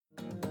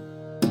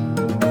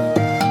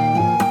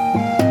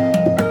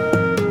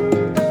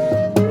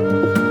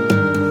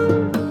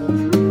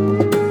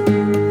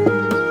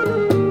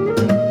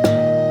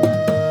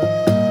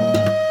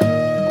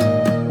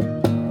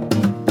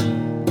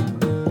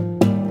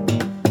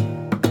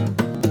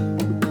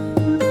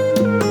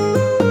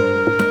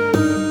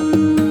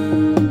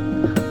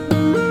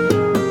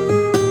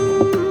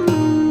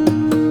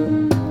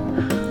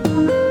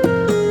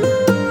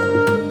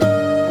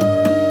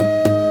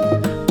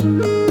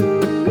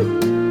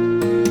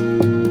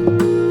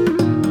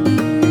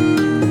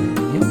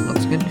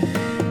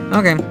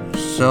Okay,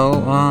 so,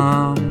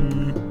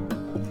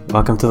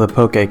 Welcome to the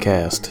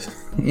Pokecast.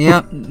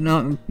 yeah,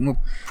 no, we're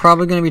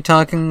probably going to be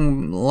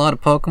talking a lot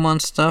of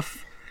Pokemon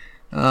stuff,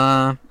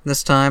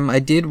 this time. I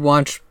did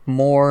watch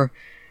more,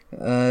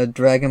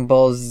 Dragon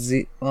Ball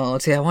Z, well,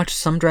 let's see, I watched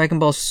some Dragon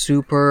Ball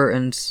Super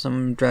and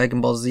some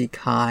Dragon Ball Z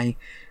Kai,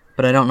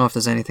 but I don't know if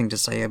there's anything to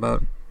say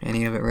about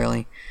any of it,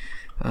 really.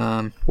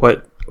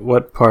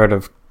 What part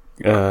of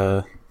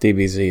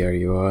DBZ are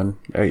you on?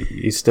 Are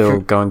you still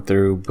going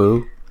through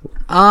Boo?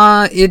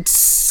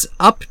 It's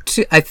up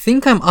to, I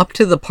think I'm up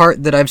to the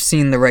part that I've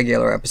seen the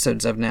regular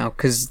episodes of now,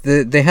 because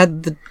they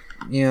had the,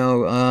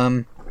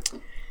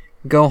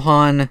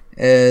 Gohan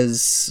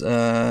as,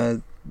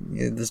 the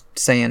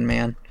Saiyan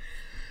Man,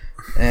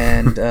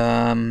 and,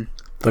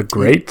 The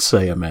Great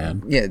Saiyan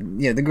Man. Yeah,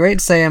 the Great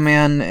Saiyan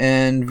Man,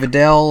 and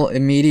Videl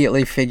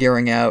immediately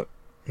figuring out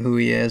who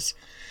he is.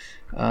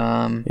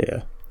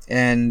 Yeah.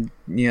 And,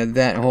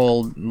 that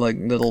whole,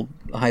 little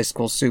high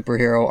school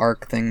superhero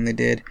arc thing they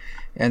did.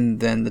 And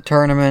then the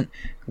tournament,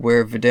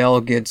 where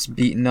Videl gets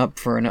beaten up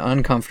for an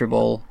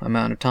uncomfortable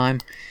amount of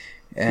time.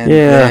 And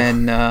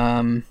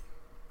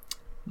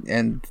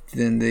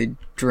then they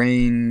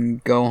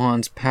drain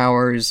Gohan's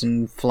powers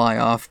and fly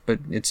off,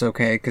 but it's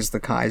okay, because the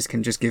Kais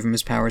can just give him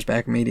his powers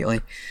back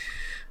immediately.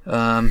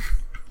 And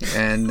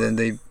then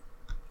they...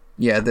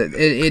 Yeah,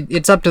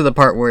 it's up to the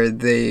part where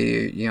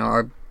they,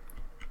 are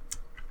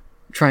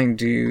trying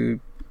to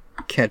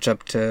catch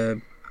up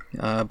to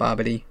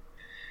Babidi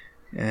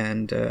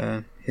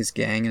and his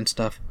gang and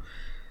stuff.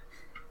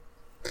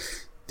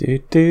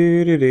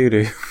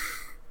 Babidi.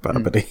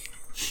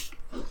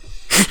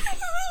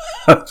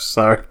 I'm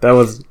sorry, that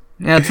was...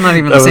 Yeah, it's not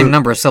even the same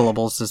number of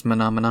syllables as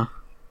Menomina.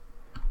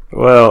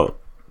 Well,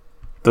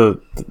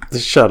 the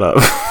shut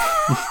up.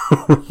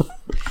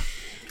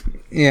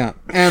 Yeah,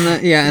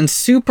 and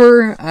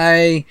Super,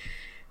 I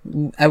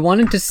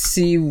wanted to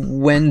see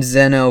when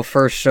Zeno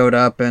first showed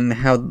up and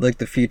how,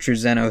 the future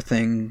Zeno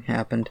thing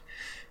happened.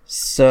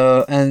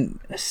 So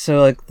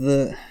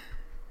the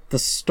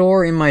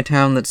store in my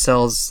town that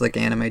sells,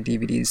 anime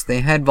DVDs, they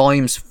had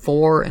volumes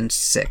 4 and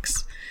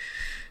 6.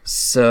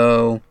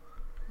 So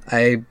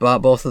I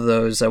bought both of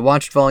those. I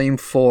watched volume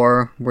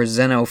 4, where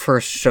Zeno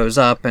first shows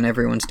up and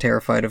everyone's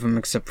terrified of him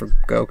except for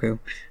Goku,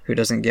 who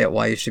doesn't get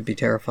why you should be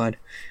terrified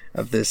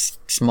of this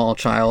small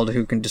child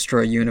who can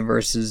destroy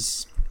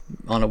universes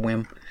on a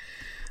whim.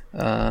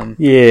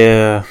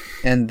 Yeah.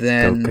 And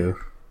then Goku.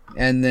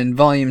 And then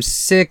volume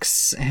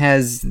 6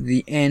 has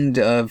the end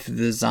of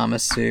the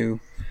Zamasu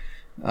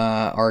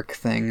arc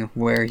thing,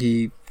 where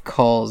he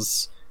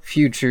calls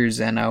future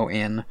Zeno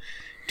in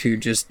to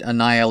just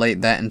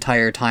annihilate that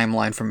entire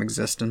timeline from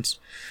existence.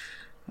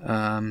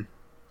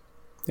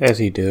 As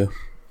he do.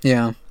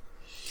 Yeah.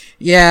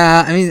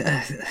 Yeah, I mean,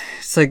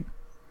 it's the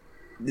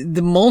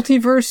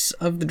multiverse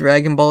of the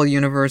Dragon Ball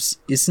universe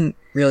isn't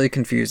really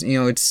confusing.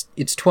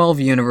 It's 12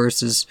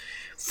 universes,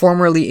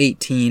 formerly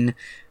 18,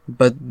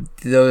 but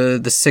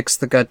the 6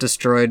 that got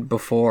destroyed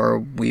before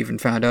we even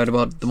found out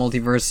about the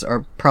multiverse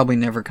are probably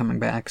never coming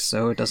back,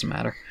 so it doesn't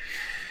matter.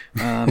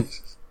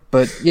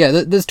 But yeah,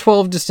 there's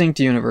 12 distinct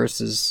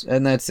universes,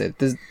 and that's it.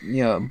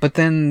 But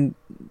then,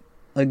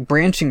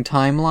 branching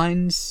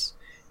timelines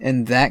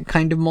and that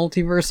kind of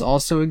multiverse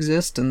also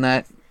exist, and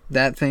that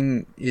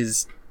thing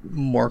is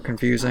more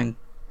confusing,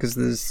 because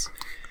there's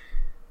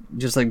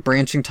just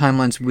branching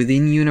timelines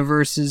within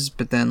universes,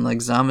 but then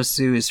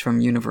Zamasu is from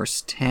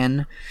universe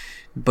 10,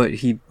 but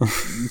he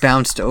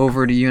bounced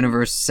over to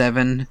universe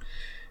 7,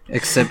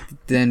 except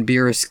then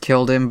Beerus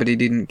killed him, but he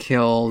didn't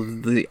kill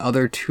the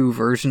other 2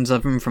 versions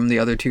of him from the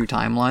other 2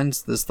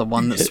 timelines. There's the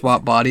one that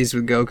swapped bodies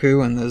with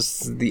Goku, and there's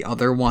the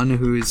other one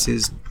who is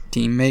his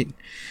teammate.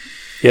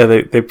 Yeah,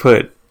 they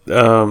put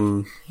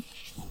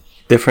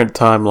different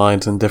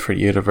timelines and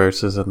different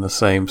universes in the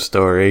same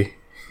story.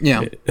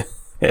 Yeah.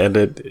 And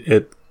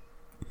it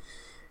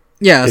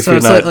yeah, if so you're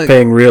it's not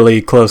paying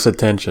really close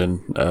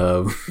attention,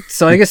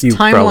 so I guess you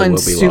timelines probably will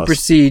be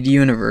supersede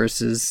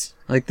universes.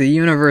 The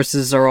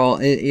universes are all...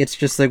 It's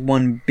just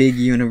one big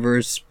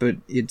universe, but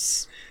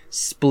it's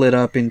split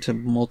up into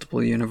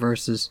multiple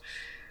universes.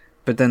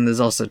 But then there's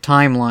also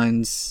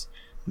timelines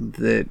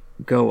that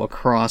go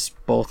across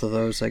both of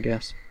those, I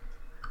guess.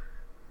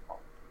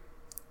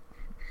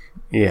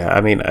 Yeah,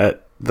 I mean,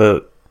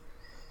 the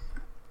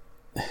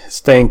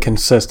staying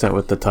consistent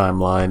with the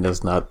timeline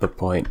is not the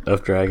point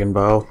of Dragon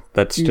Ball.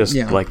 That's just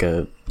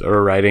a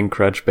writing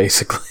crutch,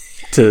 basically.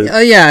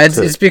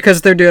 It's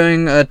because they're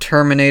doing a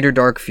Terminator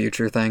Dark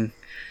Future thing.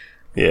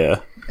 Yeah.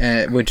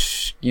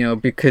 Which,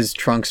 because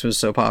Trunks was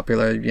so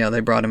popular, they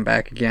brought him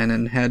back again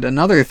and had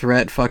another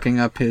threat fucking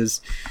up his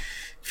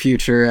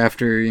future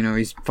after,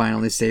 he's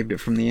finally saved it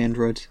from the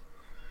androids.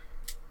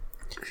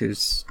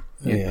 Because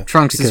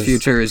Trunks'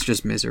 future is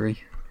just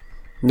misery.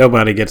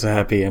 Nobody gets a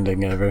happy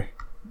ending ever.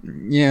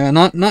 Yeah,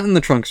 not in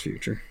the Trunks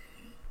future.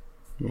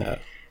 No.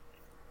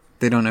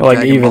 They don't have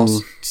Dragon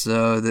Balls,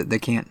 so that they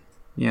can't,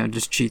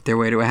 just cheat their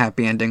way to a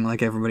happy ending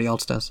like everybody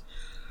else does.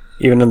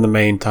 even in the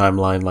main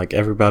timeline, like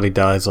everybody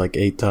dies like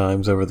 8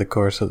 times over the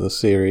course of the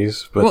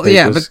series. But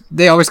but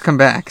they always come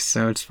back,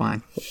 so it's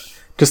fine.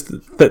 Just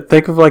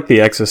think of like the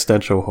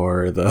existential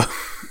horror, though,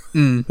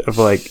 of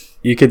like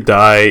you could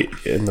die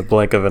in the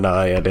blink of an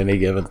eye at any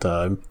given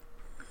time.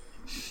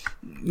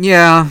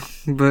 Yeah,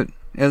 but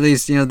at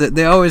least,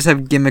 they always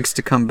have gimmicks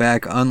to come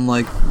back,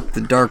 unlike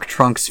the Dark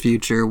Trunks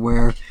future,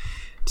 where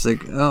it's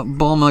like, oh,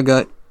 Bulma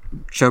got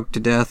choked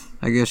to death.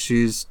 I guess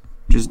she's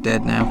just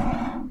dead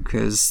now,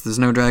 because there's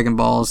no Dragon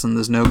Balls, and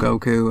there's no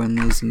Goku, and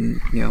there's,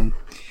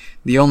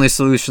 the only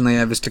solution they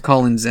have is to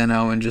call in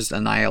Zeno and just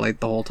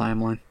annihilate the whole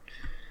timeline.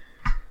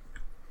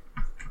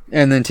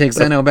 And then take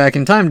Zeno back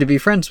in time to be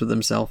friends with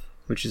himself,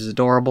 which is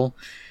adorable.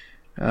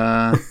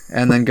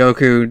 And then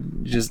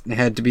Goku just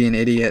had to be an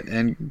idiot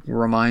and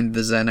remind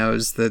the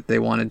Zenos that they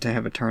wanted to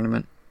have a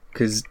tournament,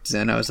 because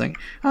Zeno's like,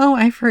 oh,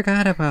 I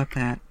forgot about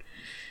that.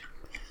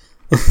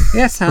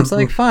 Yeah, sounds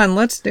like fun.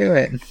 Let's do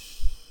it.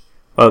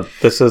 Well,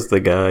 this is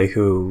the guy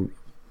who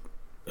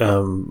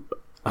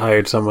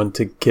hired someone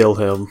to kill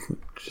him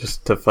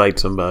just to fight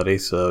somebody,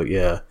 so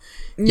yeah.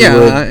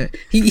 Yeah,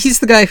 he's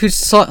the guy who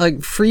saw, like,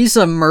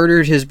 Frieza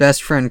murdered his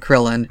best friend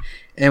Krillin,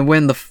 and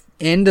when the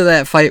end of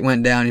that fight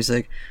went down, he's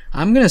like,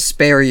 I'm gonna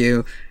spare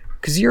you,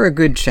 because you're a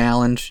good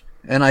challenge,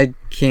 and I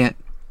can't,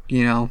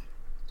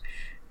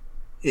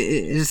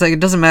 it's like, it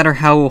doesn't matter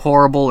how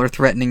horrible or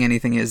threatening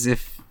anything is,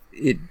 if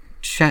it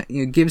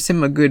gives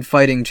him a good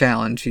fighting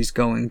challenge, he's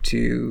going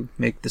to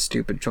make the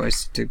stupid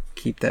choice to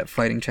keep that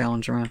fighting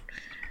challenge around.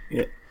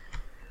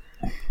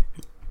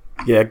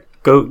 Yeah,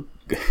 go...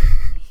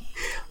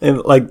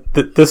 And like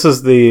this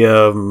is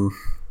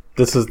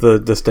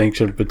the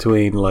distinction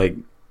between like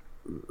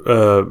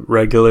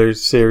regular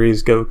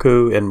series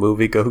Goku and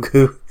movie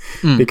Goku,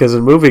 because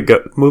in movie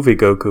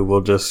Goku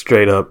will just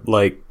straight up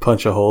like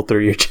punch a hole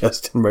through your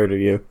chest and murder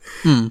you,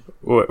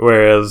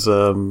 whereas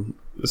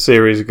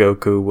series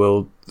Goku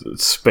will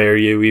spare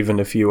you even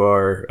if you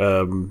are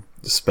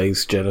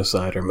space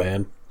genocider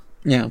man.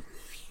 Yeah,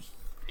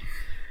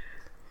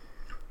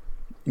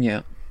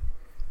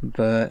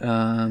 but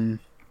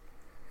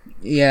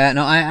yeah,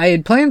 no, I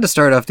had planned to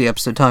start off the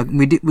episode talking.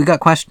 We got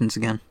questions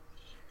again.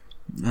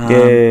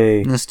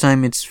 Yay! This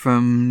time it's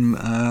from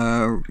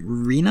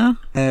Rena.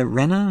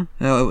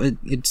 Oh,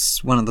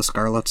 it's one of the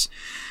Scarlets.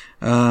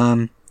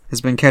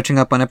 Has been catching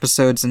up on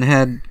episodes and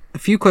had a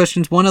few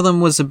questions. One of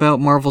them was about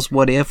Marvel's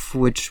What If,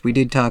 which we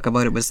did talk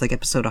about. It was like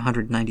episode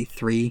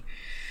 193.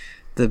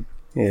 The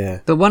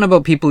one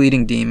about people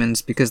eating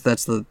demons, because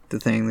that's the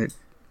thing that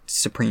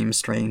Supreme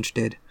Strange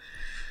did.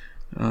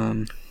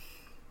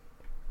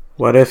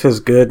 What If is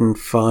good and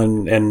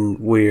fun and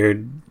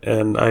weird,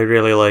 and I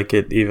really like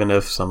it, even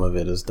if some of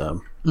it is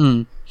dumb.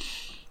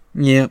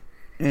 Yep,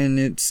 and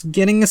it's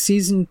getting a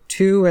season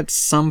 2 at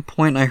some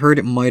point. I heard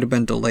it might have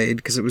been delayed,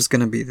 because it was going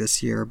to be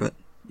this year, but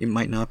it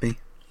might not be.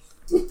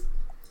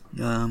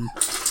 Alright,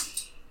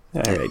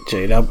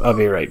 Jade, I'll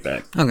be right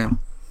back. Okay.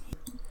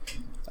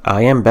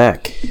 I am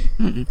back.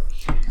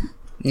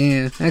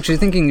 Yeah, actually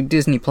thinking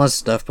Disney Plus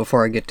stuff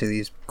before I get to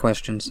these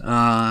questions.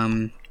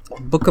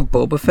 Book of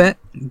Boba Fett,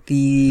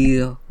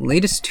 the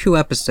latest 2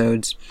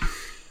 episodes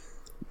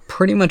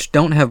pretty much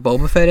don't have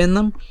Boba Fett in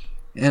them,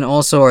 and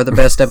also are the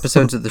best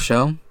episodes of the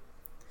show.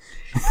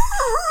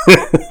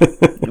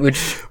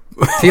 Which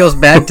feels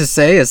bad to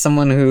say as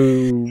someone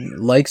who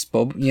likes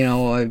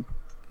Boba.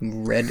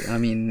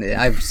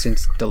 I've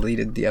since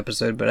deleted the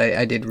episode, but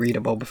I did read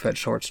a Boba Fett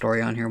short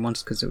story on here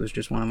once, because it was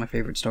just one of my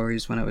favorite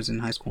stories when I was in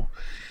high school.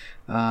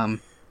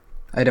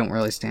 I don't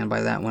really stand by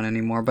that one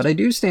anymore, but I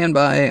do stand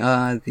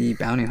by the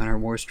Bounty Hunter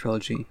Wars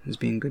trilogy as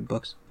being good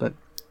books. But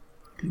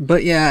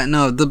yeah,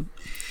 no, the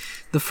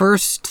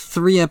first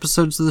 3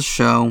 episodes of the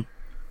show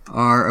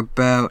are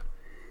about...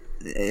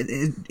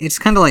 It's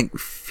kind of like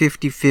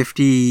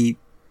 50-50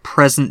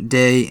 present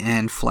day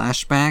and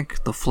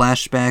flashback. The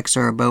flashbacks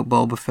are about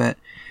Boba Fett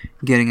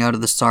getting out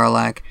of the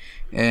Sarlacc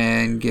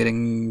and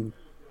getting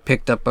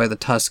picked up by the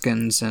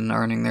Tuskens and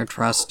earning their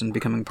trust and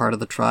becoming part of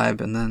the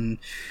tribe, and then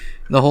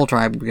the whole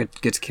tribe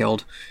gets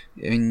killed.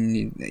 I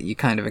mean, you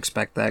kind of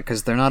expect that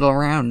because they're not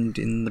around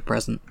in the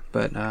present,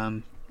 but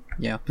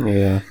yeah.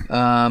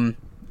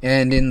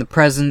 And in the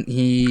present,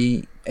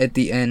 he, at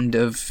the end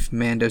of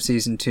Mando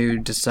Season 2,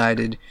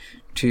 decided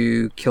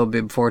to kill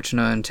Bib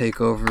Fortuna and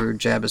take over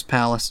Jabba's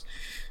palace.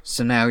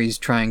 So now he's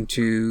trying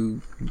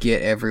to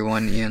get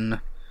everyone in,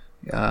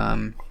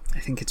 I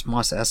think it's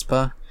Mos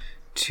Espa,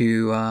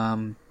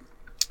 to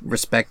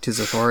respect his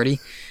authority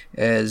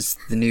as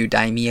the new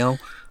daimyo.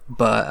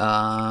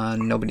 But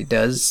nobody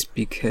does,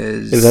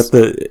 because... Is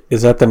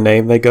that the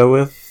name they go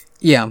with?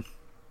 Yeah.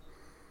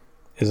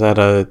 Is that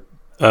a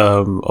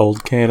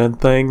old canon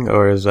thing,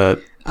 or is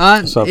that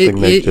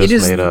something they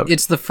just made up?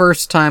 It's the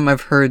first time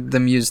I've heard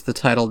them use the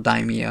title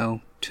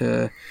daimyo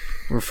to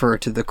refer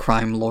to the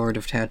crime lord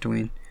of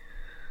Tatooine.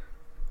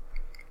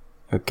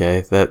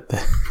 Okay,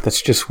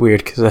 that's just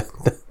weird, because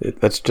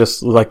that's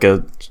just like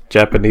a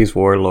Japanese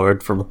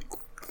warlord from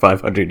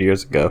 500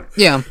 years ago.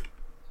 Yeah.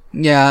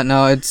 Yeah,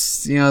 no,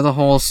 it's, the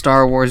whole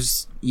Star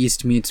Wars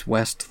East meets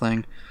West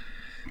thing.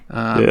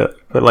 Yeah,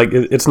 but like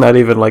it's not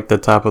even like the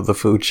top of the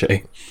food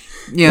chain.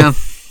 Yeah,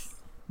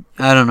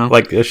 I don't know.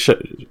 Like a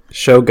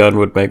Shogun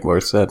would make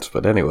more sense,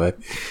 but anyway.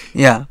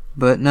 Yeah,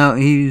 but no,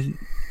 he's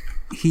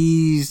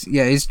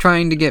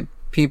trying to get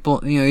people.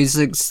 He's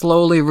like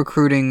slowly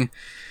recruiting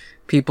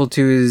people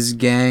to his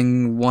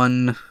gang.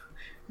 One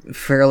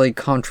fairly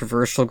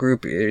controversial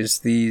group is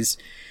these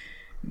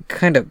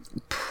kind of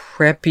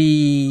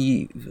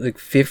preppy, like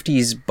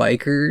 50s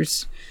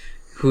bikers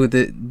who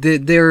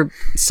they're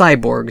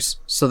cyborgs,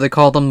 so they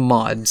call them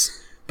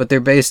mods, but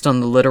they're based on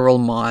the literal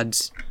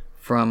mods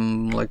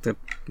from like the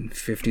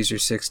 50s or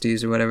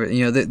 60s or whatever.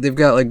 They've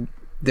got like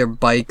their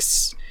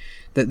bikes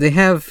that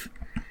they've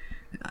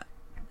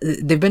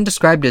been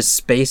described as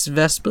space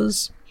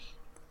Vespas,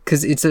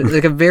 because it's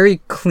like a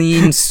very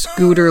clean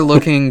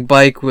scooter-looking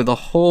bike with a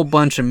whole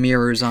bunch of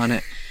mirrors on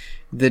it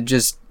that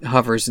just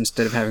hovers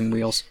instead of having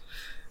wheels.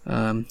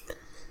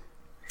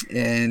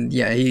 And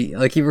yeah,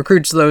 he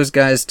recruits those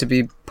guys to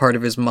be part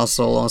of his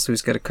muscle. Also,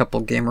 he's got a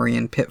couple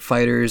Gamorrean pit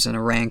fighters and a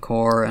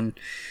Rancor and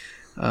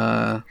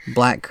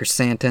Black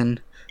Chrysanthemum,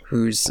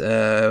 who's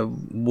a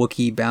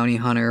Wookiee bounty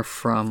hunter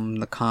from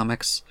the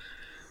comics.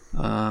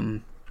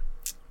 And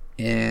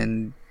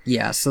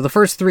yeah, so the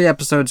first 3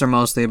 episodes are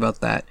mostly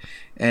about that,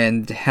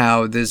 and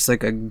how there's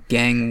like a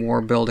gang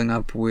war building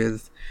up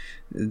with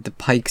the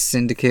Pike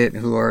Syndicate,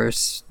 who are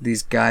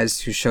these guys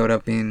who showed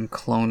up in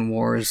Clone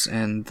Wars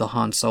and the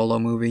Han Solo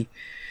movie,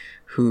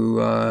 who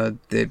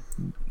they're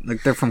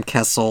from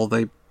Kessel.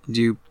 They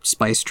do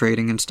spice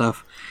trading and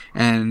stuff,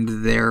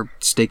 and they're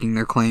staking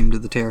their claim to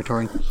the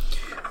territory.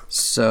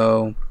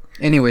 So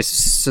anyways,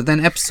 so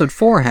then episode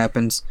 4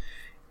 happens,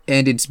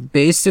 and it's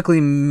basically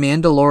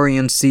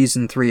Mandalorian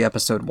Season 3,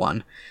 Episode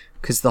 1.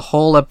 Because the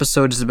whole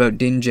episode is about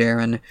Din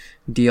Djarin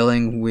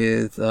dealing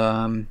with,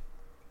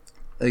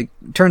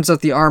 turns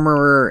out the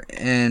Armorer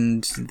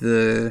and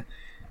the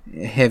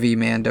heavy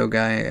Mando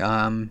guy,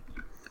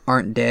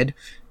 aren't dead.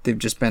 They've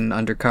just been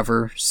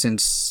undercover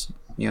since,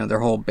 their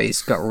whole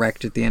base got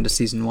wrecked at the end of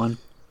Season 1.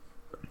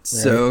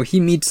 So he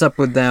meets up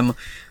with them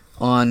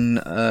on,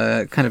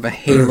 kind of a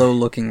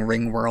Halo-looking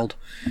ring world.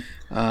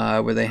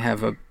 Where they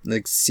have a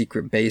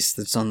secret base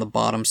that's on the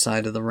bottom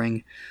side of the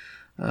ring,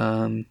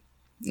 and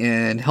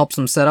helps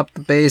him set up the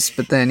base.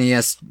 But then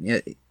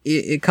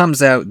it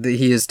comes out that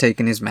he has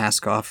taken his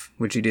mask off,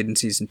 which he did in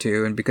Season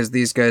 2, and because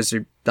these guys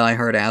are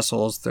diehard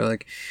assholes, they're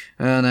like,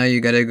 oh, now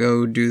you gotta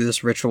go do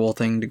this ritual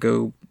thing to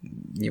go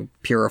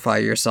purify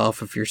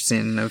yourself of your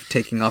sin of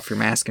taking off your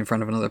mask in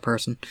front of another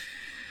person.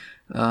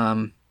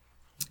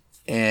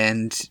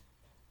 And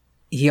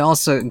he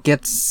also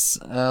gets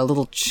a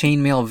little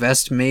chainmail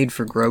vest made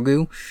for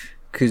Grogu,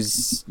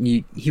 because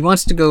he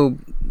wants to go,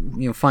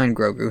 find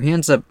Grogu. He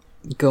ends up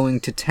going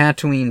to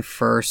Tatooine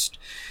first,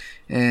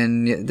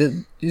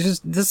 and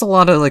there's a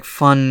lot of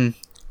fun,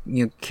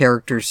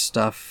 character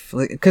stuff.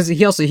 Because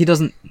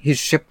his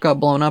ship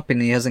got blown up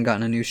and he hasn't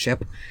gotten a new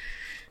ship,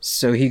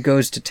 so he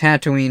goes to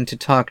Tatooine to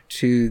talk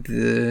to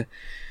the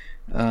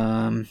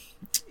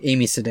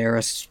Amy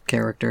Sedaris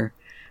character,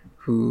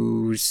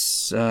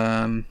 who's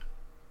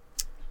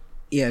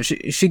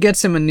she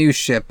gets him a new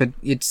ship.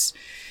 Is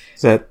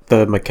that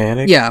the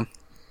mechanic? Yeah,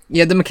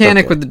 the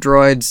mechanic with the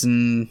droids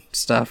and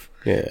stuff.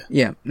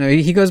 Yeah. No,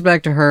 he goes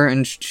back to her,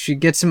 and she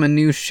gets him a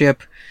new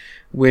ship,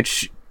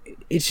 which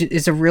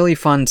it's a really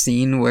fun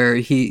scene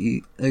where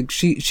she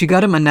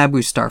got him a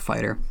Naboo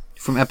starfighter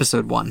from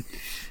Episode 1,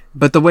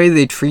 but the way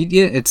they treat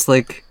you, it's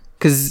like,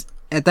 because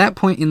at that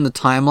point in the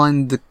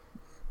timeline, the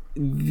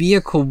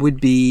vehicle would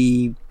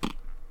be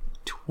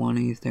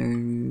 20,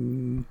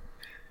 30.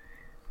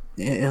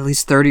 At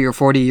least 30 or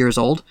 40 years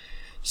old,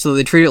 so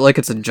they treat it like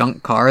it's a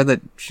junk car that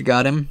she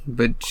got him,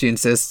 but she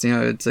insists,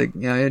 it's like,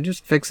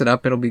 just fix it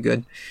up, it'll be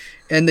good.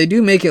 And they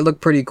do make it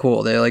look pretty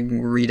cool. They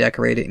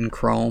redecorate it in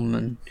chrome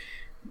and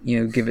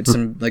give it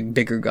some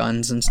bigger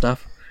guns and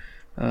stuff.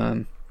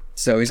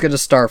 So he's got a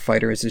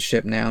starfighter as his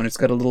ship now, and it's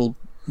got a little,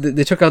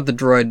 they took out the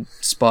droid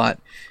spot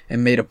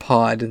and made a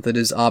pod that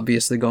is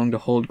obviously going to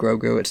hold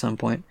Grogu at some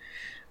point.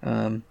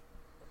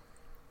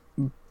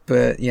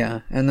 But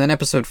yeah, and then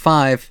Episode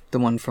 5, the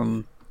one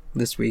from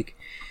this week,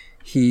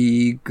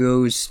 he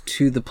goes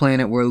to the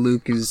planet where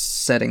Luke is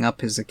setting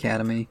up his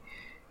academy,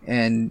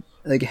 and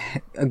a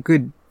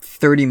good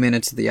 30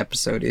 minutes of the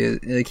episode is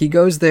he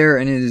goes there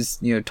and is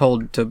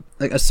told to,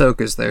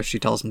 Ahsoka's there, she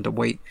tells him to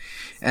wait,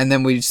 and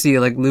then we see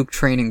Luke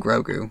training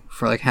Grogu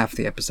for half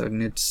the episode,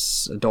 and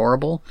it's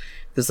adorable.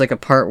 There's a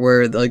part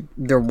where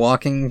they're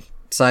walking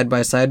side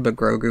by side, but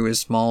Grogu is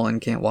small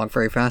and can't walk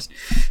very fast.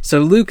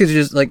 So Luke is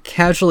just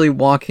casually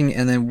walking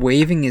and then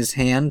waving his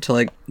hand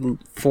to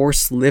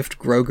force lift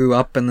Grogu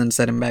up and then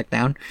set him back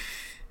down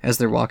as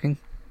they're walking.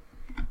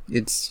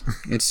 It's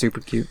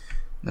super cute.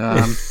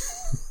 And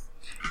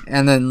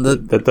then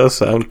that does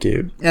sound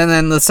cute. And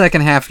then the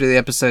second half of the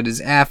episode is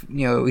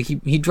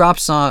he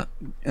drops off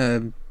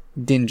Din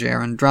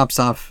Djarin drops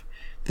off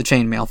the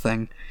chainmail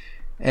thing,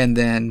 and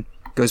then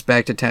goes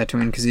back to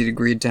Tatooine because he'd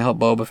agreed to help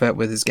Boba Fett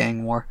with his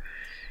gang war.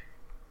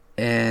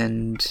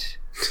 And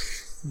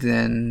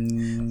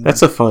then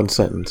that's a fun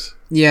sentence.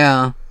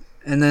 Yeah,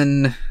 And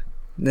then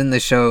they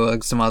show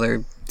like some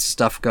other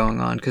stuff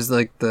going on because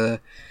like the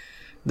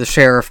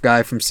sheriff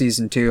guy from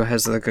season 2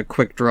 has like a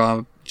quick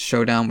draw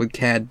showdown with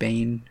Cad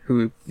Bane,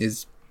 who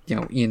is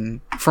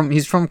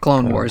he's from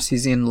Clone Wars.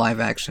 He's in live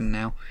action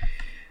now.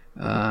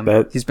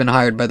 He's been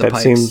hired by the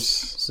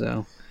Pipes.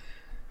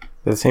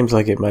 That seems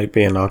like it might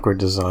be an awkward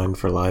design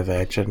for live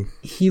action.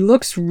 He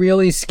looks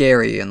really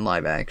scary in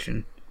live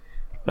action.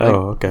 Like,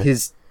 okay.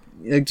 His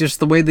just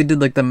the way they did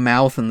like the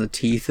mouth and the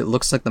teeth, it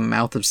looks like the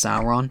mouth of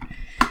Sauron,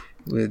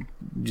 with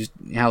just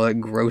how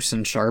like gross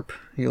and sharp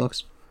he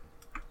looks.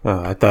 Oh,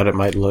 I thought it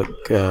might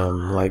look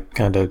like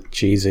kind of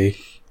cheesy.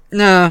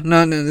 No,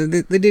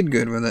 they did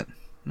good with it.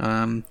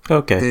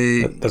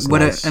 Okay, that's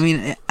nice.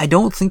 I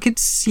don't think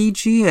it's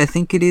CG. I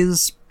think it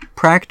is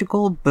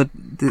practical, but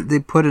they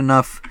put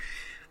enough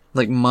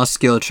like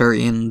musculature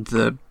in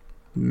the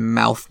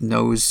mouth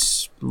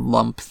nose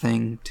lump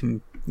thing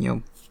to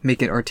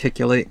make it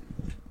articulate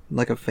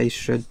like a face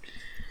should.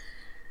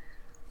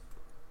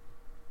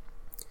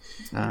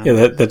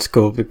 Yeah, that's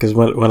cool because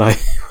when I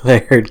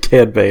heard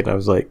Cad Bane, I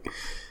was like,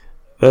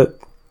 that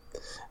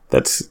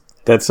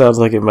sounds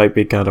like it might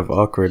be kind of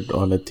awkward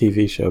on a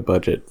TV show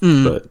budget,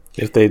 but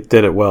if they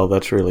did it well,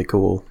 that's really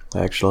cool,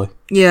 actually.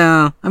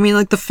 Yeah, I mean,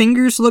 like the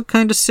fingers look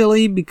kind of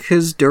silly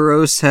because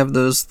Duros have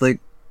those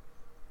like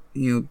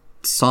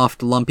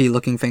soft, lumpy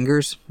looking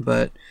fingers,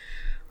 but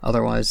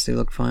otherwise they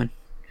look fine.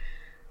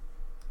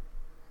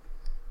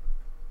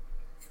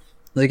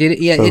 Like it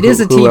is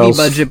a TV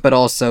budget, but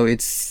also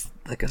it's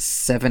like a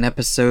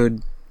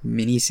 7-episode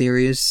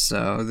miniseries,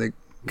 so they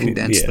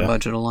condensed the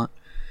budget a lot.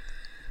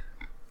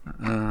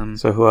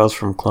 So who else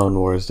from Clone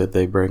Wars did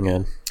they bring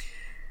in?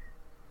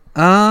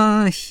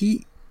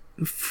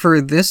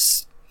 For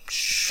this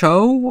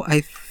show,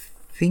 I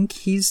think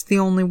he's the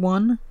only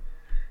one.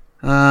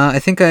 I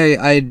think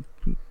I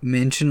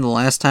mentioned the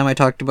last time I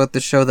talked about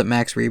the show that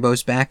Max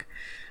Rebo's back.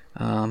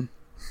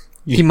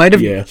 He might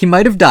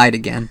have died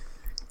again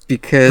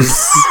because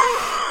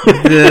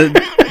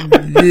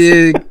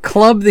the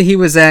club that he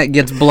was at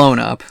gets blown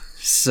up,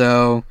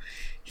 so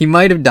he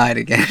might have died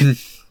again.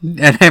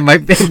 And I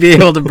might be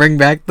able to bring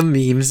back the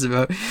memes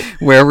about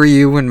where were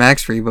you when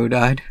Max Rebo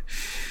died.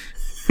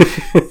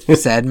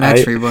 Sad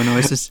Max Rebo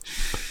noises.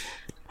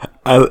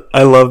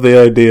 I love the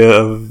idea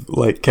of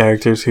like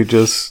characters who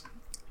just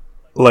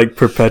like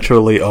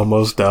perpetually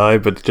almost die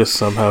but just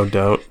somehow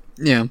don't.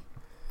 Yeah.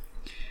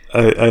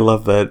 I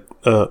love that.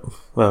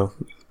 Well,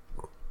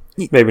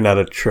 maybe not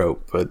a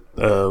trope, but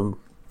that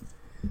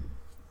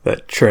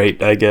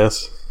trait, I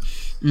guess.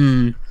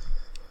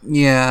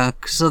 Yeah,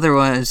 because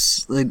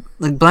otherwise, like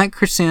Black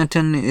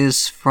Chrysanthemum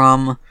is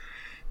from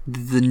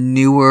the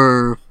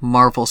newer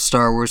Marvel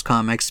Star Wars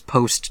comics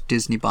post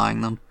Disney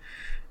buying them,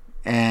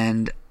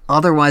 and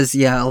otherwise,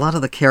 yeah, a lot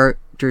of the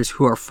characters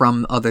who are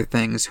from other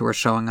things who are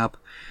showing up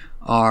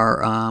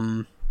are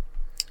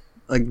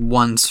like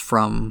ones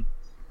from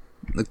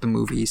like the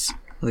movies.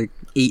 Like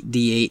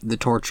 8D8, the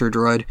torture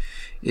droid,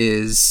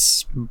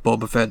 is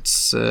Boba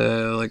Fett's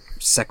like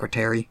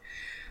secretary.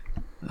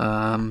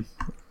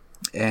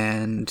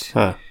 And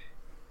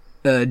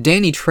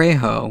Danny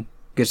Trejo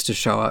gets to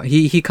show up.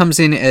 He comes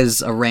in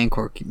as a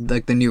Rancor,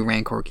 like the new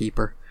Rancor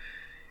keeper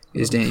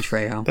is Danny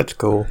Trejo. That's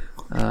cool.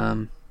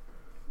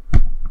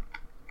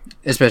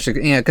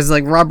 Especially, because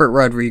like Robert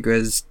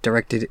Rodriguez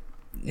directed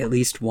at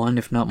least one,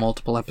 if not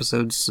multiple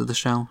episodes of the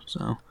show,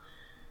 so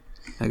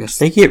I guess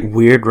they get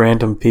weird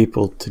random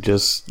people to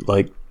just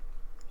like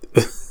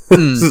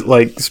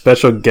like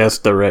special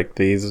guest direct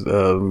these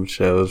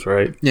shows,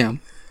 right? Yeah.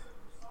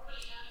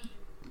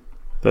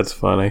 That's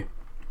funny.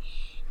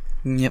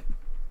 Yep.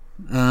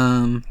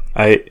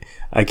 I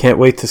can't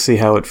wait to see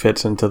how it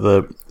fits into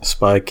the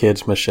Spy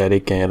Kids machete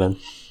canon.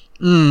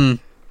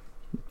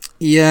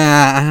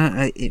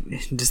 Yeah.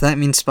 Does that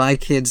mean Spy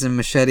Kids and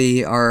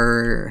Machete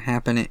are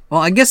happening? Well,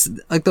 I guess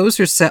like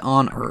those are set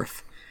on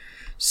Earth,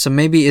 so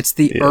maybe it's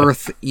the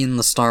Earth in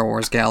the Star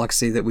Wars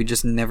galaxy that we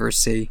just never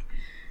see,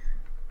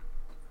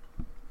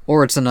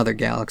 or it's another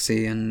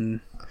galaxy,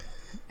 and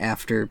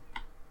after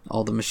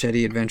all the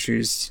Machete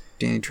adventures,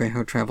 Danny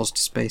Trejo travels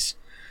to space.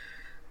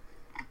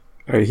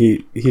 Or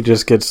he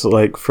just gets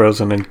like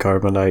frozen in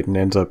carbonite and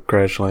ends up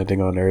crash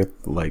landing on Earth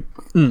like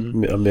a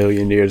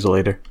million years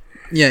later.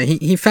 Yeah,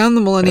 he found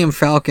the Millennium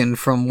Falcon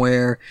from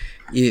where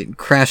it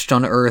crashed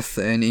on Earth,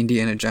 and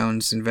Indiana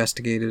Jones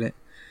investigated it.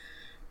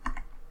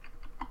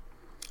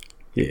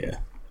 Yeah,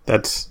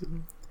 that's.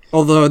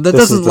 Although that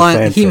doesn't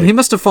line. He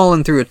must have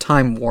fallen through a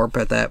time warp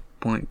at that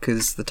point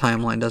because the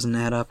timeline doesn't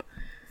add up.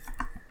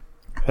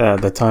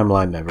 The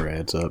timeline never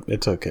adds up.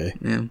 It's okay.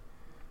 Yeah.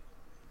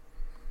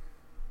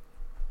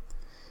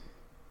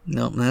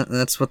 No,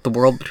 that's what the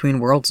World Between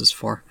Worlds is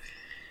for.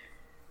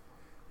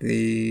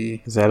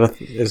 Is that a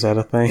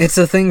thing? It's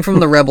a thing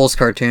from the Rebels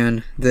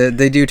cartoon.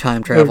 They do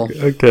time travel.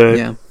 Okay.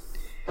 Yeah.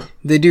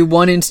 They do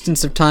one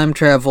instance of time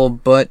travel,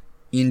 but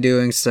in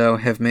doing so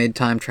have made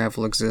time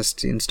travel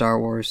exist in Star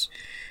Wars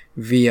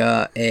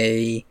via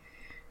an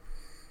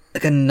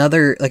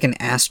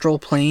astral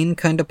plane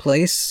kind of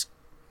place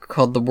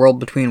called The World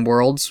Between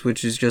Worlds,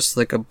 which is just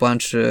like a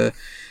bunch of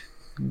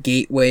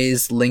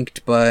gateways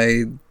linked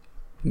by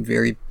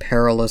very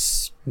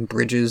perilous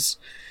bridges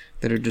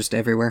that are just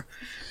everywhere.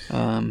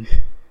 I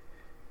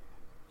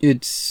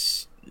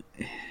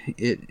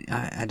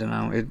don't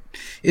know.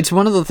 It's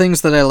one of the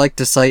things that I like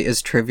to cite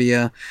as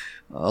trivia,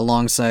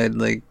 alongside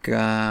like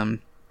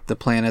the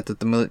planet that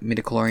the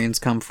midichlorians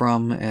come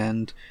from,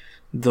 and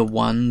the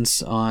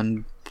ones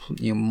on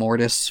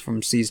Mortis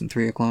from season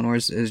 3 of Clone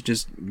Wars, is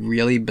just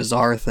really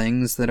bizarre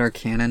things that are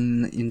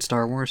canon in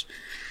Star Wars.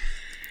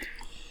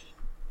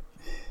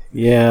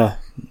 Yeah.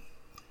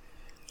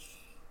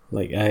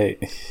 Like I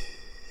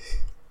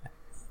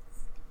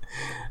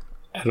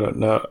don't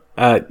know.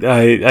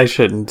 I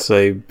shouldn't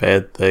say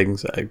bad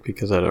things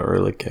because I don't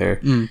really care.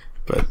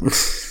 But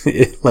this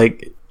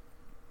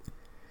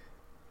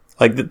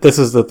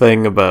is the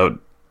thing about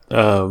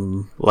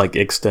like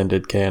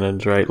extended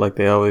canons, right? Like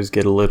they always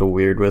get a little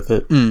weird with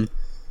it.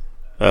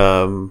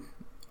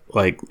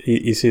 Like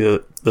you see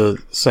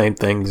the same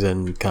things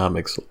in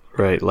comics,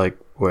 right? Like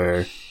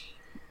where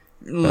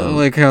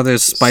like how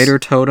there's spider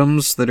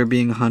totems that are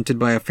being hunted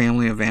by a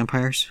family of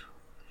vampires.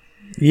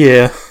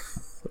 Yeah.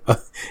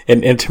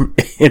 An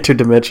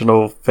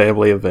interdimensional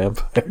family of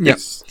vampires. Yep.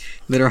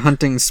 That are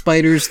hunting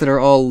spiders that are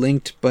all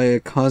linked by a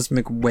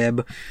cosmic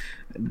web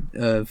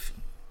of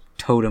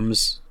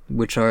totems,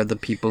 which are the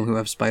people who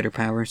have spider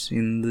powers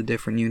in the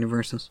different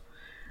universes.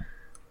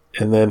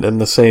 And then in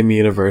the same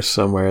universe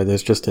somewhere,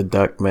 there's just a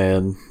duck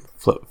man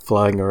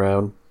flying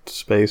around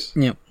space.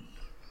 Yep.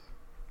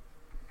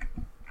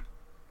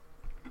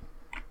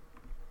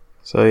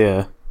 So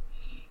yeah.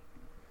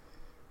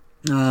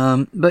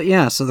 But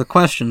yeah, so the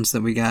questions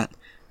that we got.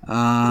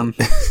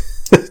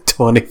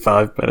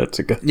 25 minutes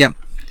ago. Yep.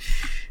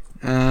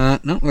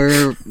 No,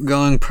 we're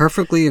going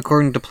perfectly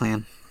according to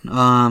plan.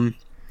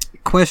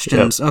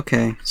 Questions. Yep.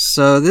 Okay,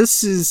 so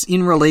this is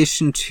in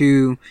relation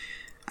to,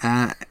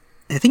 I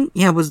think,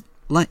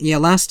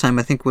 last time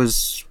I think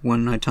was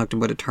when I talked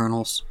about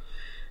Eternals.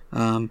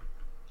 Because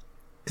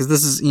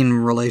this is in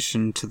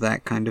relation to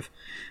that kind of.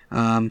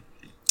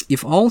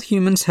 If all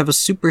humans have a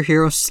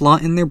superhero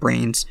slot in their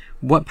brains,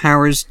 what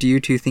powers do you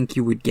two think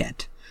you would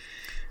get?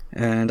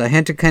 And I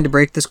had to kind of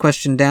break this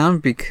question down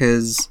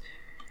because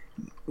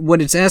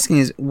what it's asking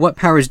is, what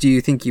powers do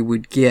you think you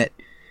would get,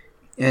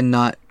 and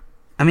not...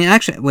 I mean,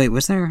 actually, wait,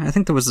 was there? I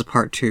think there was a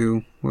part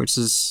 2, which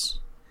is...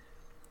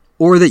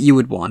 Or that you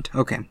would want.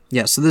 Okay,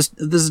 yeah, so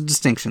there's a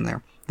distinction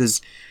there.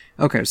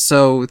 Okay,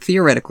 so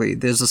theoretically,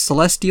 there's a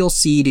celestial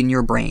seed in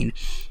your brain,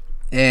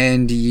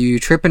 and you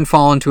trip and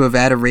fall into a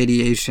vat of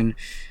radiation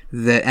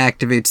that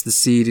activates the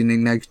seed and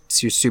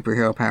ignites your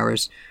superhero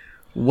powers.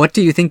 What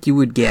do you think you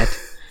would get,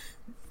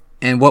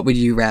 and what would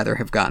you rather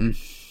have gotten?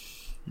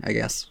 I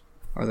guess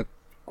are the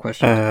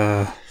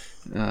questions.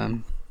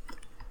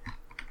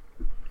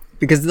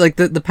 Because like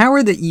the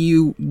power that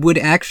you would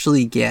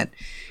actually get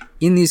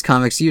in these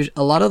comics,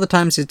 a lot of the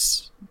times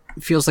it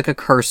feels like a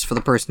curse for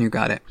the person who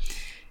got it,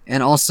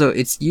 and also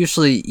it's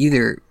usually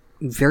either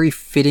very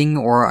fitting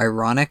or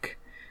ironic,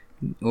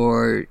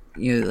 or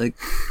like.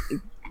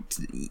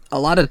 A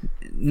lot of,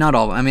 not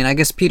all, I mean, I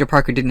guess Peter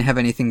Parker didn't have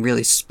anything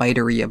really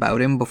spidery about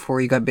him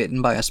before he got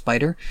bitten by a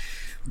spider,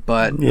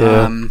 but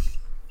yeah.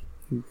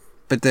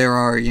 But there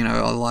are,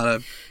 a lot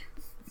of,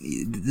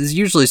 there's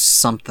usually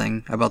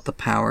something about the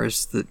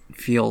powers that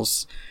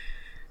feels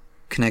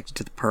connected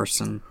to the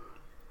person.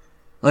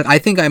 Like, I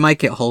think I might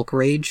get Hulk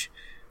Rage,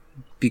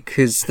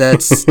 because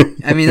that's,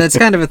 I mean, that's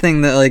kind of a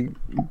thing that, like,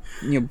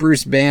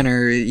 Bruce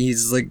Banner,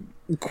 he's, like,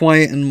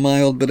 quiet and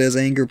mild, but has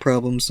anger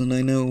problems, and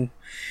I know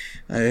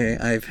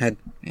I've had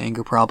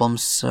anger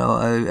problems, so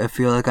I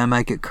feel like I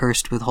might get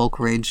cursed with Hulk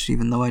Rage,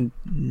 even though I've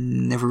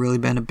never really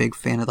been a big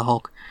fan of the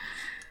Hulk.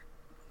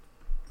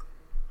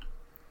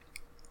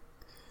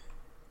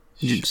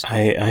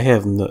 I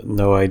have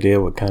no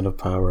idea what kind of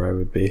power I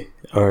would be,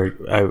 or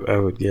I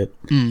would get.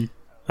 I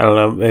don't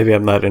know, maybe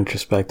I'm not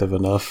introspective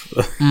enough.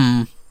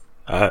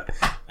 I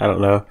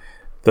don't know.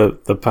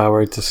 The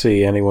power to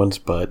see anyone's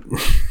butt.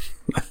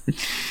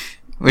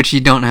 Which you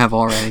don't have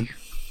already.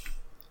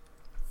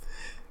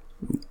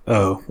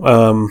 Oh,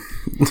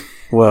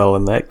 well,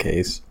 in that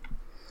case,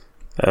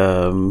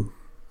 I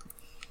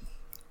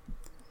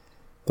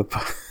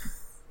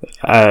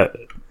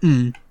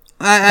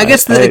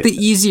guess the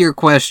easier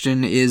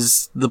question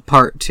is the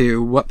part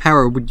 2. What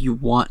power would you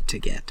want to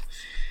get?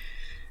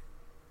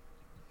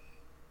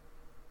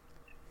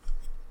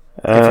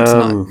 If it's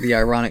not the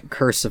ironic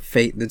curse of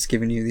fate that's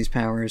giving you these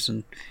powers,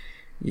 and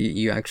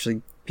you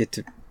actually get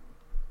to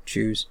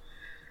choose.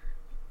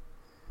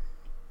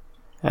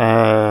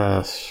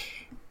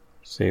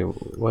 See,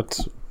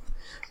 what's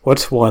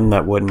one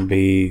that wouldn't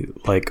be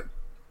like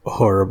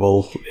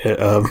horrible?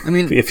 I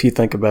mean, if you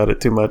think about it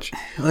too much,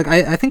 like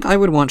I think I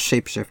would want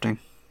shapeshifting.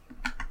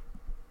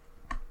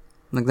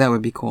 Like that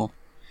would be cool.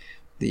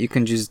 That you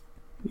can just,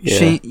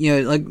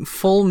 like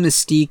full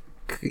Mystique.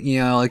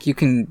 Like you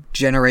can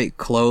generate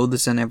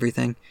clothes and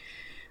everything.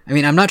 I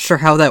mean, I'm not sure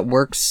how that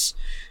works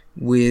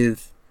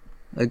with.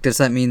 Like, does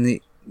that mean that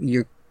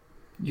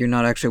you're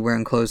not actually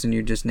wearing clothes and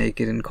you're just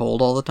naked and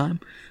cold all the time.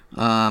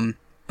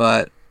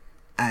 But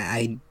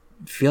I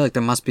feel like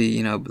there must be,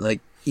 you know,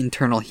 like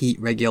internal heat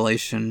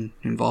regulation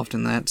involved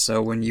in that.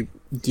 So when you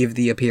give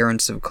the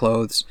appearance of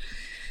clothes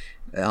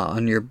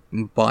on your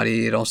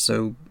body, it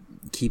also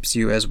keeps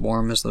you as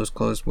warm as those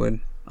clothes would.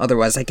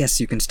 Otherwise, I guess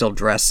you can still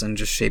dress and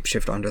just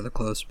shapeshift under the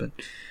clothes, but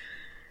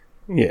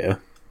yeah,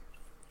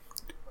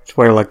 just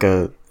wear like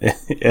an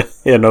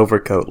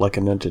overcoat, like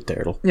a Ninja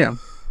Turtle. Yeah,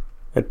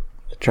 a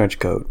trench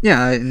coat.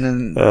 Yeah, and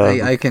then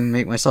I can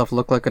make myself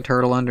look like a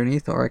turtle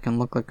underneath, or I can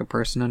look like a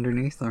person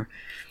underneath, or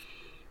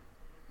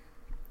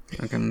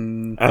I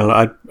can. I don't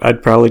know.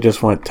 I'd probably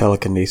just want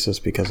telekinesis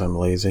because I'm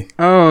lazy.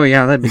 Oh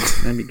yeah, that'd be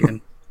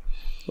good.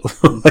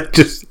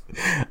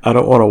 I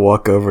don't want to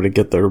walk over to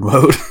get the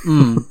remote.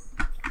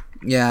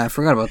 Yeah, I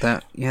forgot about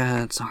that.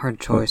 Yeah, it's a hard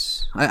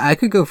choice. I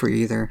could go for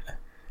either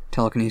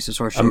telekinesis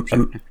or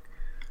shapeshifting.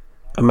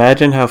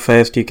 Imagine how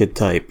fast you could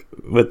type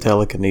with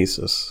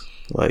telekinesis.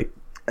 Like,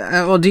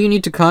 well, do you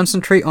need to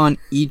concentrate on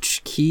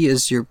each key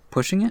as you're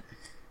pushing it?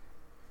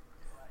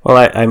 Well,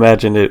 I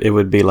imagine it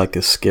would be like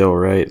a skill,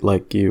 right?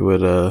 Like you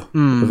would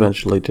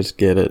eventually just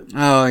get it.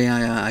 Oh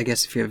yeah. I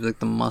guess if you have like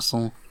the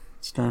muscle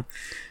stuff.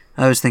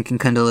 I was thinking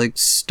kind of like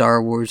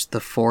Star Wars, the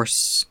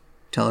Force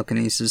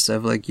telekinesis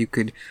of like you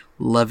could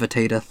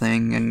levitate a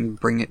thing and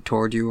bring it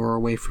toward you or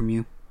away from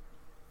you.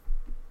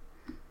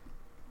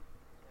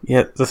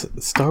 Yeah,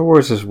 Star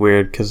Wars is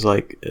weird because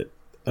like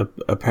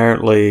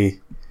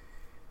apparently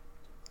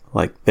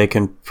like they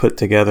can put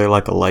together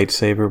like a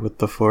lightsaber with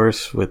the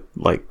Force with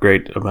like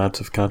great amounts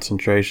of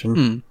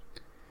concentration,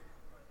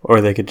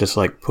 or they could just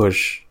like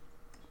push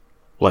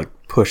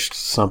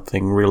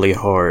something really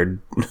hard,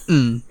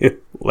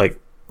 like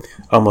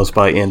almost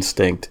by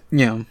instinct.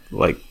 Yeah,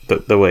 like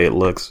the way it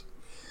looks.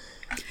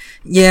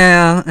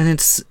 Yeah, and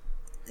it's,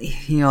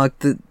 you know, like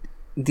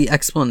the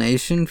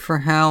explanation for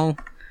how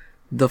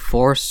the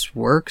Force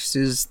works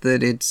is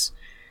that it's,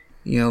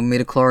 you know,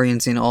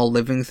 midichlorians in all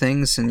living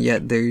things, and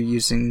yet they're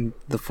using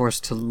the Force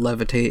to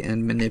levitate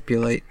and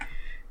manipulate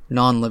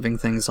non-living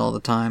things all the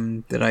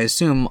time that I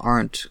assume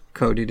aren't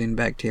coated in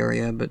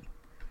bacteria, but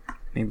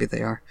maybe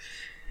they are.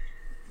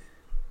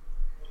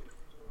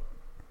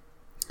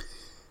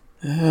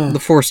 The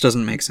Force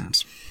doesn't make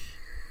sense.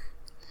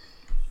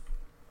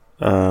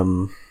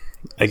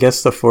 I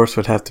guess the Force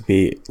would have to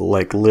be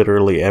like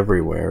literally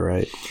everywhere,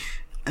 right?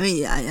 I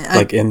mean,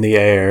 like in the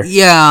air.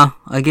 Yeah,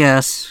 I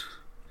guess.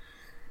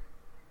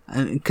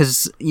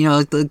 Because, you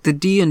know, like the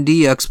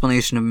D&D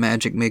explanation of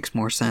magic makes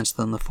more sense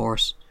than the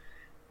Force.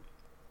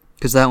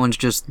 Because that one's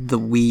just the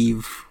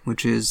weave,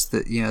 which is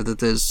that, you know, that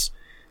there's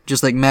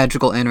just like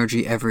magical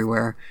energy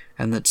everywhere,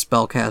 and that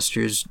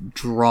spellcasters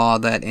draw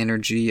that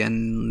energy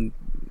and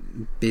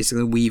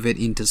basically weave it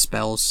into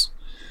spells.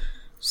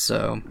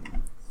 So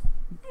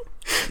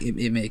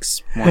it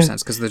makes more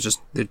sense because there's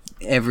just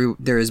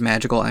there is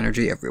magical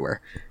energy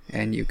everywhere,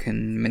 and you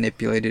can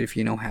manipulate it if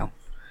you know how.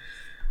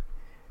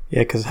 Yeah,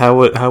 because how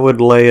would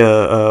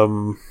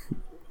Leia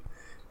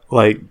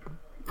like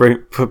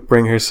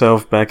bring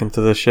herself back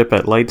into the ship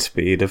at light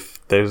speed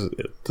if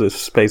the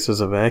space is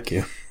a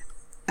vacuum?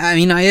 I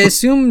mean, I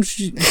assume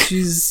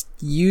she's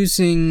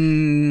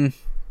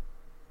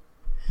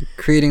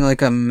creating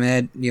like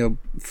a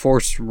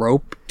force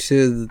rope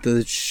to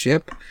the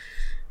ship,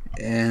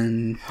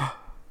 and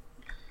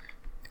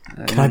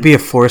can I be a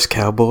Force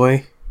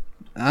cowboy?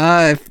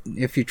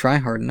 If you try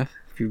hard enough,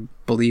 if you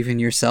believe in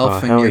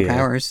yourself and your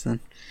powers, then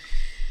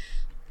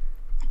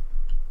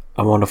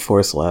I want a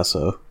Force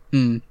lasso.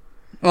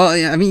 Well,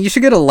 yeah, I mean, you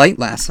should get a light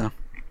lasso.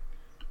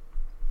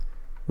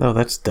 No,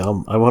 that's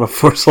dumb. I want a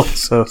Force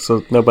lasso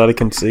so nobody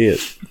can see it.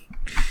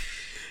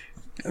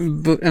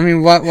 But I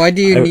mean, why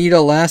do you need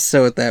a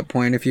lasso at that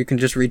point if you can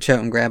just reach out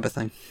and grab a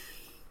thing?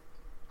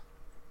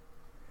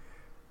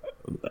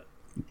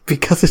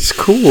 Because it's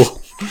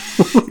cool.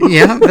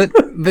 Yeah,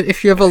 but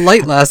if you have a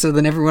light lasso,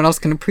 then everyone else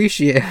can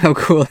appreciate how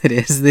cool it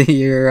is that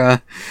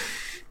you're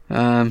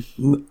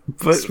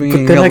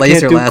swinging a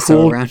laser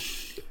lasso around.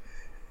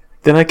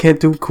 Then I can't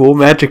do cool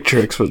magic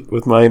tricks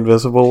with my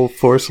invisible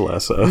Force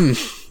lasso.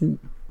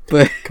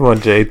 But come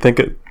on, Jade, think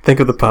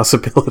of the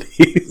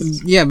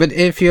possibilities. Yeah, but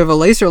if you have a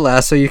laser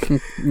lasso, you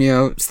can, you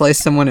know, slice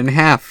someone in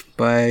half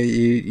by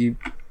you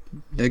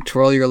like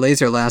twirl your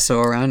laser lasso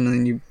around and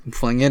then you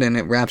fling it and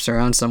it wraps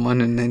around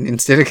someone, and then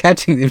instead of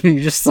catching them,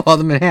 you just saw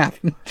them in half.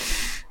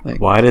 Like,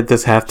 why did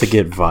this have to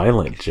get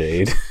violent,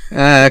 Jade?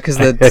 Because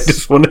I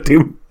just want to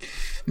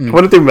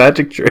do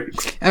magic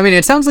tricks. I mean,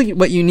 it sounds like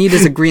what you need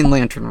is a Green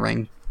Lantern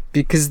ring,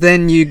 because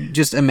then you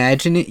just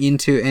imagine it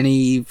into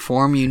any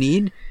form you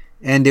need,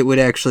 and it would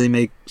actually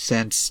make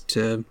sense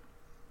to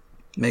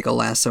make a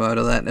lasso out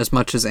of that, as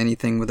much as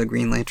anything with a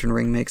Green Lantern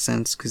ring makes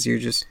sense, because you're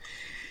just,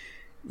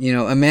 you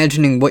know,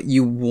 imagining what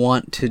you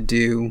want to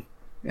do,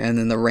 and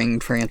then the ring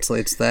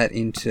translates that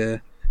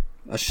into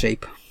a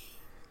shape.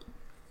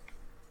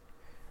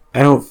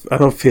 I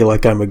don't feel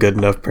like I'm a good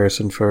enough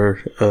person for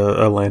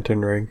a lantern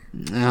ring.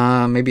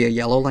 Maybe a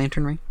yellow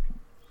lantern ring,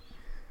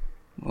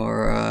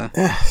 or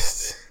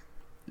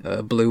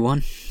a blue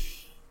one.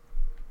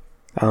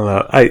 I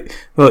don't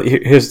know.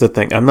 Here's the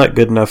thing. I'm not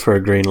good enough for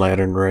a Green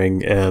Lantern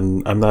ring,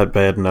 and I'm not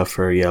bad enough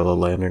for a Yellow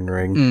Lantern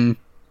ring.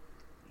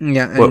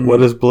 Yeah.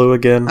 What is blue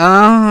again?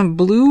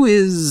 Blue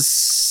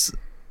is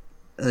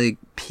like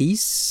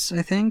peace,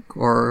 I think,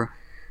 or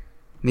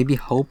maybe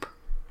hope.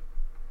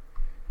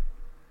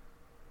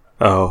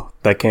 Oh,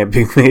 that can't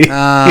be me.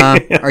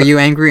 Are you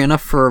angry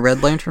enough for a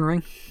Red Lantern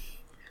ring?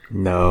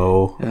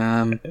 No.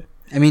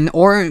 I mean,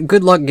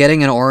 good luck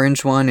getting an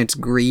orange one. It's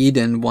greed,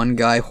 and one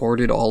guy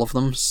hoarded all of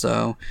them,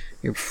 so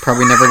you're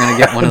probably never going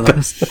to get one of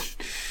those.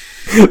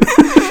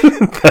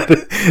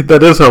 that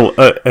is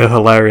a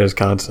hilarious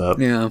concept.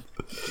 Yeah.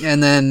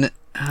 And then,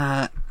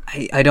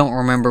 I don't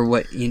remember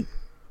what...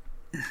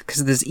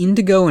 Because there's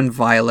indigo and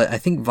violet. I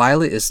think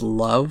violet is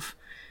love,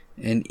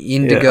 and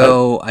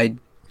indigo, I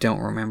don't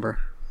remember.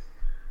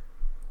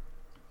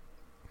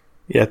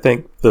 Yeah, I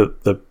think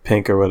the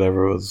pink or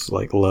whatever was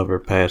like love or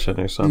passion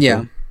or something.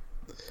 Yeah.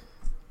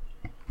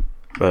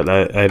 But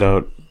I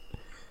don't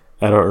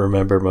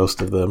remember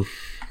most of them.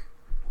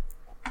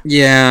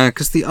 Yeah,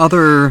 because the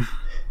other,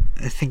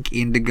 I think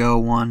indigo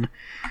one,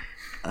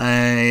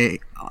 I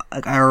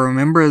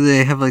remember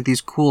they have like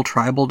these cool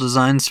tribal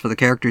designs for the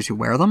characters who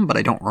wear them, but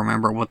I don't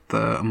remember what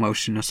the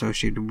emotion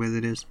associated with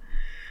it is.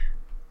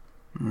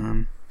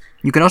 You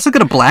could also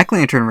get a Black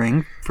Lantern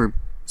ring for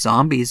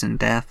zombies and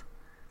death.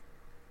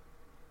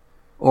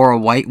 Or a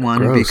white one.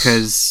 Gross.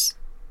 Because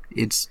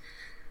it's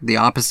the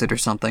opposite or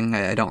something.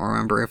 I don't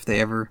remember if they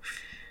ever...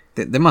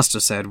 They must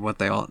have said what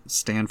they all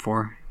stand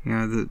for. You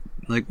know,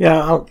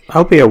 yeah,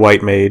 I'll be a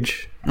white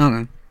mage.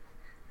 Okay.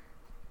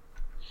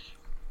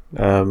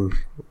 I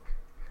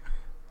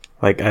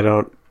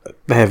don't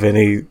have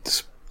any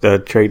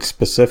traits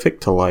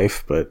specific to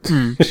life, but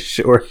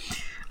sure.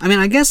 I mean,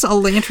 I guess a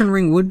lantern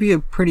ring would be a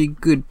pretty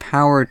good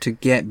power to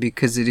get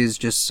because it is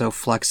just so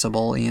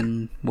flexible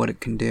in what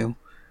it can do.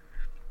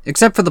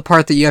 Except for the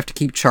part that you have to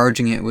keep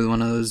charging it with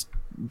one of those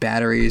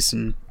batteries,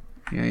 and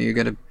you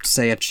gotta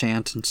say a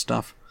chant and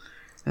stuff,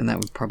 and that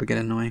would probably get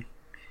annoying.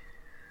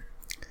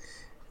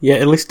 Yeah,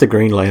 at least the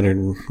Green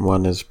Lantern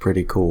one is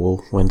pretty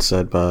cool when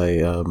said by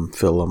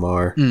Phil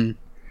Lamar.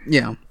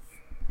 Yeah.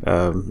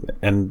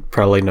 And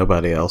probably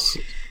nobody else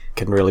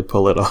can really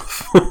pull it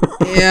off.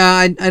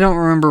 Yeah, I don't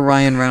remember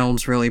Ryan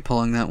Reynolds really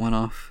pulling that one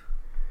off.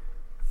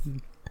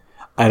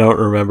 I don't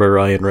remember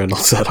Ryan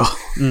Reynolds at all.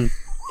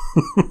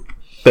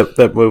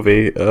 That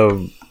movie,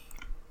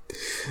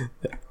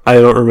 I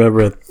don't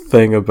remember a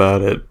thing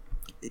about it,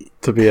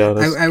 to be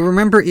honest. I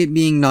remember it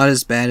being not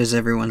as bad as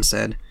everyone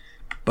said,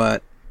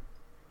 but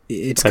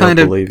it's kind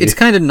of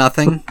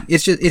nothing.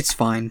 It's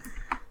fine.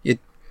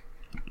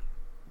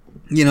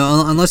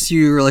 Unless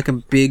you're like a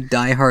big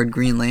diehard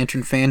Green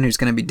Lantern fan who's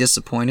going to be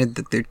disappointed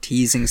that they're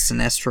teasing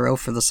Sinestro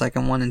for the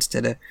second one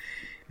instead of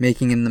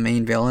making him the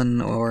main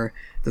villain, or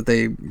that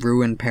they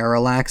ruin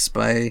Parallax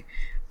by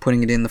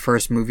putting it in the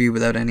first movie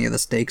without any of the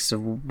stakes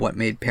of what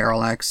made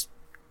Parallax,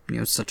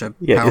 such a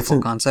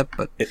powerful concept.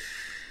 But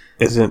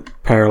isn't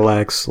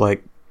Parallax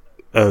like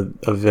a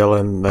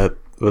villain that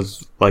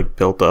was like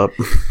built up?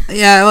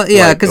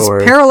 Yeah, because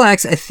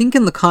Parallax, I think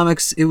in the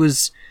comics it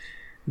was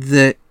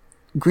that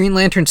Green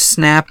Lantern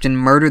snapped and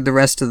murdered the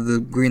rest of the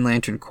Green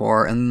Lantern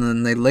Corps, and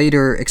then they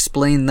later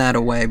explained that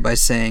away by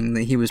saying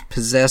that he was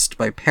possessed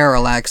by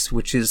Parallax,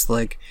 which is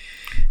like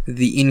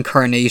the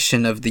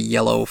incarnation of the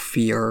yellow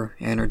fear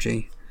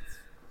energy.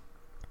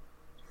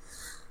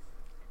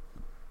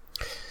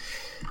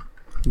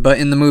 But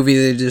in the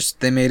movie,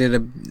 they made it a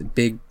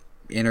big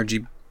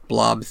energy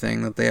blob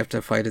thing that they have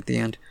to fight at the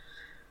end.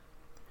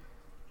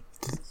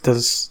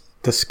 Does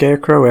the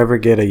Scarecrow ever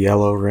get a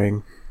yellow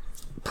ring?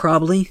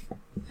 Probably.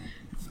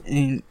 I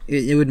mean,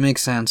 it would make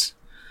sense.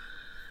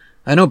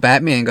 I know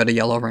Batman got a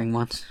yellow ring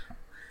once.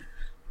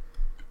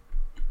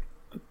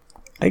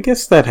 I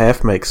guess that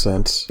half makes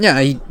sense. Yeah,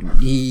 he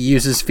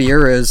uses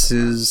fear as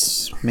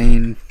his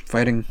main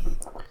fighting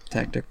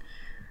tactic.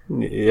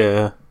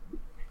 Yeah.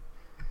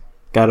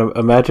 Gotta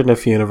imagine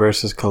if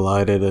universes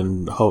collided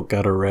and Hulk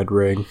got a red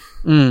ring.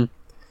 The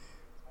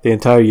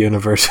entire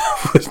universe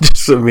would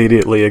just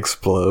immediately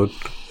explode.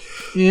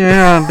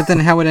 Yeah, but then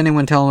how would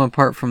anyone tell him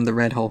apart from the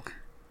Red Hulk?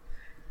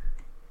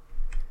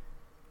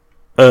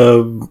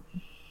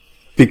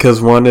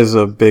 Because one is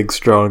a big,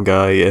 strong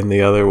guy, and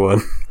the other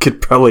one could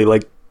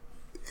probably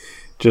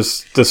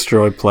just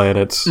destroy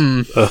planets.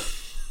 Doesn't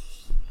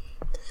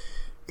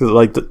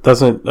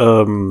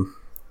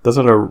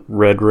a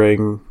red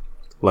ring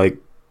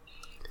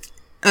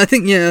I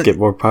think get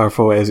more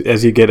powerful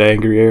as you get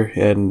angrier,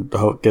 and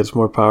Hulk gets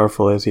more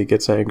powerful as he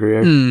gets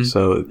angrier.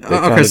 So it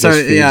kind of just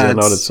feeds in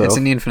on itself. It's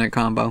an infinite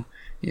combo.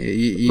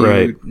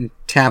 You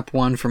tap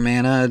one for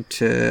mana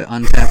to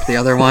untap the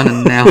other one,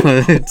 and now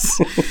it's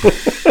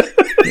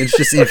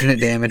just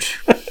infinite damage.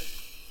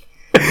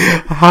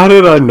 How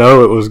did I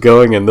know it was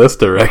going in this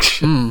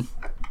direction?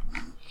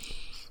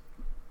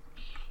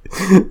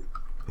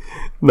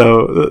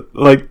 No,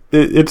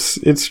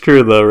 it's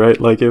true though, right?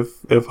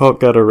 If Hulk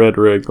got a red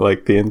ring,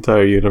 the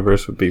entire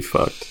universe would be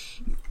fucked.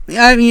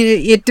 I mean,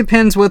 it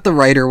depends what the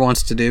writer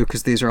wants to do,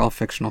 because these are all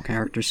fictional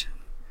characters.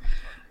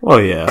 Well,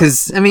 yeah.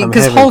 Because I'm Hulk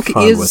having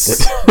fun with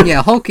is it.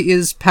 yeah, Hulk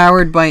is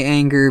powered by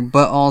anger,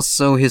 but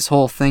also his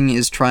whole thing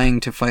is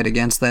trying to fight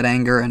against that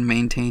anger and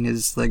maintain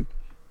his like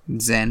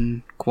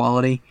Zen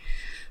quality.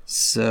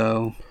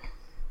 So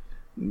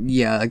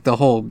yeah, like the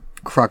whole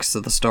crux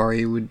of the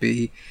story would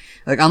be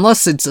like,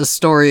 unless it's a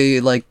story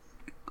like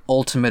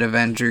Ultimate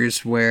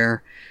Avengers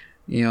where,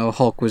 you know,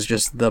 Hulk was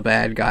just the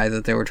bad guy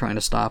that they were trying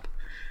to stop.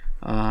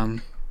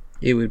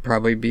 It would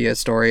probably be a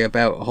story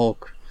about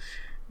Hulk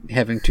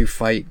having to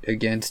fight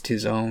against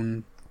his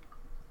own,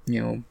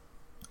 you know,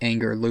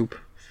 anger loop.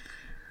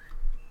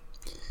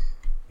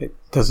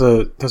 Does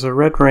a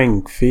red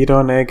ring feed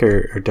on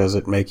anger, or does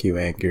it make you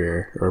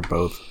angrier, or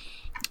both?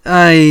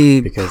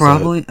 I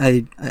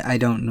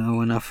don't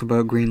know enough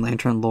about Green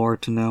Lantern lore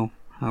to know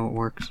how it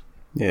works.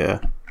 Yeah.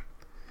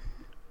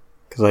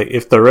 Because like,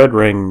 if the red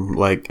ring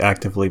like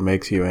actively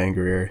makes you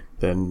angrier,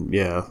 then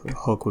yeah,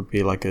 Hulk would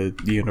be like a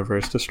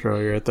universe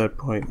destroyer at that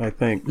point, I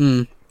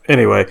think.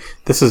 Anyway,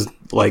 this is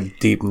like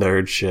deep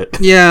nerd shit.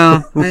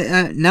 Yeah,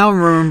 I now I'm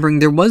remembering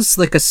there was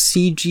like a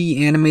CG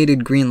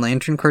animated Green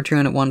Lantern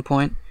cartoon at one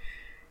point,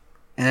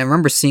 and I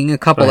remember seeing a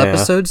couple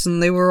episodes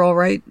and they were all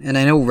right. And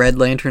I know Red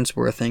Lanterns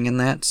were a thing in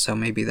that, so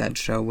maybe that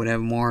show would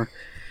have more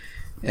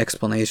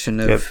explanation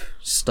of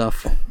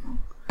stuff.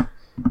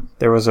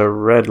 There was a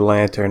Red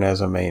Lantern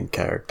as a main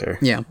character.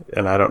 Yeah,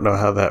 and I don't know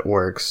how that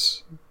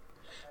works.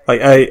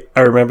 Like I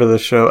remember the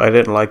show. I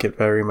didn't like it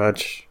very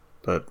much,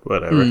 but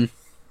whatever.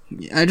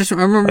 I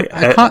remember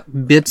I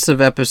caught bits of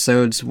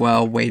episodes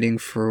while waiting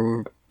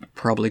for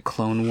probably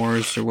Clone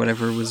Wars or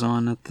whatever was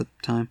on at the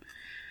time.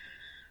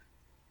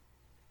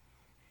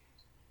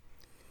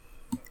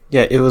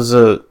 Yeah, it was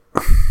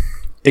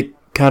it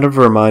kind of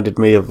reminded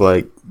me of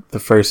like the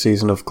first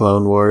season of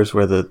Clone Wars,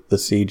 where the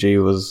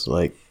CG was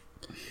like,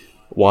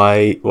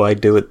 why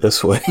do it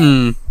this way?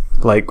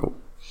 Like,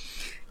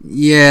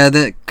 yeah,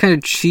 that kind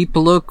of cheap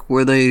look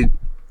where they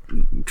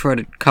try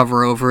to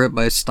cover over it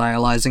by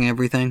stylizing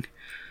everything.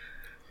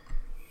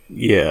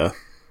 Yeah,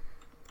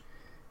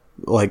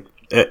 like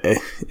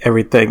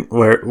everything.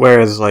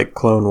 Whereas like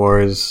Clone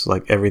Wars,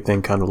 like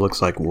everything kind of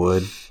looks like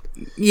wood.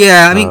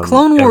 Yeah, I mean,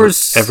 Clone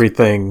Wars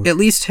everything at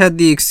least had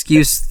the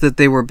excuse that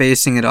they were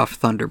basing it off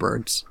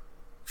Thunderbirds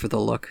for the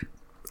look.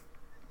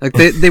 Like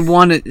they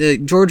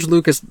wanted George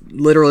Lucas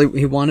literally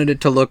he wanted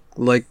it to look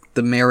like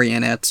the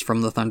marionettes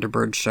from the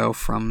Thunderbird show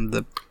from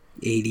the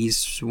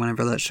 80s,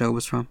 whenever that show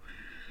was from.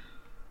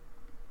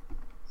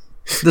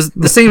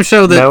 The same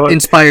show that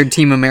inspired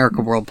Team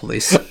America World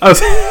Police. I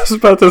was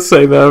about to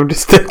say that. I'm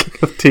just thinking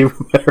of Team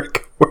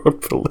America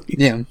World Police.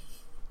 Yeah.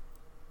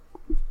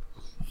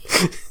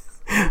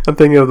 I'm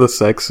thinking of the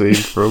sex scene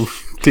from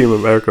Team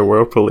America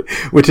World Police,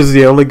 which is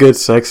the only good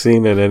sex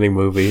scene in any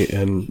movie,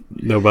 and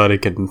nobody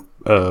can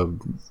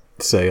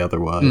say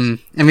otherwise.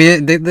 I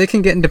mean, they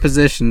can get into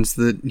positions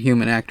that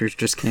human actors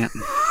just can't.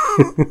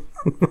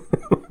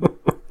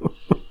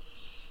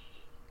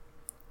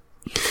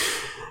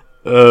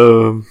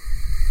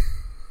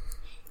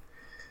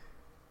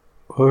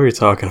 What were we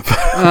talking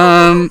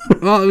about?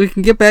 Well, we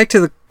can get back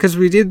to because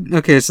we did.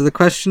 Okay, so the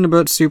question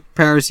about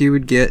superpowers you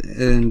would get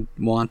and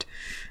want.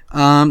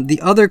 The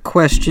other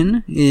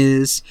question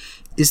is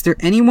there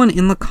anyone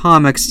in the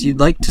comics you'd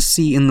like to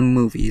see in the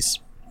movies?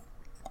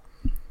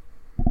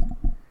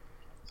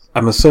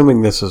 I'm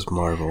assuming this is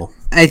Marvel.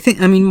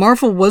 I mean,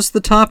 Marvel was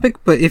the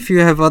topic, but if you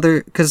have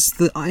other, because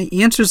the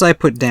answers I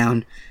put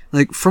down,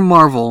 like for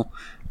Marvel,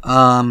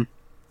 I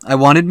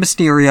wanted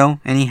Mysterio,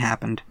 and he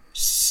happened.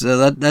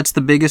 So that's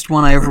the biggest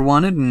one I ever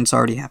wanted, and it's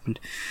already happened.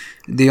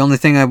 The only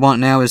thing I want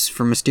now is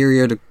for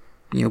Mysterio to,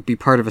 you know, be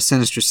part of a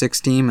Sinister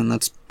Six team, and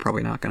that's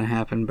probably not going to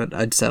happen, but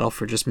I'd settle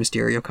for just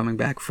Mysterio coming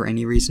back for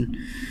any reason.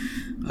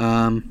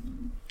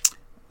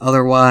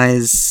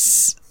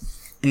 Otherwise,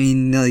 I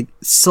mean, like,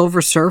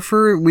 Silver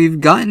Surfer, we've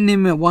gotten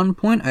him at one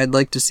point. I'd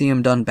like to see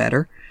him done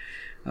better.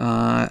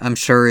 I'm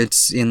sure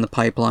it's in the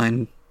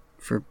pipeline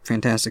for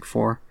Fantastic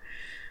Four.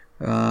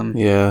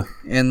 Yeah.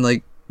 And,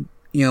 like,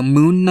 you know,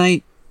 Moon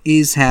Knight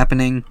is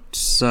happening,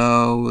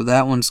 so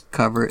that one's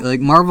covered. Like,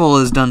 Marvel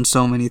has done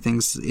so many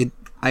things,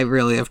 I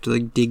really have to,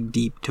 like, dig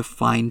deep to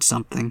find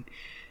something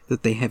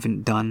that they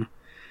haven't done.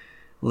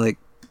 Like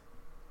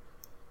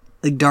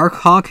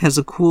Darkhawk has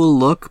a cool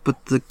look,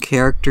 but the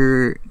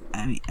character,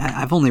 I mean,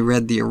 I've only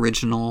read the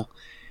original,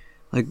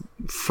 like,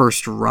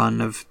 first run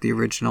of the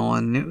original,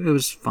 and it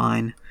was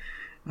fine.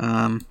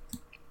 I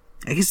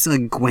guess,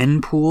 like,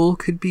 Gwenpool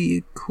could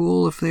be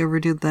cool if they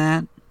ever did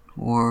that,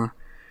 or,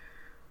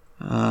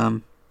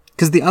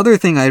 because the other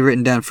thing I'd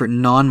written down for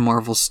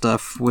non-Marvel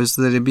stuff was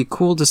that it'd be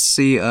cool to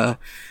see a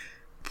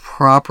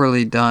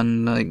properly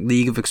done, like,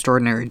 League of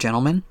Extraordinary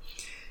Gentlemen,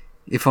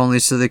 if only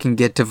so they can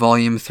get to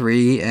Volume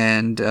 3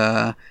 and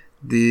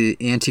the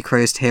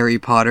Antichrist Harry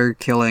Potter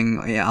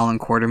killing Alan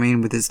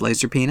Quartermain with his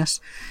laser penis.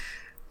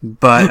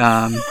 But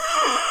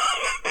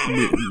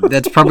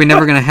that's probably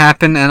never going to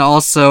happen. And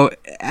also,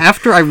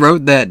 after I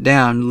wrote that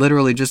down,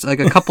 literally just like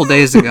a couple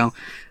days ago,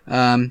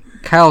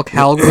 Kyle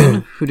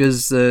Calvin, who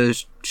does a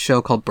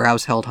show called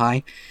Brows Held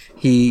High,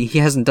 he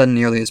hasn't done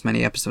nearly as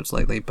many episodes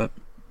lately, but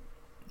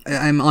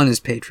I'm on his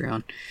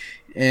Patreon,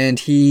 and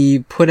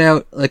he put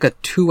out like a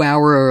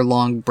 2-hour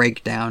long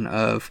breakdown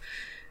of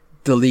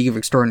the League of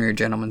Extraordinary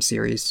Gentlemen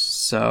series.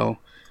 So,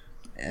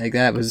 like,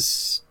 that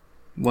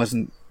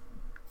wasn't,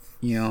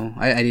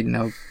 I didn't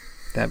know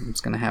that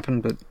was going to happen,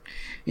 but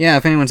yeah,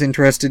 if anyone's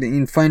interested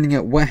in finding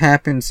out what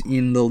happens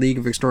in the League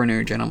of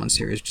Extraordinary Gentlemen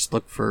series, just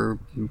look for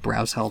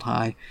Brows Held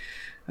High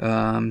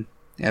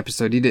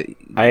episode. He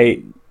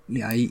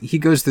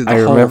goes through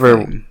the whole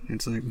thing.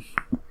 It's like...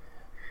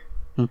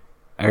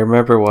 I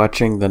remember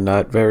watching the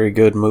not very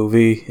good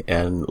movie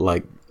and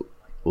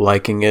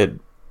liking it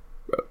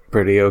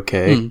pretty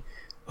okay.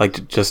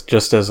 Like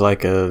just as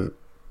like a...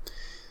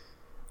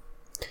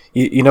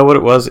 You know what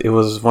it was? It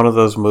was one of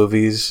those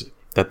movies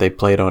that they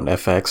played on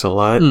FX a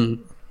lot.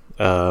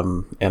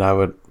 And I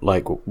would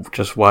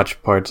just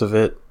watch parts of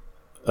it.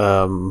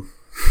 And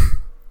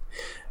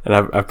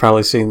I've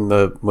probably seen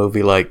the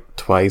movie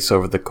twice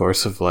over the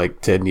course of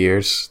 10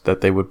 years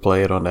that they would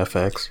play it on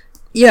FX.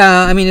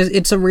 Yeah, I mean,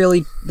 it's a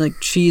really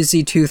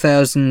cheesy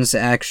 2000s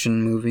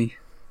action movie.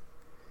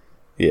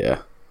 Yeah.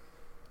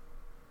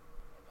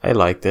 I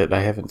liked it.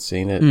 I haven't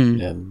seen it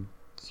in...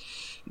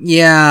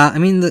 Yeah, I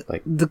mean,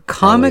 the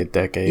comic... a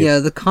decade. Yeah,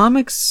 the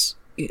comics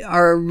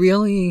are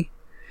really,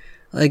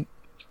 really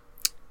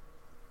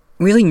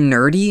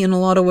nerdy in a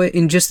lot of ways,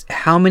 in just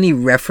how many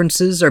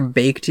references are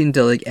baked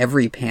into,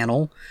 every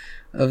panel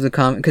of the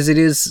comic, because it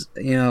is,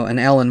 an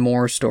Alan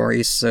Moore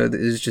story, so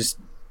there's just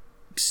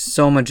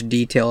so much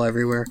detail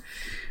everywhere.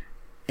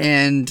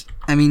 And,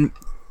 I mean,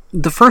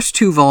 the first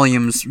 2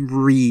 volumes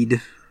read...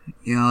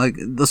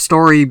 the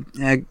story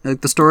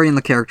and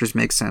the characters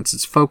make sense.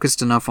 It's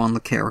focused enough on the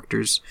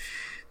characters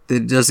that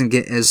it doesn't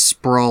get as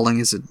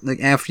sprawling as it,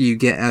 after you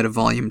get out of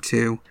Volume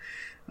 2.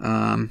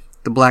 The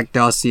Black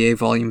Dossier,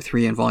 Volume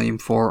 3, and Volume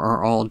 4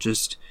 are all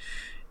just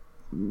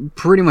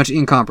pretty much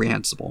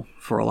incomprehensible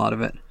for a lot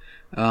of it.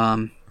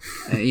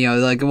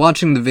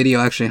 Watching the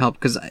video actually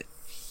helped, because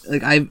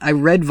I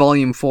read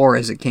Volume 4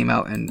 as it came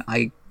out, and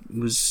I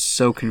was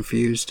so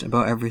confused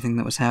about everything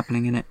that was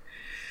happening in it.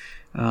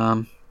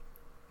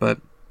 But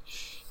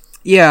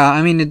yeah,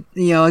 I mean,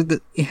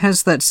 it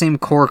has that same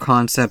core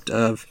concept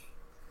of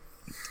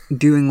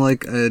doing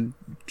a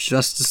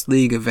Justice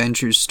League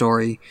Avengers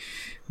story,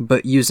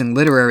 but using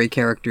literary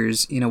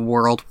characters in a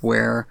world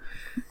where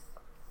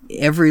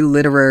every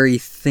literary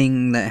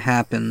thing that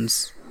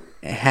happened.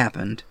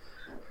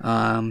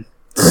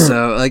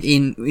 So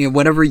in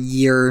whatever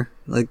year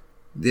that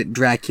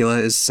Dracula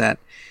is set,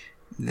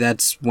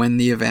 that's when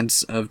the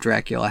events of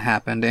Dracula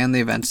happened, and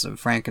the events of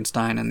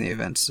Frankenstein, and the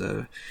events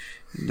of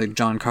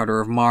John Carter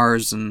of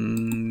Mars,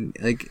 and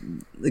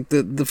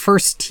the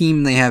first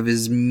team they have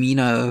is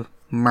Mina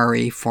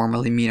Murray,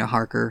 formerly Mina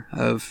Harker,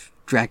 of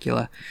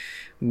Dracula,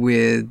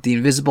 with the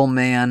Invisible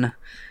Man,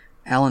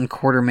 Alan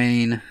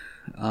Quatermain,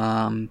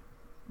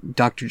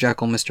 Dr.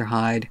 Jekyll, Mr.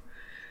 Hyde,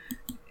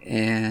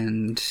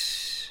 and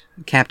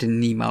Captain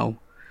Nemo,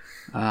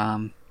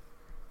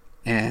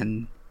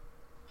 and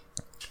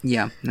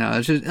yeah, no,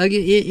 it's just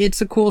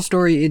it's a cool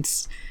story.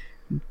 It's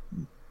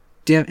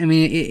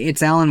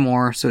Alan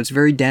Moore, so it's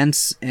very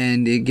dense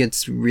and it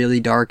gets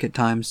really dark at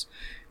times,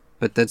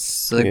 but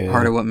that's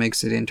part of what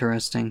makes it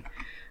interesting.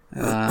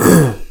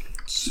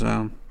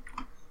 So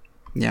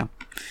yeah,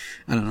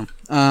 I don't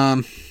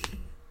know.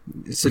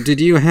 So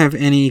did you have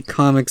any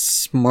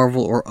comics,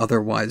 Marvel or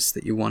otherwise,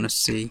 that you want to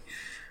see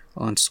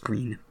on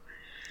screen?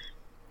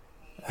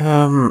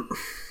 I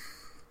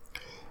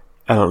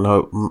don't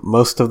know.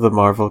 Most of the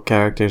Marvel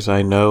characters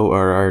I know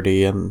are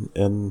already in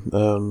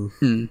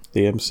the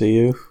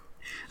MCU.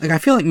 I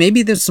feel like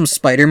maybe there's some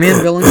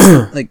Spider-Man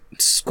villains.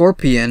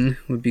 Scorpion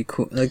would be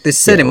cool. They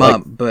set him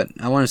up, but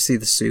I want to see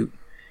the suit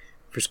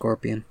for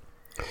Scorpion.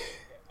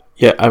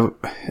 Yeah,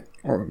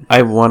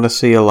 I want to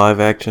see a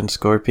live-action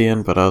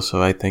Scorpion, but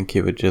also I think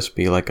it would just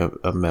be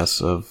a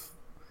mess of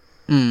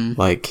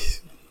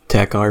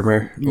tech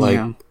armor.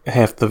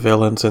 Half the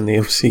villains in the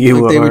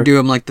MCU they would do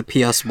him the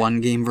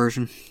PS1 game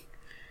version.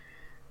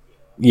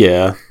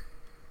 Yeah.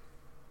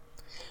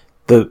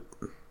 The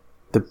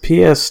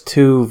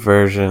PS2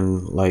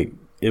 version,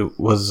 it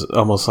was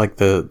almost like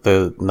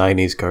the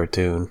 90s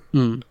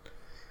cartoon.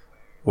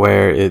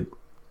 Where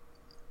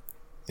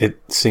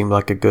it seemed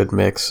like a good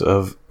mix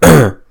of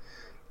a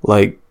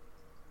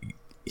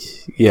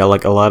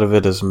lot of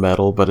it is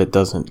metal, but it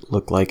doesn't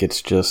look like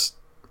it's just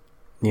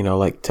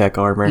tech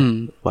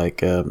armor,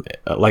 like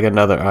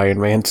another Iron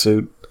Man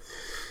suit.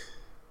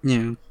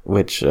 Yeah,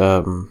 which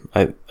I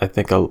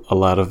think a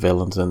lot of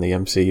villains in the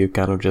MCU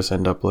kind of just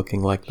end up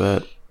looking like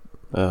that.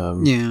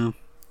 Yeah,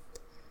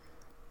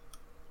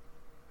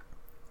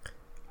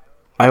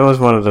 I always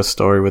wanted a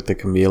story with the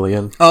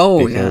chameleon.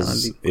 Oh,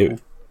 because yeah, that'd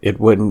be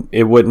cool.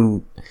 it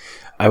wouldn't.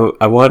 I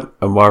want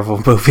a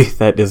Marvel movie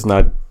that is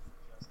not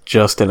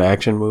just an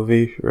action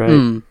movie,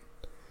 right?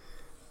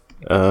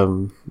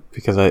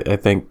 Because I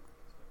think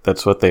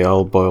that's what they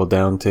all boil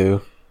down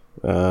to.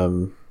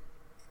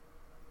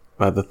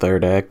 By the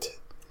third act.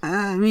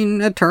 I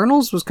mean,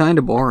 Eternals was kind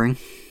of boring.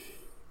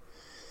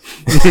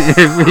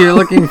 If you're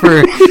looking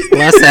for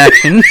less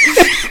action.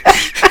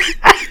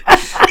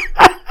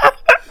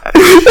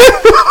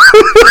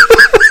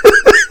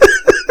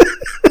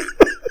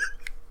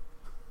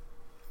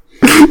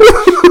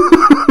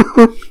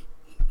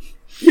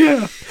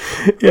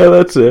 Yeah,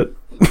 that's it.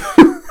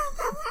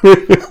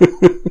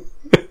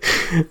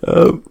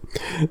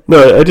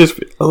 No, I just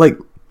like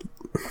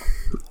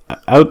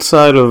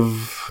outside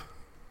of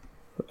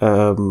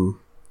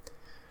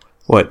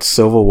what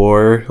Civil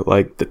War,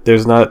 like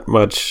there's not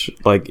much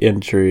like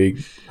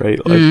intrigue,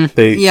 right? Like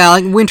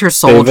like Winter they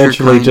Soldier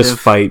eventually kind just of.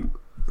 fight.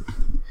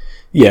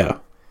 Yeah,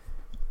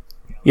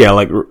 yeah,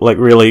 like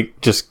really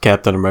just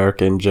Captain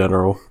America in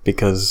general,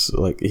 because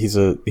like he's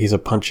a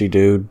punchy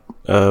dude,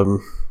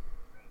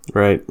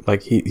 right?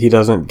 Like he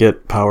doesn't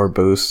get power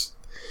boosts.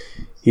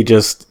 He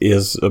just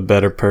is a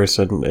better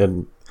person,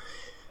 and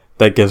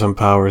that gives him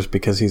powers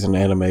because he's an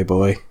anime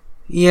boy.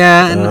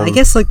 Yeah, and I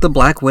guess like the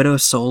Black Widow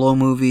solo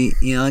movie,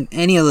 like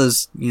any of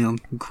those,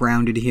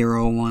 grounded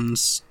hero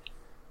ones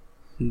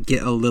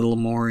get a little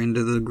more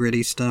into the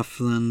gritty stuff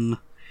than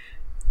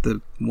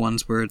the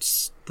ones where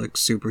it's like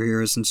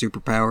superheroes and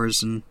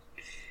superpowers and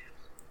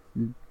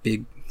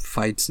big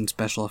fights and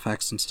special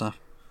effects and stuff.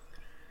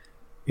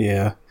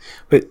 Yeah,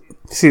 but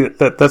see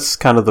that's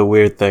kind of the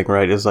weird thing,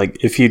 right? Is like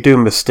if you do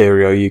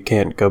Mysterio, you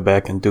can't go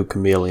back and do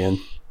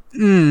Chameleon.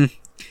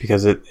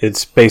 Because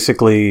it's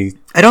basically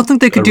I don't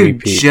think they could do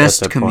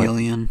just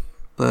Chameleon,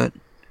 but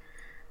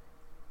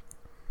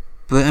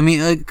I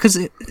mean, because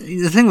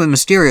the thing with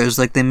Mysterio is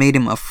like they made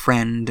him a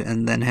friend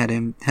and then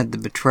had the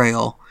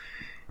betrayal,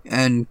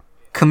 and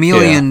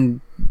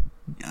Chameleon,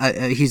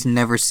 he's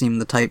never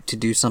seemed the type to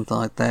do something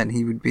like that.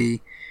 He would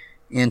be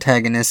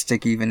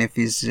antagonistic even if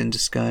he's in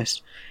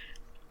disguise,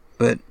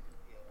 but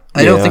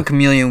I don't think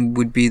Chameleon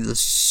would be the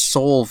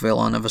sole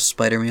villain of a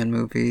Spider-Man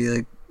movie.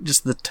 Like,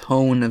 just the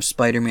tone of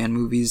Spider-Man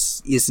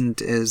movies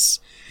isn't as,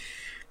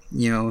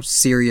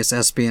 serious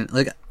as being...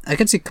 Like, I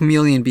could see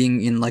Chameleon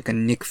being in, like, a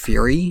Nick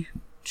Fury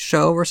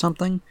show or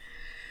something.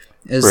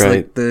 As,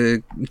 like,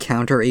 the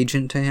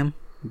counter-agent to him.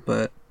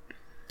 But...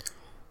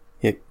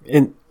 Yeah,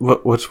 and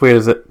what's weird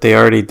is that they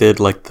already did,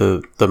 like,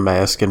 the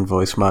mask and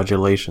voice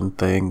modulation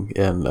thing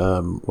in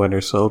Winter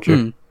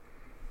Soldier.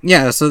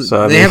 Yeah, so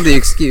they have the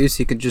excuse.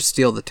 He could just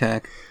steal the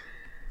tech.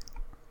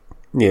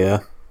 Yeah.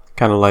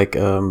 Kind of like...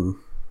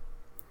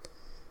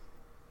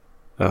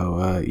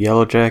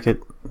 Yellow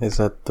Jacket? Is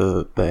that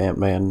the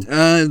Ant-Man?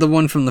 The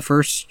one from the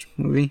first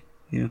movie.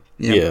 Yeah.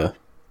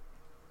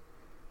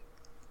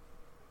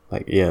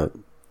 Like, yeah.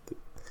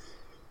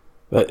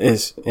 But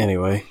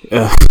anyway.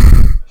 Yeah.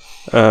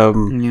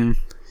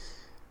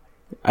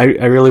 I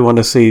really want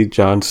to see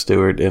Jon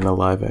Stewart in a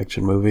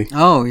live-action movie.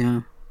 Oh,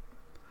 yeah.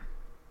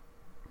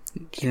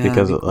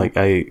 Because, like,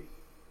 The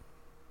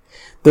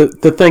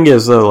thing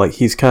is, though, like,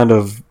 he's kind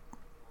of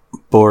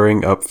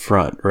boring up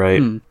front,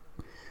 right?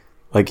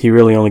 Like, he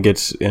really only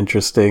gets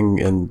interesting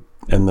in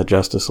the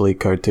Justice League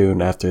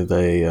cartoon after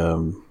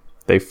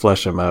they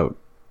flesh him out.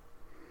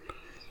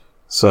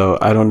 So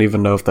I don't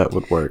even know if that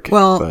would work.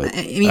 Well, but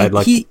I mean,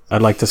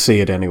 I'd like to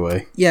see it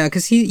anyway. Yeah,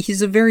 because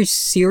he's a very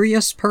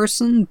serious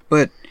person,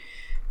 but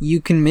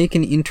you can make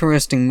an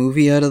interesting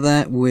movie out of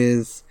that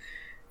with,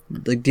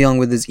 like, dealing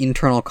with his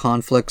internal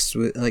conflicts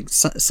with, like,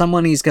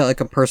 someone he's got, like,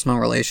 a personal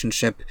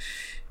relationship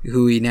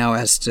who he now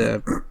has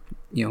to,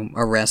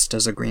 arrest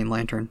as a Green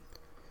Lantern.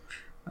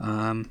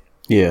 Some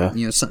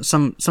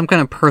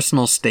kind of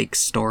personal stakes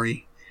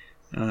story.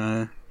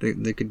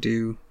 They could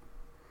do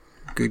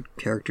good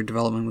character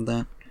development with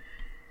that.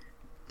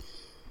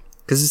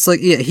 Because it's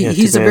like,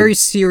 he's a very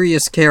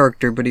serious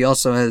character, but he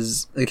also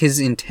has, like, his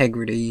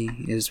integrity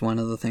is one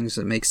of the things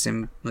that makes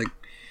him, like,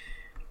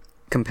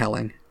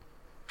 compelling.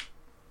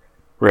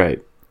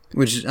 Right.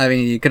 Which, I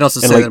mean, you could also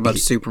say that about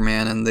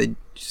Superman, and they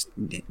just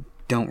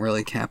don't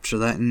really capture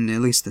that in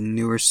at least the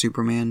newer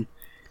Superman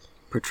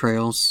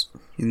portrayals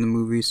in the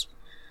movies.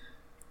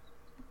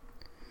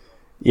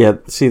 Yeah,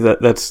 see,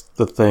 that's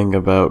the thing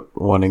about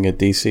wanting a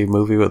DC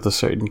movie with a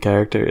certain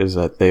character, is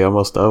that they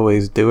almost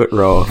always do it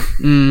wrong.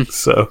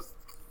 So,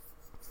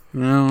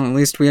 well, at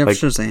least we have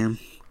Shazam.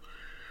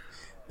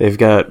 They've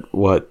got,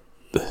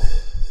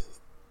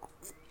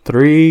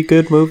 3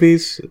 good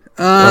movies?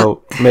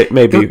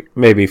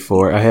 Maybe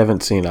 4. I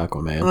haven't seen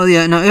Aquaman. Well,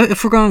 yeah, no,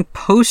 if we're going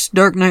post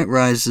Dark Knight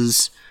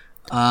Rises,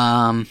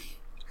 I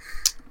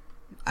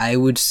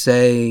would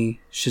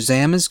say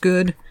Shazam is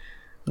good.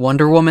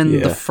 Wonder Woman,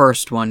 the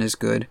first one, is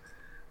good.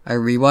 I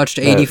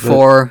rewatched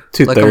 84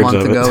 like a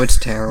month ago. It's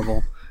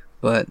terrible.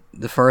 But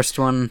the first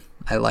one,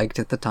 I liked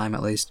at the time,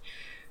 at least.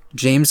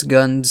 James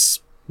Gunn's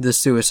The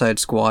Suicide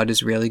Squad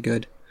is really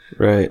good.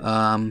 Right.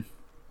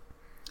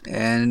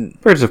 And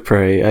Birds of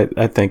Prey,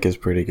 I think, is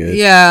pretty good.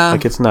 Yeah.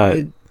 Like, it's not...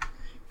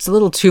 It's a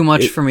little too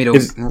much for me to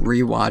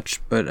rewatch,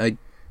 but I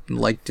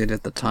liked it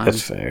at the time.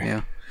 That's fair.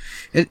 Yeah.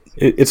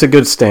 It's a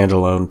good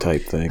standalone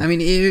type thing. I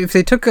mean, if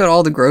they took out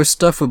all the gross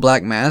stuff with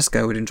Black Mask,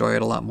 I would enjoy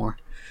it a lot more.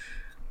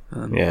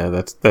 Yeah,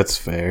 that's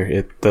fair.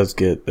 It does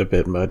get a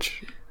bit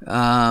much.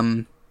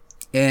 And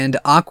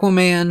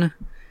Aquaman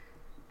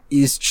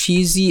is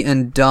cheesy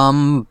and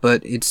dumb,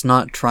 but it's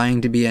not trying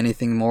to be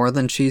anything more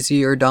than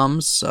cheesy or dumb,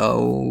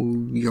 so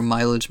your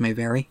mileage may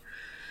vary.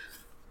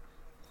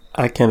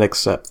 I can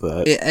accept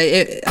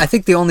that. I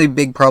think the only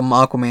big problem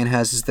Aquaman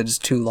has is that it's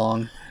too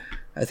long.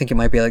 I think it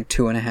might be like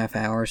 2.5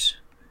 hours.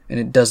 and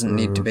it doesn't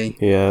need to be.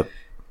 Yeah.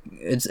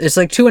 It's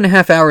like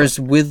 2.5 hours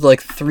with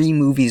like 3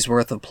 movies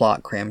worth of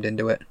plot crammed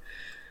into it.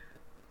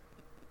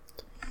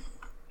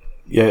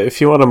 Yeah,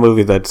 if you want a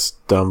movie that's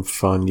dumb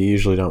fun, you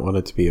usually don't want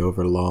it to be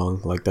over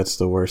long. Like, that's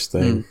the worst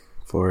thing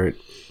for it.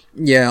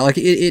 Yeah, like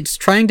it's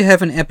trying to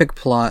have an epic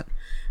plot,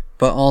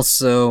 but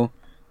also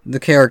the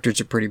characters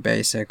are pretty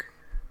basic.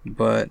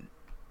 But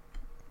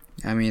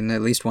I mean,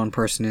 at least one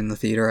person in the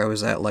theater I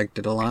was at liked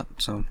it a lot,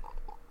 so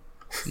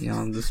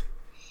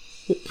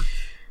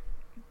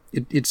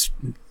it's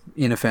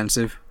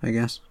inoffensive, I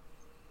guess.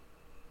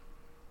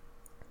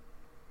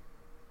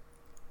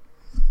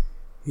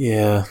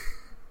 Yeah.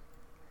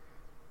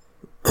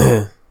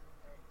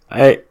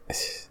 I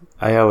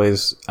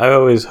always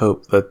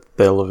hope that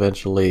they'll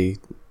eventually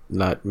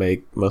not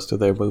make most of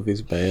their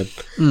movies bad,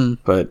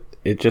 but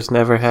it just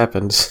never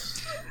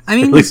happens. I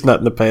mean, at least not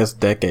in the past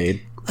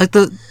decade. Like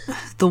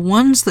the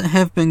ones that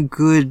have been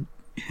good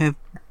have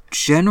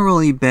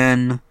generally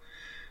been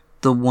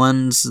the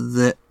ones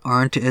that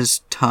aren't as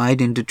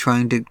tied into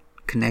trying to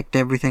connect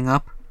everything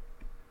up.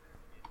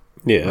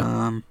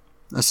 Yeah.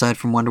 Aside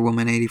from Wonder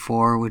Woman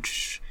 84,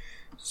 which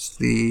is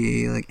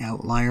the like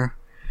outlier.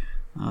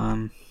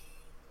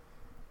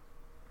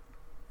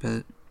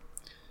 But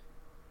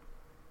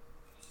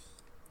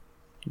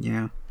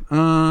yeah.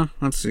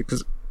 Let's see,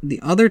 because the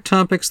other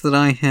topics that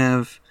I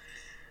have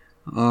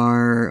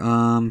are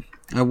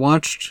I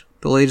watched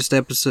the latest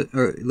episode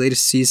or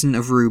latest season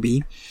of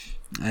RWBY.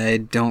 I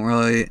don't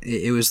really.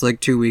 It was like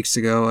 2 weeks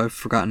ago. I've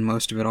forgotten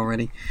most of it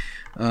already.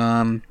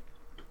 And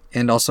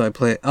also I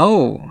play.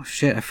 Oh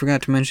shit! I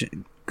forgot to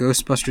mention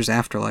Ghostbusters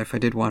Afterlife. I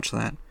did watch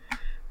that.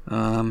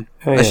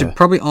 I should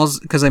probably also,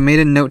 because I made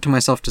a note to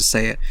myself to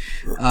say it.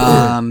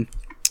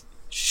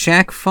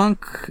 Shaq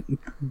Funk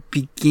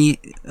began.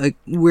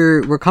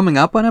 We're coming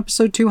up on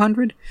episode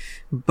 200,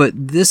 but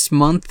this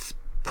month,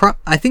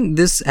 I think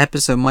this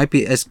episode might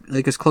be as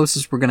close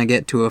as we're gonna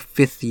get to a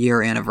 5th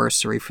year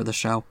anniversary for the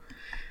show,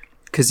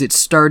 because it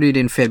started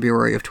in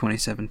February of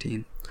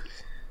 2017.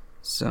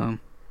 So,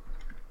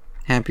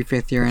 happy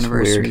 5th year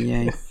anniversary! Weird.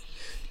 Yay!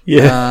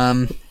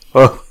 Yeah.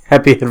 Well,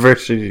 happy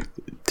anniversary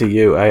to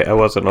you. I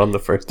wasn't on the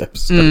first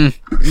episode.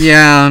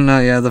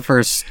 The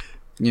first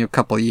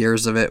couple of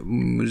years of it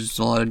was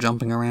a lot of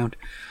jumping around.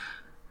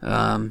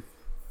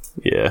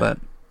 Yeah.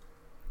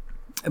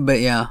 But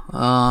yeah.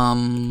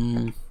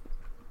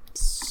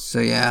 So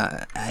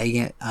yeah, I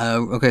get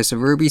okay. So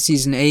RWBY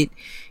season 8,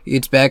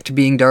 it's back to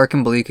being dark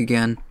and bleak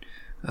again.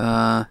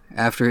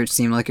 After it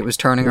seemed like it was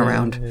turning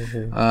around,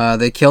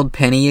 they killed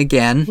Penny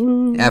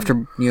again.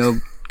 After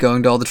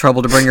going to all the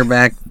trouble to bring her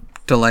back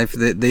to life,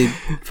 they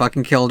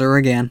fucking killed her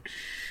again.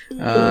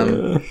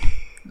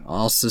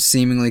 Also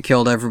seemingly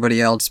killed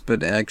everybody else,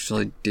 but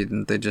actually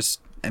didn't. They just,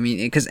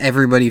 because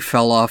everybody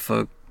fell off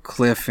a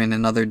cliff in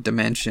another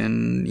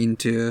dimension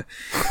into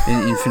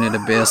an infinite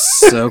abyss,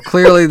 so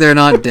clearly they're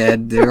not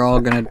dead. They're all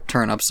gonna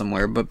turn up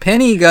somewhere. But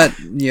Penny got,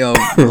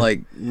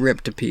 like,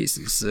 ripped to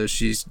pieces, so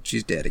she's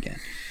dead again.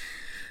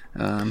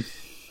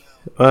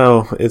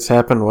 Well, it's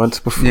happened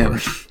once before. Yeah.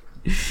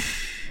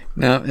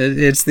 No,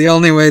 it's the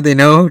only way they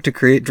know to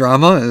create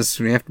drama is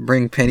we have to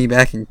bring Penny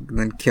back and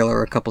then kill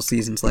her a couple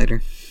seasons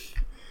later.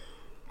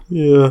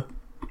 Yeah.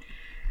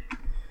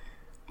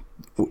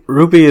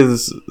 RWBY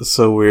is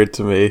so weird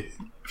to me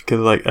because,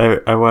 like,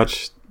 I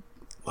watched,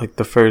 like,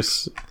 the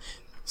first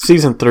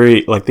season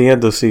 3, like the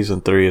end of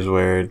season 3 is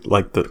where,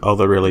 like, all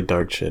the really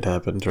dark shit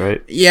happens,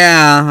 right?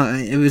 Yeah,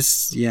 it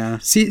was. Yeah,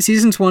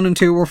 seasons 1 and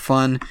 2 were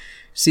fun.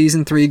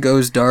 Season 3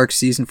 goes dark.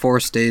 Season 4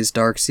 stays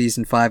dark.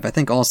 Season 5, I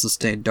think, also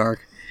stayed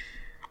dark.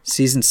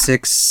 Season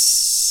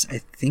 6,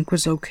 I think,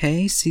 was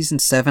okay. Season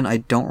 7, I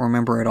don't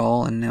remember at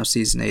all. And now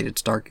Season 8,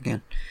 it's dark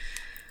again.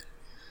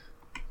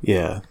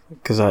 Yeah,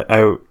 because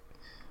I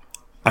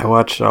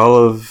watched all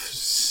of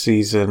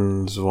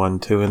seasons 1,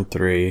 2, and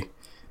 3.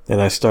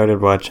 Then I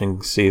started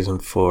watching season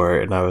 4,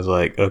 and I was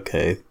like,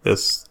 okay,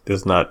 this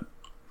is not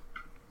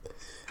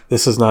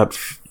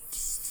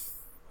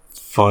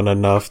fun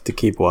enough to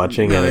keep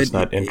watching, and it's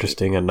not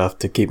interesting enough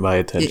to keep my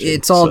attention.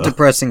 It's all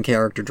depressing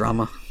character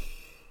drama.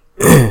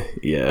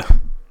 Yeah.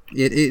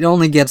 It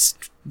only gets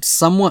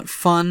somewhat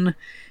fun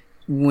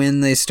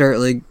when they start,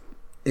 like,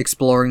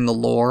 exploring the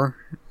lore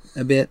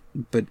a bit,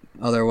 but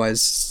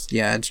otherwise,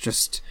 yeah, it's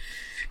just,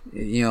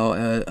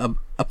 a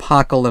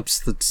apocalypse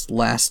that's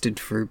lasted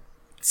for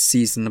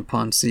season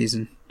upon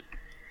season.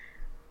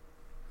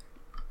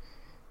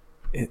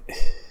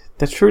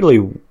 That's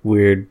really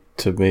weird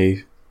to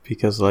me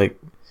because, like,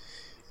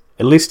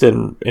 at least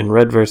in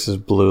Red versus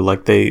Blue,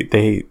 like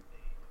they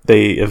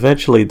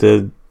eventually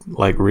did,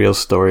 like, real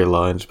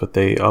storylines, but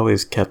they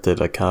always kept it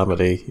a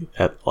comedy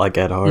at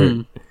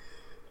heart.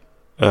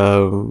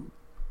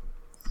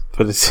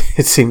 But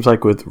it seems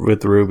like with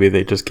RWBY,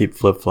 they just keep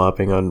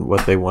flip-flopping on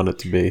what they want it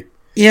to be.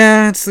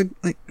 Yeah, it's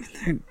like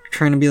they're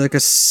trying to be like a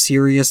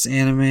serious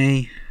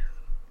anime,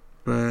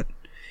 but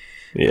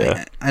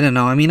yeah, I don't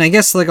know. I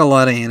guess like a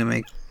lot of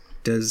anime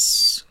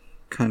does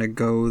kind of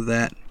go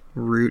that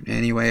route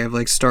anyway, of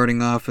like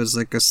starting off as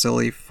like a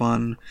silly,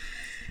 fun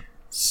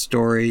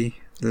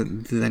story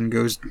that then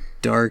goes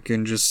dark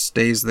and just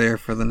stays there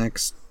for the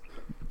next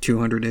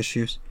 200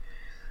 issues.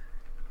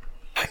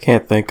 I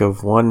can't think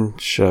of one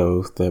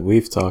show that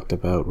we've talked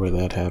about where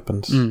that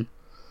happens.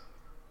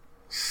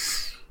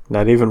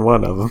 Not even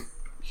one of them.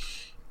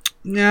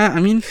 Yeah, I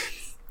mean,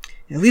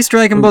 at least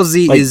Dragon Ball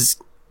Z is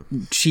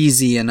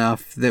cheesy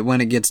enough that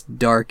when it gets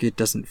dark, it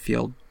doesn't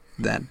feel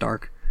that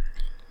dark.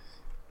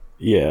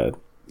 Yeah,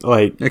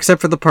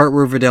 except for the part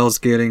where Vidal's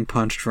getting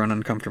punched for an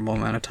uncomfortable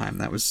amount of time.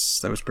 That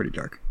was pretty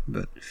dark,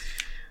 but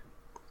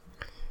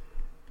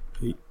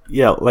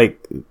yeah,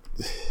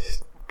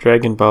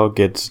 Dragon Ball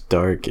gets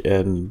dark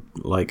and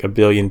a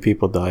billion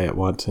people die at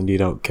once and you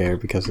don't care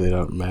because they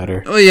don't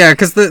matter. Oh yeah,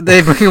 because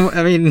they bring.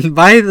 I mean,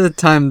 by the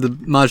time the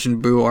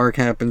Majin Buu arc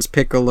happens,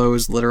 Piccolo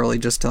is literally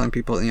just telling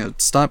people,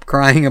 stop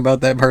crying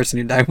about that person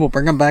who died. We'll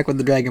bring them back with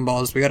the Dragon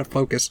Balls. We gotta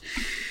focus.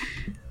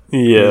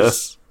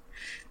 Yes.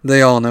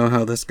 They all know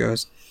how this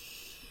goes.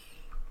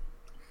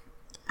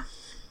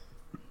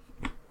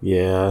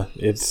 Yeah,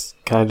 it's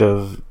kind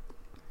of...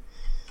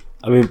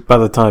 I mean, by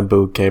the time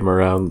Boo came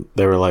around,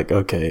 they were like,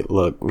 okay,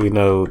 look, we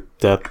know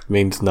death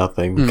means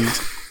nothing.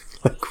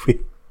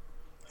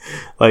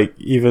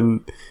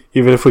 Even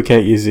if we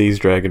can't use these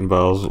Dragon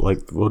Balls,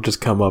 we'll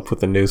just come up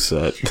with a new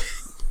set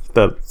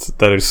that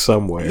is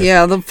somewhere.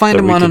 Yeah, they'll find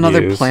them on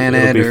another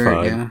planet. It'll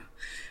be fine.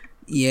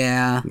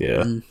 Yeah.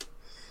 Yeah.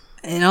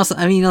 And also,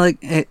 I mean,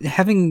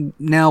 having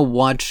now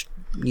watched,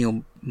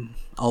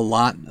 a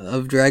lot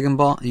of Dragon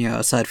Ball,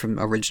 aside from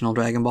original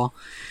Dragon Ball,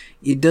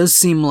 it does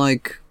seem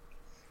like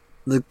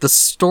the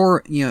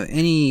story,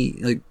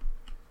 any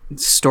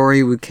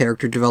story with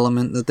character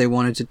development that they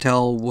wanted to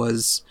tell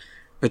was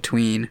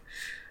between,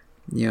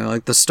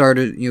 the start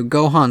of,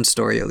 Gohan's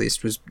story at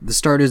least was the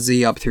start of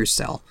Z up through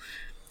Cell,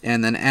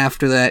 and then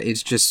after that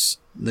it's just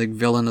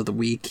villain of the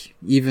week.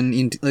 Even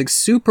in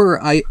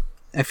Super, I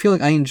feel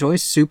like I enjoy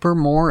Super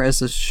more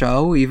as a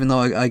show, even though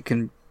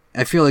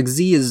I feel like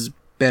Z is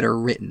better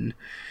written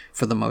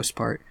for the most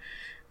part,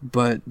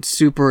 but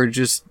Super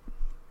just,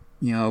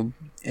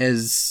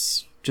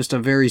 as just a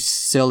very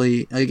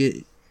silly,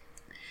 it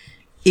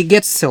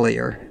gets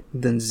sillier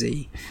than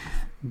Z,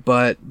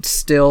 but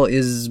still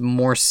is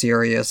more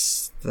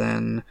serious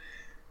than,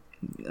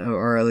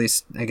 or at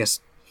least I guess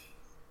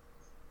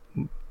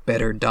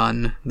better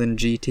done than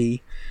GT.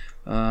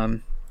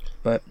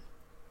 But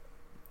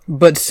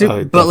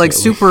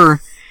Super,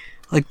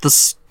 the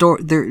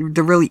story,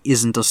 there really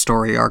isn't a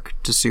story arc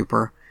to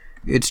Super.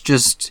 It's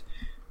just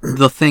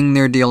the thing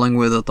they're dealing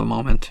with at the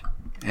moment.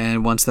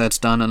 And once that's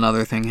done,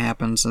 another thing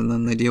happens, and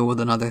then they deal with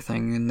another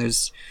thing. And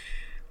there's,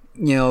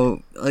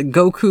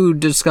 Goku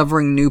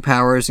discovering new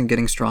powers and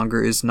getting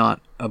stronger is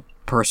not a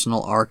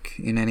personal arc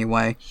in any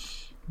way.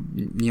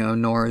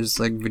 Nor is,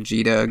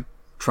 Vegeta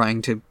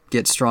trying to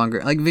get stronger.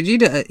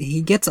 Vegeta,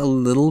 he gets a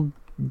little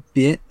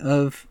bit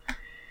of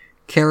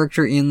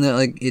character in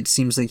that, it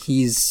seems like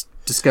he's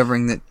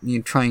discovering that,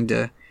 trying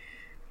to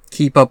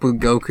keep up with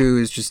Goku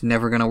is just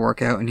never going to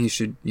work out, and he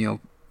should,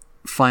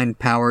 find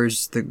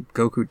powers that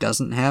Goku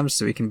doesn't have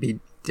so he can be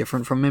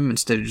different from him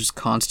instead of just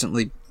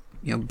constantly,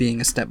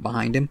 being a step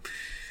behind him.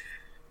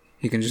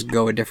 He can just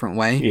go a different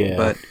way. Yeah.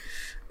 But,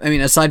 I mean,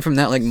 aside from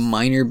that,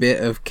 minor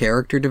bit of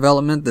character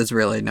development, there's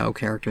really no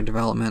character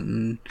development,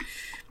 and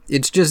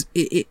it's just,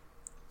 it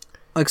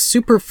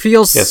Super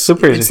feels... Yeah,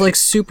 Super it's like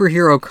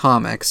superhero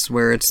comics,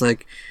 where it's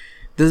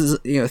this,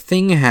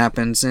 thing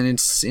happens, and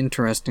it's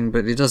interesting,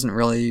 but it doesn't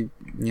really,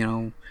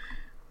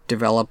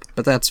 develop,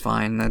 but that's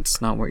fine.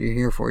 That's not what you're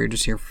here for. You're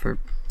just here for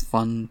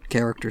fun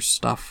character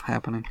stuff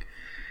happening.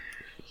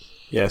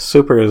 Yeah,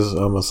 Super is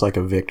almost like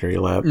a victory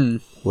lap.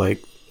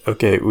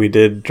 Okay, we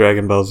did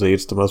Dragon Ball Z.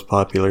 It's the most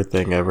popular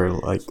thing ever.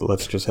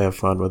 Let's just have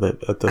fun with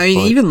it at this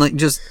point. Even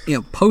just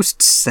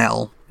post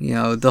Cell,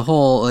 the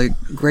whole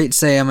Great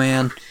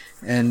Saiyaman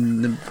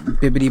and the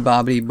Bibbidi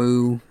Bobbidi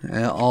Boo,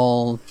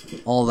 all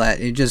that.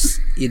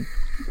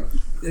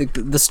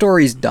 The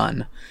story's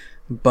done,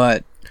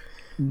 but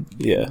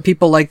yeah,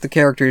 people like the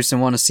characters and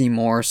want to see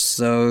more,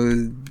 so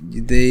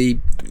they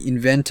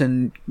invent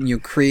a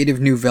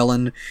creative new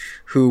villain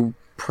who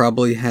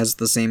probably has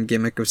the same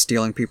gimmick of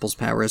stealing people's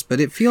powers, but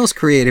it feels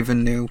creative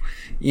and new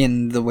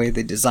in the way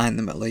they design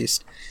them, at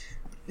least.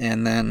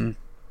 And then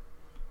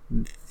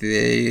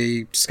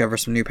they discover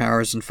some new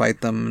powers and fight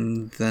them,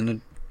 and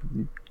then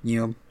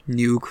a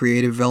new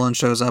creative villain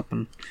shows up,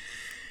 and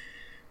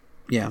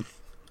yeah,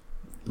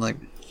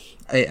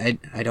 I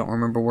don't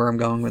remember where I'm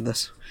going with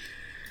this.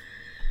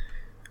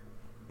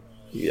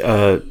 We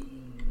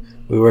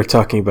were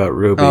talking about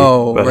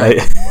RWBY, but right.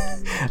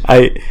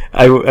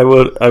 I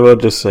will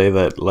just say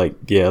that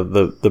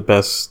the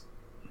best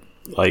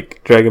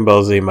Dragon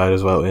Ball Z might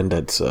as well end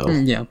at Cell.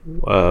 Yeah.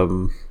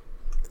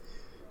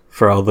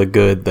 For all the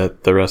good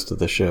that the rest of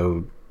the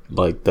show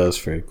does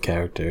for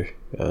character.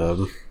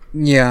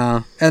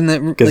 Yeah, and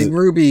that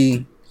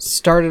RWBY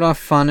started off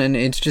fun, and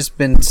it's just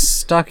been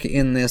stuck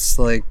in this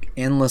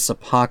endless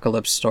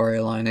apocalypse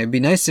storyline. It'd be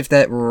nice if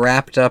that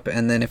wrapped up,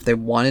 and then if they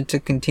wanted to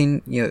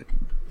continue,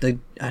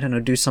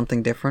 do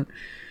something different.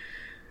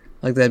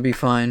 like that'd be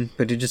fine,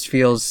 but it just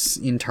feels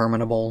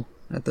interminable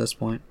at this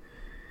point.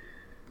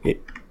 Yeah,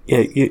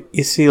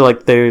 you see,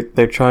 like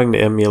they're trying to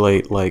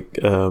emulate like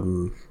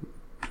other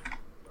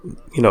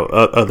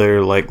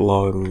like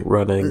long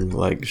running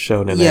like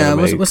shonen anime. Yeah,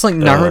 was like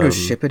Naruto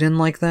Shippuden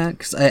like that?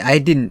 Because I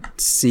didn't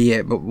see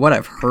it, but what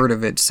I've heard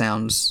of it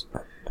sounds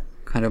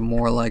kind of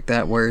more like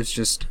that, where it's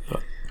just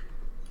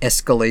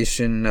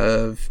escalation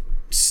of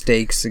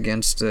stakes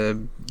against a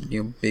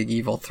big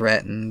evil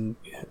threat, and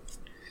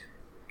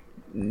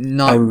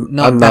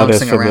not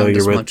bouncing around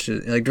as much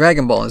as, like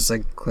Dragon Ball is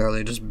like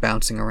clearly just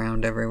bouncing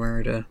around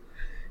everywhere to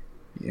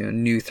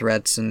new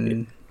threats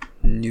and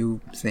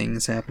new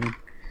things happening.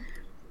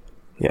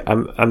 Yeah,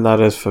 I'm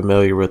not as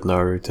familiar with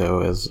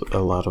Naruto as a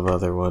lot of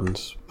other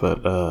ones,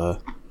 but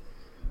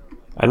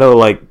I know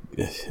like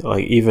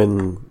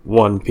even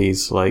One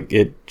Piece, like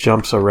it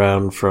jumps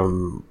around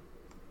from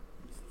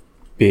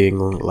being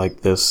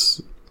like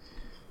this,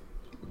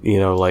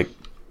 like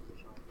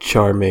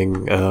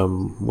charming,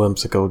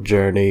 whimsical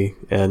journey,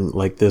 and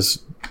like this,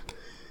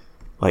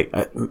 like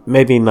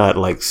maybe not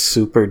like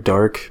super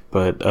dark,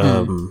 but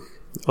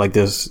like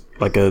this,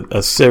 like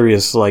a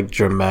serious, like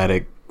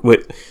dramatic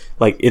with.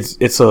 Like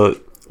it's a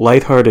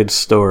lighthearted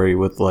story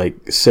with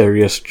like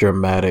serious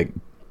dramatic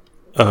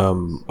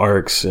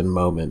arcs and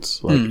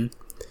moments, like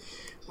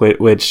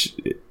which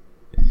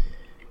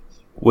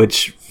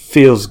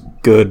feels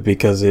good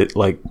because it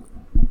like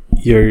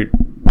you're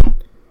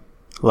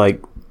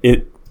like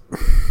it.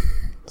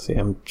 See,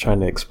 I'm trying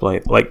to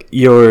explain. Like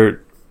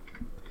you're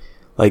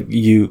like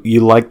you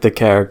like the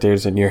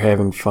characters and you're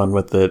having fun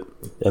with it,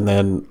 and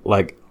then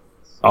like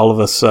all of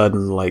a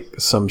sudden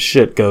like some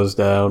shit goes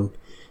down.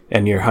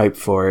 And you're hyped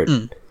for it.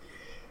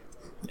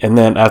 And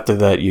then after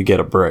that, you get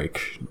a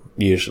break,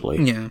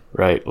 usually. Yeah.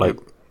 Right? Like,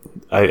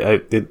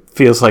 it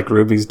feels like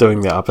RWBY's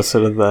doing the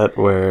opposite of that,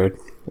 where,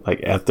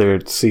 like,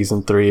 after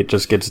season 3, it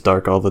just gets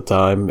dark all the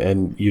time,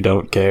 and you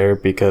don't care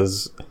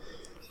because,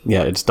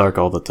 yeah, it's dark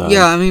all the time.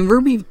 Yeah, I mean,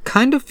 RWBY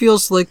kind of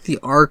feels like the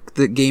arc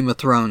that Game of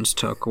Thrones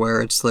took,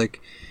 where it's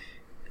like,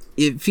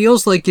 it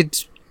feels like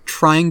it's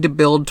trying to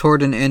build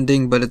toward an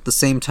ending, but at the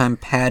same time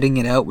padding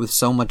it out with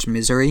so much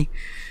misery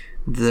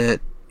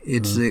that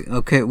it's like,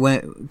 okay,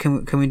 when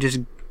can we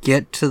just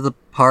get to the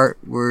part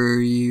where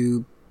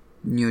you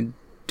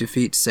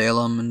defeat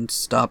Salem and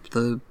stop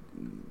the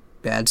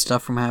bad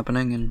stuff from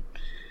happening,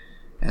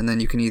 and then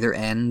you can either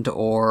end,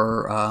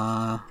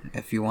 or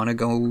if you want to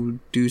go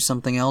do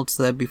something else,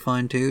 that'd be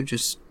fine too.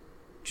 Just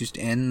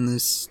end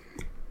this,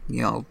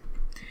 yeah,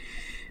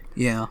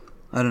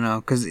 I don't know,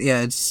 because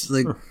it's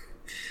like,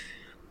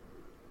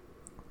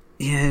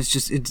 yeah, it's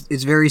just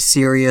it's very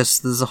serious.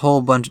 There's a whole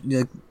bunch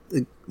like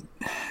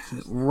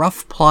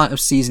rough plot of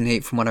season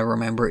 8 from what I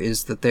remember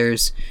is that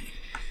there's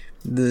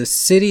the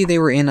city they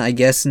were in, I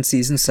guess in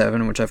season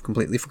 7, which I've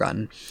completely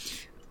forgotten,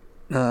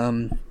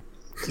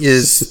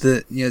 is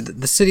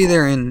the city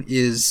they're in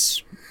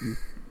is,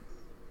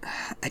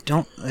 I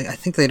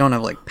think they don't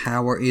have like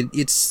power.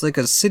 It's like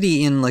a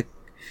city in like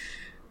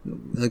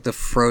the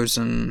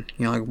frozen,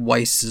 like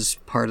Weiss's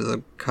part of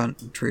the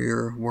country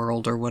or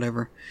world or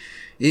whatever.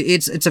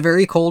 It's a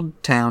very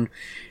cold town,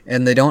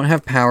 and they don't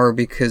have power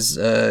because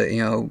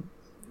like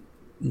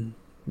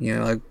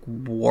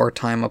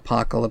wartime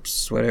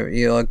apocalypse, whatever.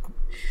 Like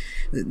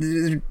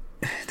they're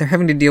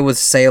having to deal with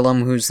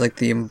Salem, who's like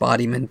the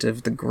embodiment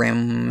of the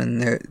grim,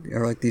 and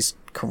they're like these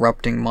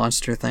corrupting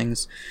monster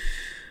things.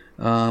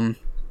 But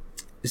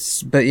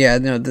yeah,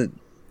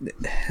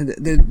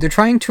 they're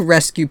trying to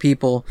rescue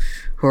people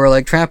who are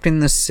like trapped in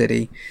this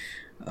city.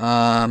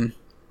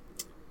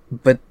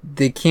 But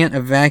they can't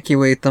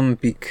evacuate them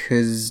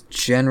because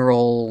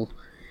General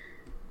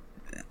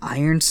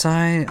Iron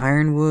something.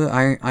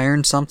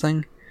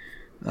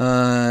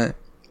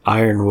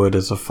 Ironwood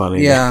is a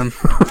funny name.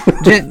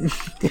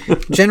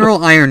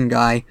 General Iron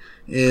Guy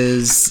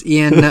is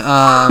in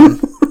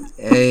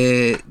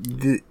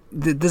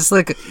this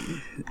like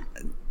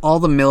all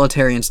the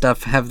military and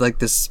stuff have like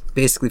this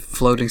basically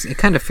floating. It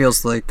kind of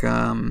feels like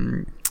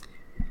Alita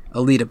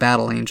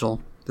Battle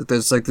Angel. That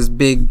there's like this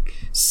big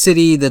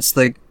city that's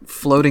like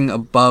floating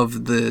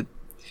above the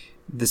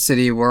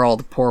city where all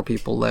the poor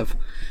people live,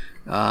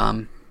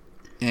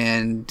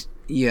 and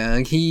yeah,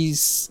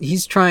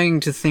 he's trying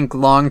to think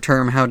long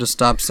term how to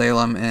stop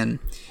Salem, and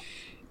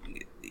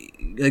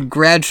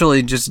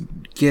gradually just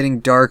getting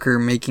darker,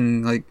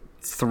 making like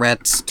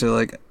threats to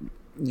like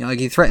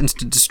he threatens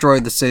to destroy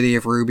the city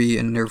if RWBY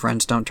and her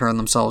friends don't turn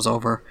themselves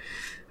over,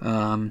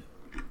 and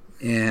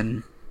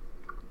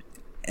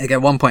like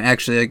at one point,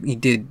 actually, he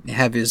did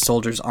have his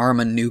soldiers arm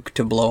a nuke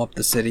to blow up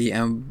the city,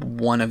 and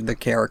one of the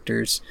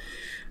characters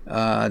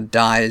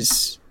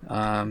dies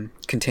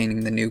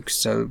containing the nukes,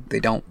 so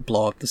they don't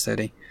blow up the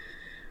city.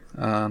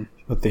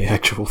 What the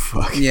actual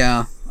fuck?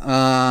 Yeah.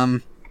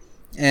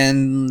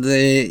 And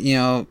they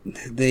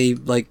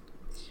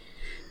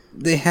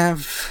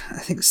have, I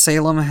think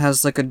Salem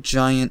has like a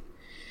giant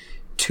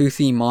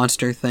toothy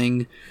monster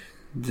thing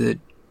that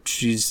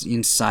she's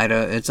inside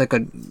it's like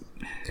a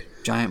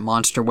giant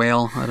monster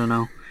whale, I don't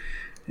know,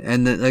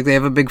 and they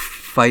have a big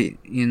fight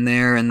in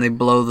there and they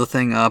blow the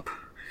thing up,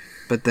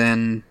 but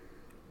then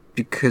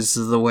because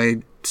of the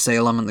way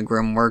Salem and the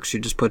Grimm works, you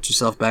just put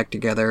yourself back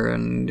together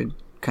and it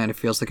kind of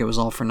feels like it was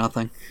all for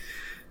nothing.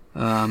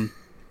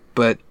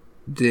 But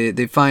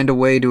they find a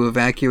way to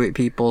evacuate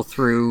people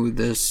through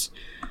this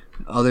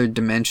other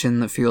dimension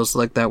that feels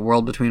like that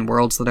world between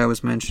worlds that I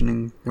was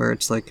mentioning, where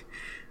it's like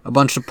a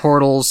bunch of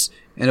portals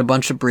and a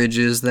bunch of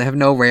bridges that have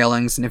no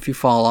railings, and if you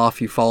fall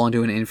off, you fall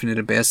into an infinite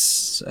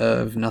abyss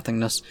of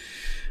nothingness.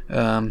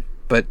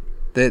 But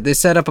they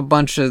set up a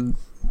bunch of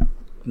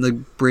the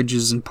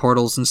bridges and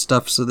portals and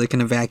stuff so they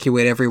can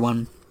evacuate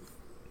everyone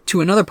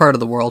to another part of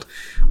the world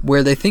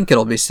where they think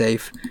it'll be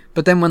safe.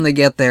 But then when they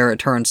get there, it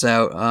turns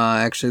out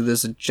actually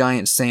there's a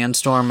giant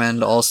sandstorm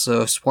and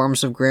also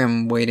swarms of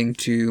Grimm waiting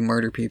to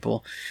murder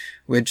people,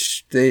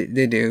 which they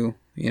do.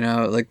 You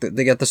know, like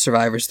they get the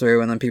survivors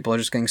through, and then people are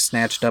just getting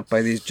snatched up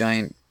by these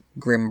giant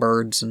Grimm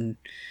birds and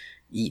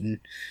eaten.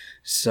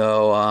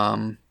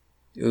 So,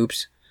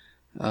 oops.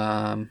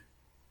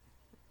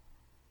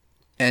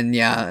 And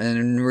yeah,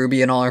 and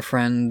Ruby and all her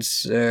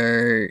friends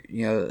are,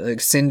 you know,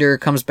 like Cinder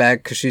comes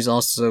back because she's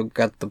also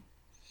got the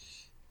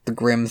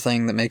Grimm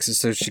thing that makes it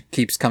so she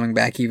keeps coming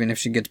back even if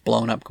she gets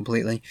blown up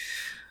completely.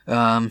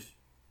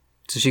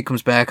 So she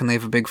comes back and they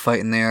have a big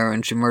fight in there,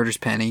 and she murders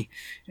Penny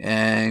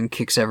and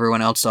kicks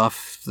everyone else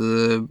off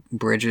the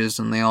bridges,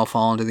 and they all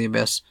fall into the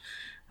abyss.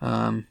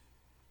 And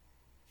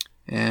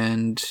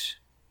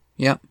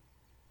yep,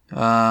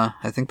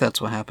 I think that's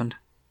what happened.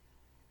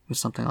 It was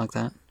something like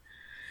that.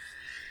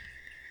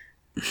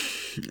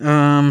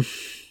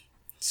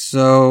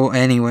 So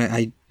anyway,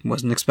 I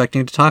wasn't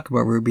expecting to talk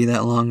about RWBY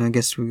that long. I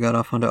guess we got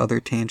off onto other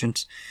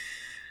tangents.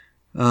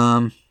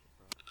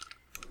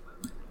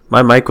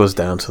 My mic was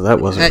down, so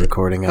that wasn't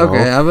recording at all.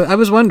 Okay, I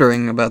was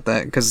wondering about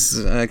that,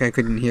 because I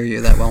couldn't hear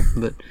you that well,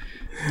 but...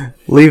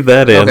 Leave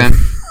that in. Okay.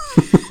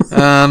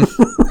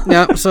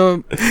 Yeah,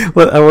 so...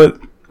 Well,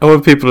 I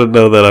want people to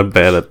know that I'm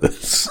bad at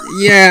this.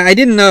 Yeah, I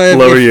didn't know if...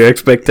 Lower your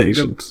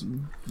expectations.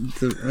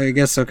 I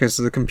guess, okay,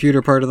 so the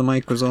computer part of the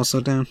mic was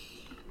also down?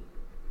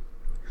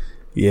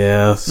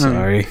 Yeah,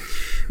 sorry.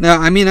 No,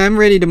 I mean, I'm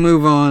ready to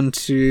move on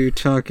to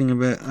talking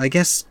about... I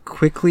guess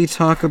quickly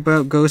talk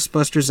about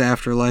Ghostbusters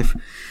Afterlife.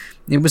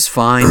 It was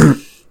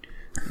fine.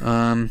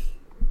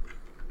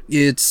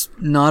 It's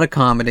not a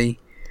comedy.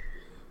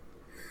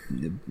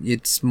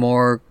 It's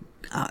more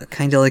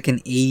kind of like an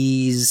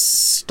 80s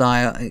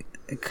style.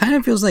 It kind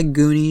of feels like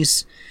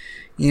Goonies.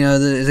 You know,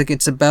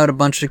 it's about a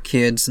bunch of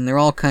kids, and they're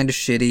all kind of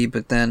shitty,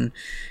 but then,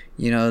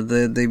 you know,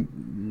 they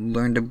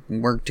learn to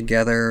work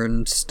together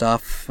and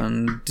stuff,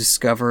 and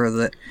discover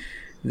that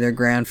their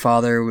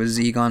grandfather was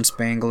Egon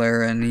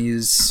Spangler, and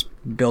he's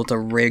built a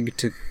rig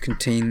to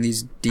contain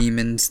these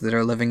demons that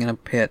are living in a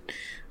pit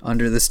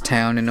under this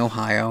town in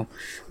Ohio,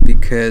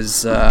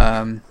 because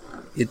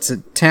it's a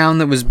town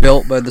that was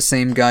built by the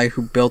same guy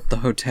who built the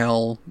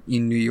hotel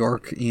in New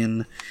York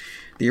in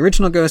the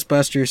original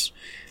Ghostbusters.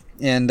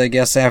 And I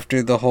guess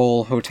after the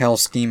whole hotel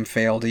scheme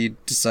failed, he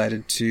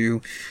decided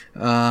to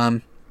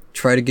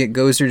try to get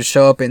Gozer to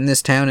show up in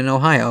this town in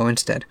Ohio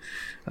instead.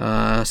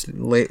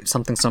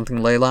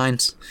 Something ley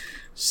lines.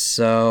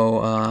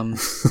 So,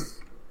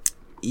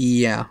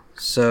 yeah.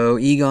 So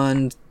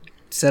Egon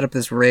set up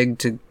this rig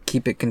to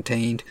keep it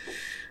contained.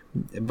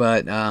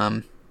 But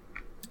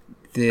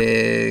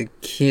the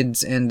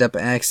kids end up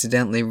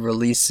accidentally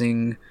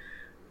releasing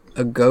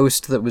a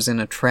ghost that was in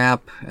a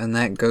trap, and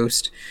that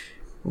ghost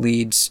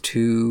leads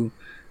to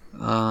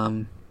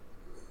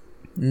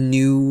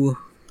new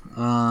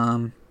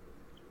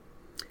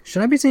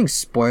should I be saying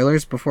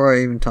spoilers before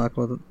I even talk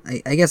about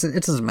it? I guess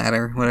it doesn't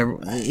matter, whatever.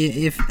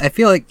 If I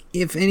feel like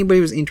if anybody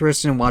was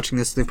interested in watching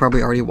this, they've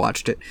probably already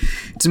watched it.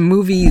 It's a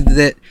movie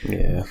that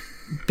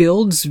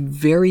builds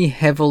very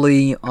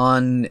heavily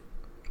on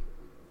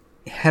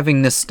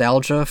having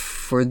nostalgia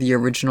for the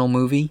original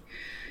movie.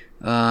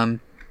 Like,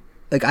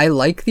 I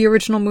like the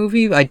original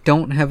movie, I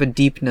don't have a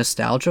deep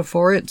nostalgia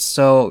for it,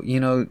 so, you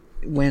know,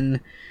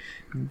 when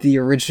the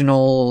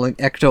original, like,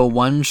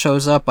 Ecto-1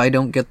 shows up, I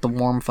don't get the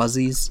warm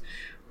fuzzies,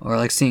 or,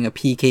 like, seeing a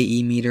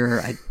PKE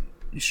meter,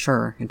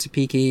 sure, it's a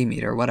PKE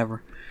meter,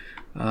 whatever.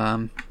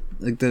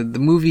 Like, the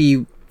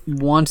movie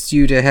wants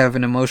you to have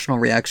an emotional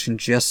reaction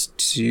just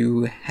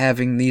to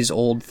having these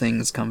old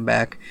things come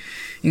back,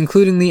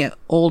 including the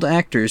old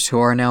actors who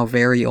are now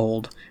very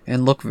old,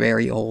 and look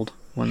very old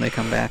when they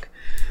come back.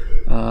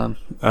 Oh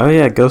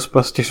yeah,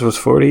 Ghostbusters was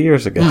 40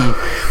 years ago.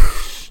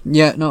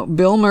 Yeah, no,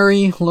 Bill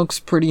Murray looks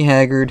pretty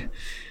haggard.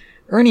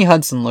 Ernie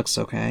Hudson looks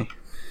okay.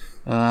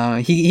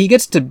 He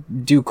gets to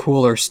do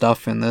cooler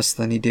stuff in this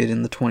than he did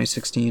in the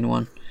 2016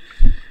 one.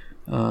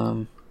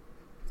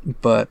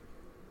 But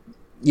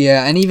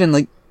yeah, and even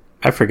like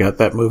I forgot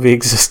that movie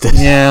existed.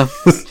 Yeah.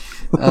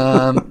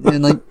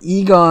 And like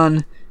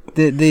Egon,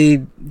 they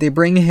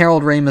bring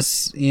Harold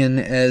Ramis in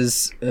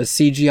as a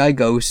CGI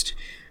ghost.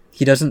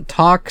 He doesn't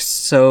talk,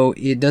 so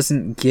it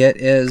doesn't get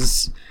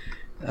as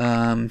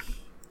Uncanny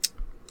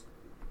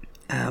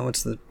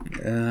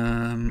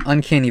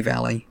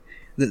Valley.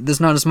 There's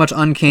not as much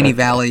Uncanny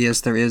Valley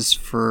as there is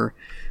for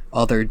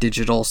other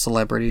digital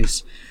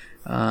celebrities.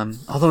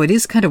 Although it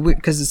is kind of weird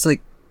because it's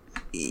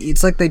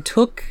like they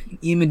took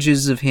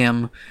images of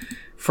him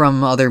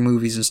from other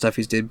movies and stuff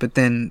he's did, but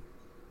then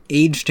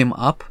aged him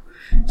up.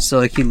 So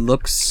like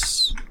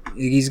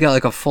he's got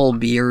like a full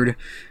beard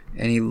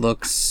and he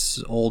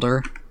looks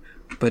older,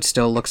 but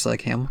still looks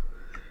like him.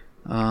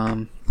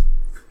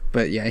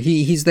 But yeah,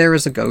 he's there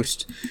as a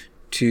ghost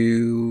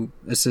to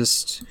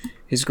assist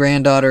his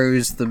granddaughter,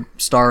 who's the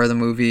star of the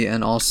movie,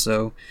 and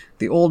also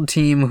the old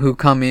team who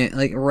come in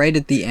like right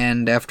at the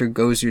end after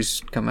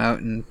Gozer's come out,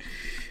 and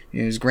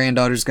his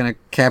granddaughter's gonna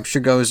capture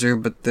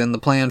Gozer, but then the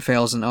plan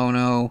fails and oh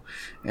no,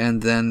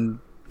 and then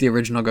the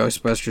original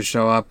Ghostbusters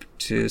show up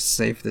to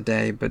save the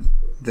day, but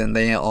then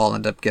they all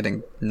end up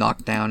getting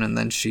knocked down, and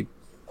then she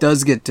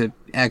does get to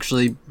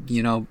actually,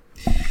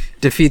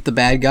 defeat the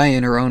bad guy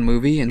in her own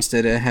movie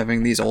instead of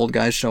having these old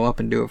guys show up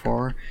and do it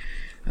for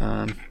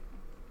her.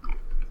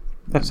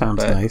 That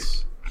sounds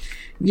nice.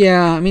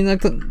 Yeah, I mean,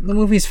 like the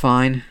movie's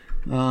fine.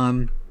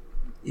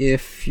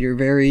 If you're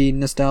very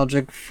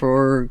nostalgic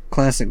for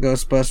classic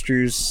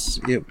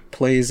Ghostbusters, it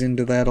plays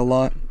into that a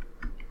lot.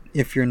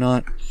 If you're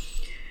not,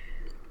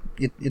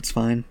 it's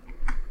fine.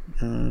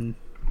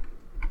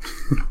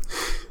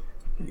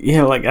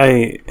 Yeah, like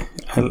I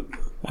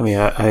mean,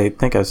 I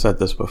think I've said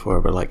this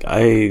before, but like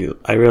I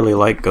really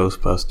like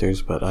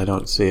Ghostbusters, but I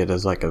don't see it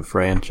as like a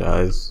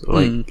franchise,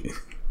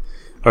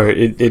 or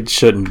it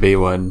shouldn't be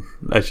one,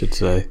 I should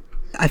say.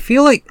 I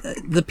feel like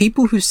the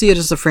people who see it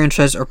as a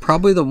franchise are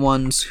probably the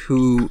ones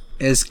who,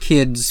 as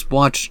kids,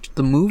 watched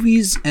the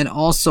movies and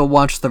also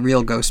watched the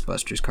real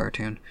Ghostbusters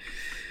cartoon,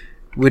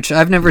 which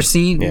I've never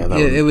seen. Yeah,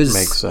 it was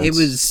makes sense. It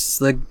was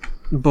like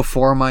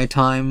before my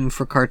time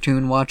for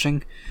cartoon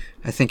watching.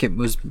 I think it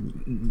was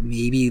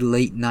maybe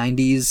late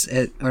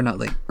 90s, or not,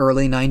 like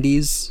early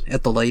 90s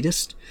at the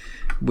latest,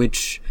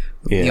 which,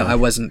 I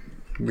wasn't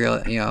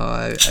really,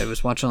 I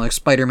was watching like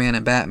Spider-Man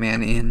and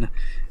Batman in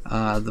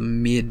the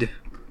mid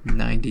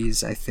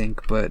 90s, I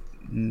think, but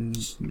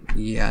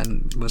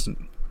it wasn't,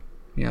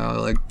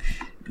 like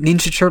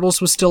Ninja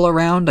Turtles was still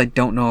around. I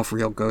don't know if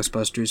real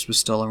Ghostbusters was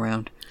still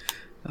around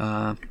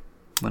when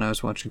I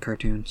was watching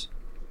cartoons.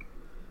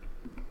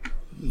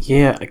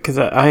 Yeah, because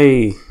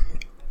I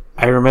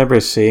remember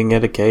seeing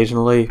it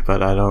occasionally,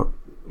 but I don't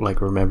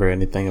remember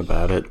anything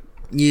about it.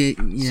 Yeah.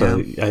 So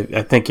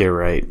I think you're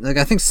right. Like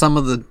I think some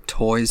of the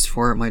toys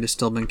for it might have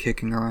still been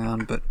kicking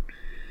around, but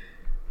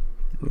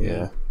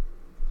yeah.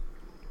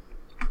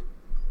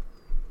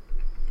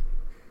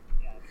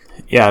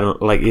 Yeah,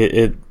 like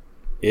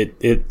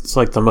it's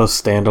like the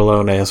most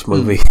standalone ass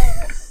movie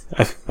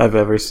I've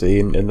ever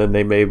seen, and then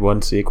they made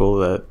one sequel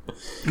that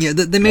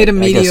they made a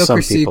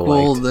mediocre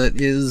sequel liked.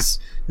 that is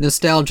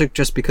nostalgic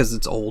just because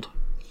it's old.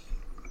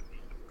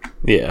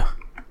 Yeah.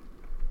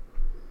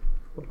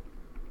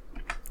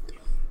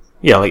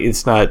 Yeah, like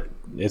it's not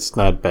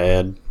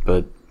bad,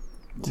 but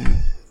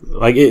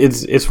like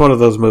it's one of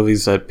those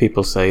movies that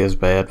people say is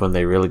bad when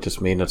they really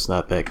just mean it's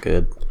not that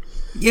good.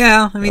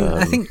 Yeah, I mean,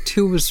 I think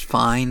 2 was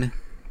fine.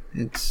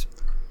 It's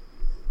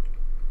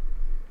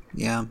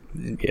yeah.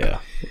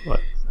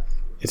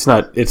 It's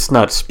not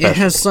special. It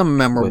has some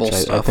memorable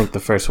stuff. I think the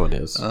first one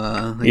is.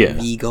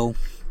 Vigo.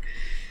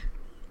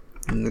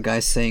 And the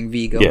guy's saying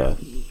Vigo. Yeah.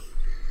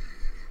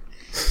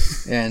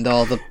 And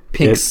all the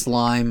pink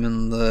slime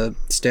and the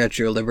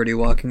Statue of Liberty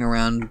walking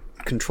around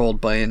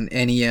controlled by an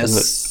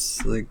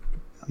NES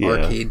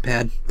arcade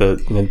pad.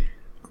 The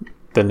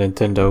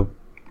Nintendo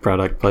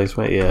product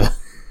placement, yeah.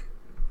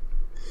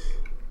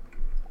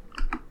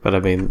 But I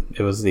mean,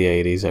 it was the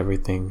 80s.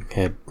 Everything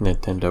had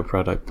Nintendo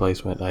product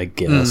placement, I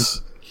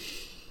guess.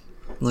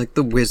 Like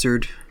The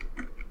Wizard.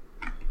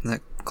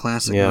 That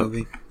classic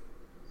movie.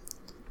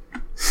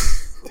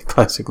 The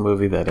classic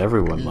movie that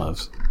everyone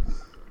loves.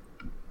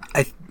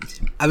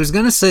 I was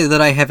gonna say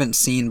that I haven't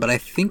seen, but I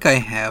think I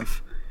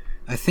have.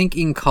 I think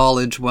in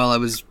college, while I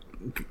was,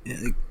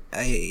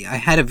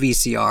 I had a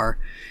VCR,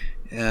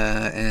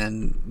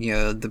 and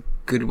the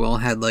Goodwill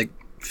had like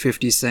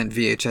 50-cent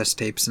VHS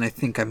tapes, and I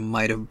think I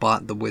might have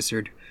bought The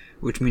Wizard,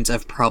 which means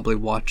I've probably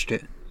watched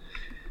it,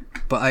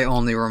 but I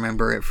only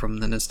remember it from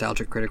the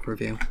Nostalgic Critic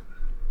review.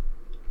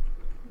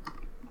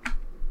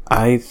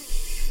 I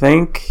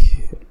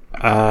think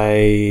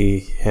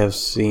I have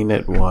seen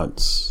it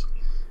once.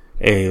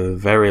 A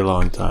very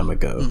long time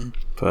ago,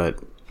 but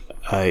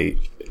I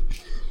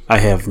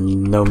have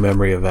no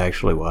memory of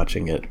actually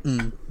watching it.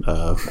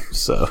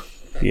 So,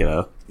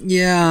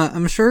 Yeah,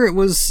 I'm sure it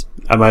was.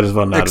 I might as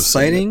well not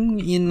exciting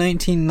have seen it. In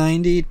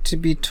 1990 to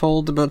be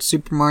told about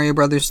Super Mario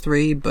Brothers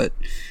 3, but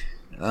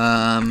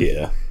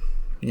watching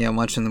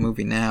the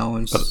movie now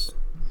is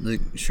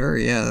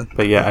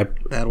But yeah,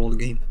 that old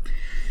game.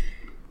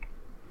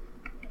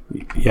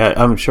 Yeah,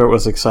 I'm sure it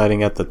was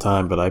exciting at the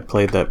time, but I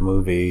played that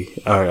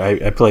movie, or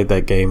I played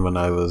that game when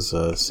I was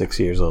 6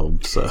 years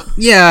old. So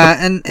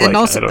yeah, and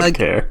also I don't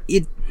care.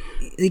 It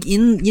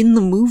in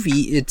the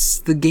movie, it's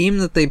the game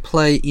that they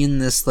play in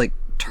this like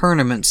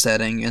tournament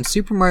setting, and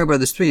Super Mario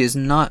Brothers 3 is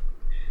not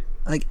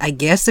like, I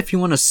guess if you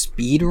want to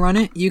speed run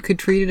it, you could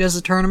treat it as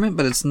a tournament,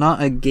 but it's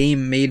not a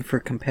game made for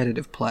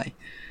competitive play.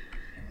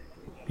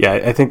 Yeah,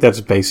 I think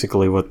that's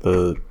basically what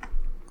they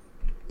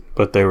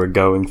were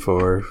going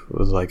for. It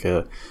was like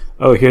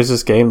here's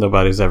this game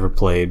nobody's ever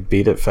played.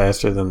 Beat it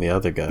faster than the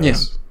other guys. Yeah.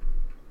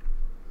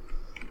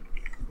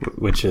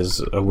 Which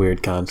is a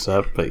weird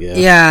concept, but yeah.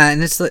 Yeah,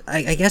 and it's like,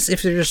 I guess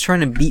if they're just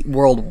trying to beat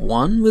World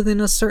 1 within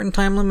a certain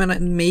time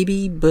limit,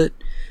 maybe, but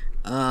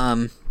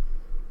like,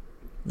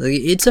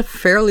 it's a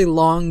fairly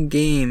long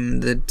game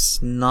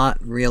that's not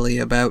really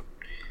about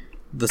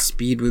the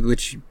speed with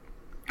which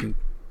you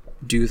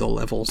do the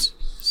levels.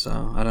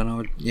 So, I don't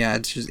know. Yeah,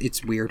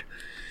 it's weird.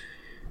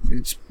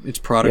 It's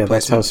product placement.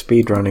 That's how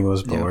speedrunning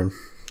was born. Yeah.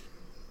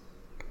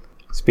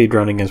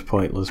 Speedrunning is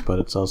pointless, but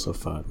it's also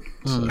fun.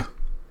 So.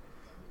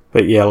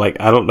 But yeah, like,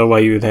 I don't know why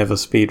you would have a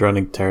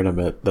speedrunning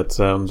tournament. That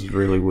sounds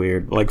really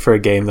weird. Like, for a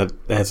game that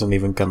hasn't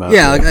even come out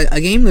yet. Like a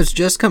game that's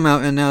just come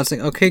out, and now it's like,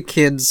 okay,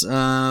 kids,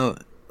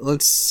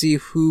 let's see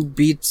who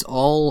beats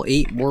all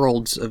 8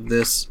 worlds of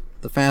this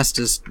the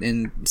fastest.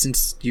 And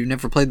since you've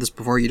never played this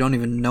before, you don't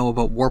even know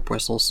about warp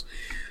whistles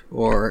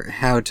or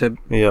how to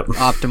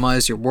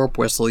optimize your warp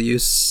whistle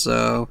use.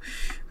 So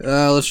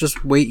let's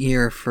just wait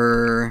here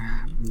for,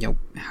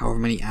 however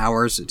many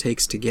hours it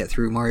takes to get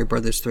through Mario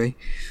Brothers 3.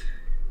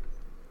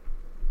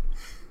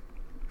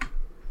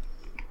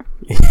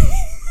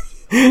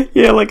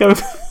 Yeah, like I'm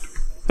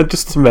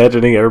just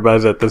imagining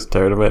everybody's at this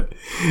tournament,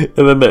 and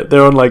then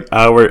they're on like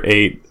hour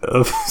 8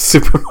 of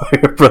Super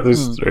Mario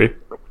Brothers 3.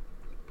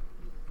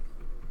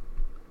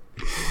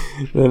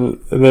 And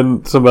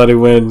then somebody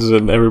wins,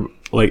 and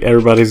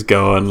everybody's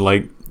gone.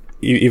 Like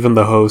even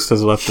the host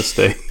has left the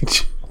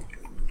stage.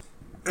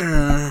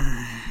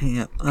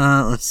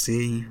 Let's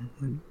see.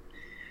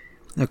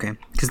 Okay,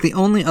 because the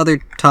only other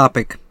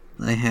topic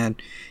I had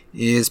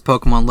is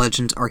Pokemon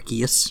Legends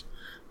Arceus.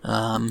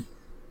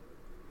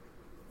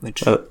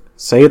 Which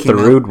say it the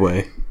rude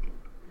way.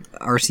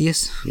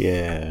 Arceus?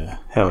 Yeah,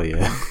 hell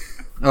yeah.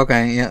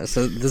 Okay, yeah,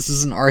 so this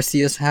is an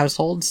Arceus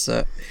household,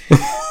 so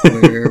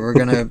we're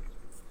gonna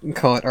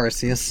call it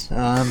Arceus.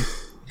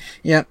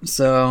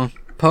 So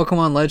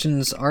Pokemon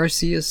Legends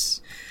Arceus,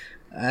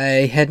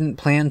 I hadn't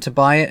planned to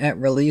buy it at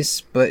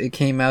release, but it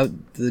came out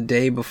the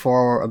day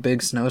before a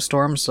big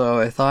snowstorm, so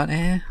I thought,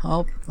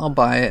 I'll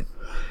buy it.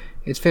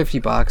 It's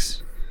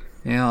 $50.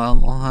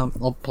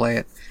 I'll play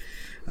it.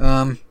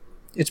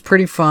 It's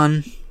pretty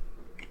fun.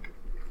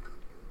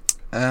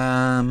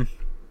 A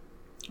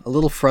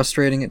little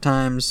frustrating at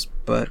times,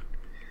 but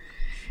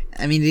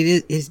I mean,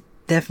 it's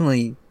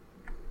definitely,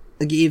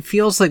 like, it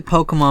feels like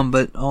Pokemon,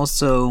 but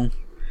also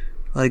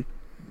like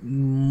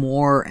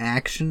more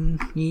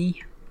action-y.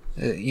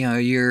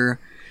 You're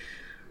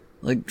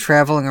like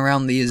traveling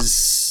around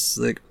these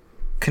like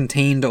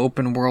contained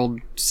open world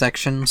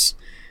sections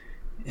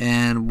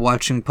and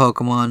watching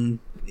Pokemon.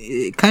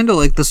 Kind of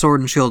like the Sword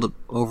and Shield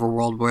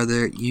overworld,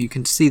 where you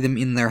can see them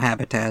in their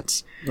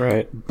habitats.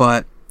 Right.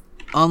 But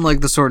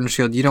unlike the Sword and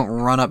Shield, you don't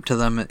run up to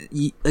them.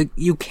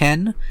 You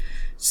can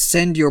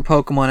send your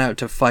Pokemon out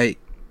to fight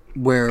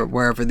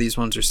wherever these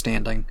ones are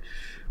standing.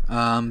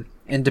 And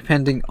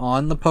depending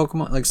on the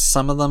Pokemon, like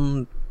some of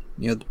them,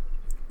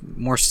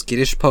 more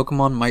skittish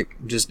Pokemon might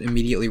just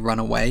immediately run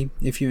away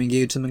if you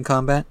engage them in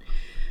combat.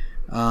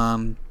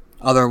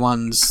 Other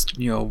ones,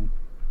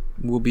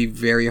 will be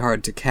very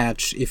hard to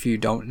catch if you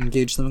don't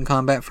engage them in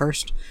combat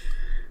first.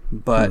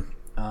 But,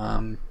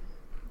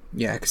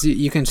 because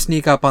you can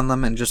sneak up on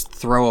them and just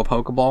throw a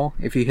Pokeball.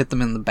 If you hit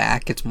them in the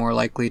back, it's more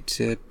likely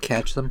to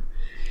catch them.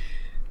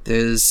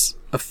 There's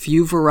a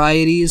few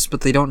varieties,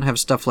 but they don't have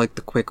stuff like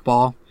the Quick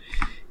Ball.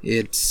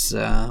 It's,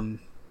 there's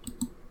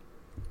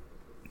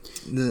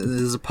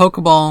a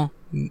Pokeball,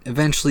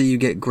 eventually you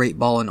get Great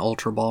Ball and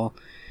Ultra Ball,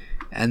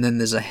 and then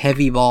there's a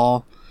Heavy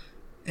Ball,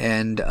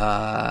 and,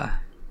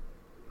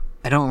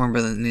 I don't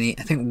remember the name.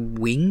 I think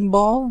Wing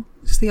Ball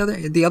is the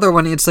other. The other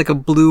one, it's like a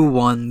blue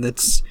one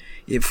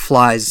it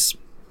flies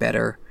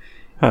better.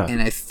 Huh.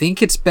 And I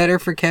think it's better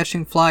for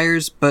catching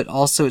flyers, but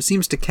also it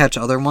seems to catch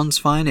other ones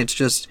fine.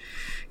 It's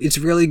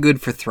really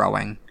good for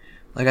throwing.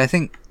 Like, I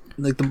think,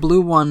 like, the blue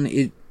one,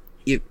 it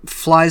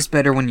flies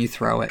better when you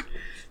throw it.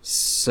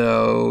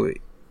 So,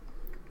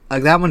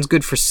 like, that one's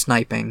good for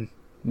sniping,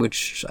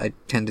 which I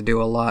tend to do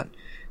a lot.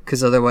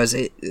 Because otherwise,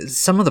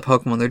 some of the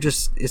Pokemon,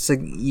 it's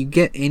like you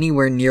get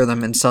anywhere near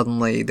them and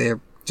suddenly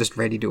they're just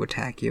ready to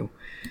attack you.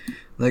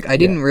 Like, I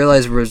didn't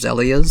realize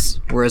Roselias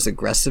were as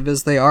aggressive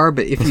as they are,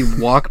 but if you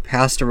walk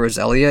past a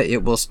Roselia,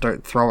 it will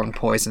start throwing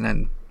poison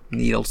and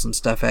needles and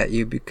stuff at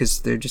you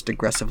because they're just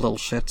aggressive little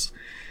shits.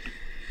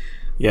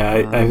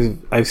 Yeah,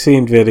 I've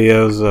seen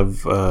videos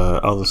of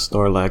all the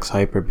Snorlax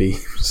hyper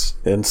beams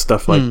and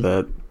stuff like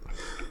that.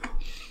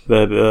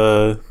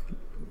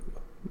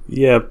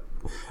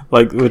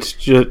 Like, which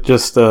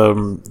just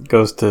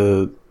goes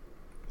to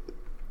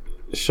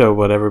show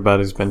what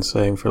everybody's been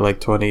saying for like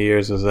 20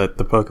 years, is that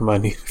the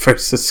Pokemon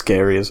universe is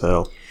scary as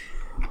hell.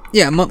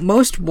 Yeah,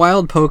 most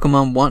wild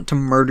Pokemon want to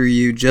murder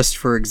you just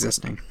for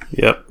existing.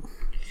 Yep.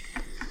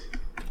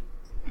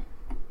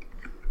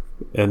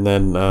 And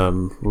then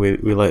we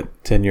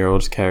let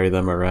 10-year-olds carry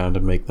them around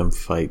and make them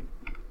fight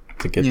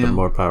to get them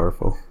more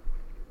powerful.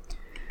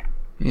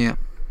 Yeah.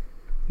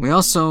 We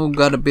also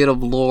got a bit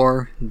of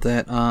lore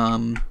that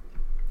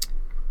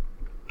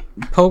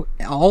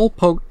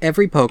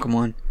every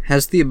Pokemon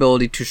has the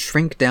ability to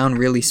shrink down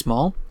really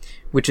small,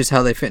 which is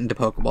how they fit into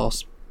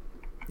Pokeballs.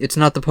 It's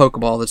not the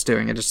Pokeball that's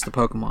doing it, it's the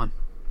Pokemon.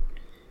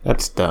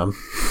 That's dumb.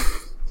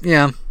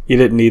 Yeah. You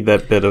didn't need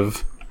that bit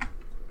of...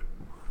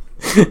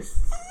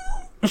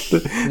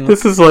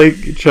 This is like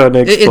trying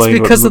to explain. It's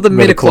because of the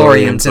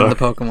midichlorians in the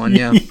Pokemon,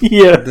 yeah.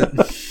 Yeah.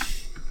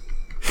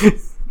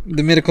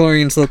 The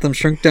midichlorians let them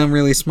shrink down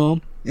really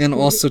small, and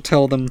also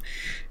tell them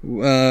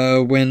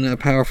when a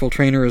powerful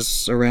trainer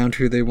is around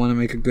who they want to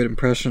make a good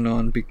impression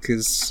on,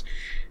 because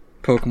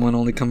Pokemon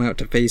only come out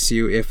to face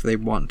you if they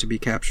want to be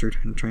captured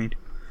and trained.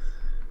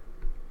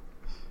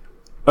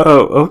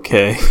 Oh,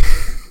 okay.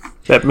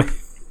 That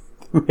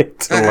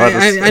makes a lot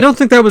of sense. I don't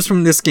think that was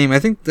from this game. I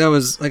think that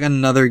was like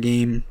another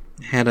game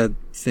had a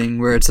thing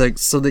where it's like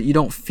so that you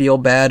don't feel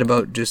bad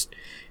about just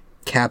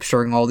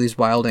capturing all these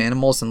wild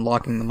animals and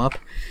locking them up,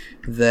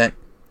 that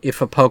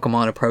if a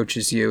Pokemon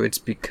approaches you, it's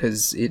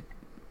because it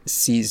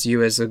sees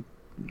you as a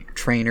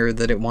trainer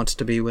that it wants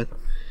to be with.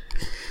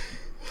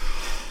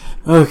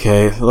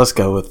 Okay, let's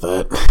go with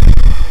that.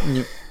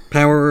 Yep.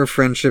 Power of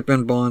friendship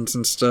and bonds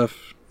and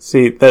stuff.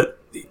 See, that...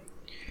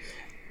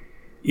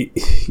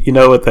 You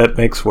know what that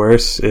makes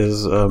worse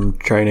is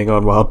training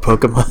on wild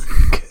Pokemon.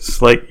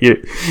 Because, like,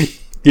 you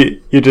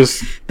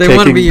just... They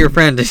want to be your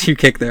friend and you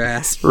kick their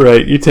ass.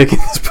 Right, you're taking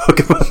this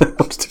Pokemon that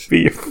wants to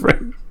be your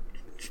friend.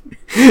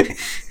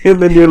 And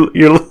then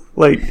you're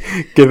like,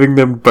 giving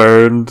them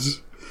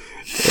burns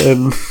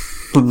and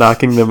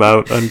knocking them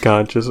out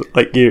unconscious.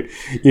 Like, you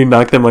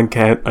knock them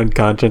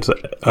unconscious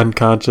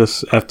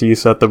after you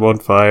set them on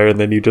fire, and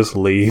then you just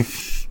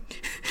leave.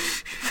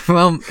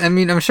 Well, I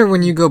mean, I'm sure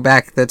when you go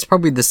back, that's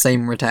probably the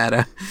same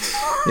Rattata.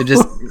 It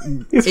just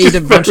ate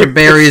a bunch of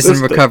berries and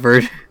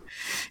recovered.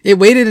 It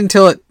waited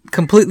until it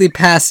completely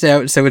passed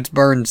out, so its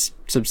burns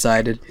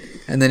subsided,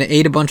 and then it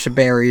ate a bunch of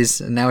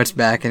berries, and now it's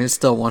back, and it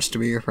still wants to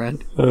be your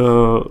friend.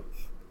 Every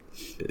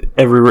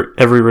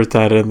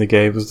Rattata in the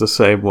game is the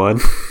same one.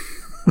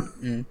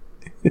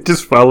 It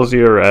just follows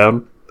you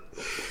around.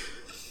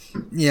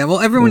 Yeah,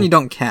 well, everyone you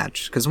don't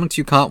catch, because once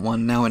you caught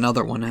one, now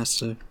another one has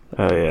to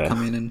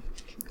come in and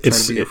try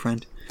to be your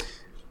friend.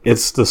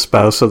 It's the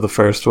spouse of the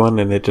first one,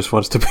 and it just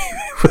wants to be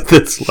with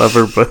its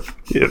lover, but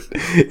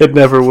it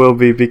never will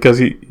be, because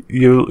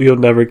you'll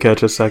never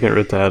catch a second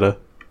Rattata.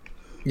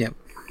 Yep.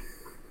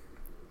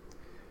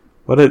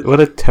 What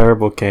a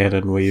terrible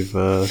canon we've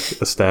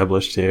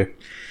established here.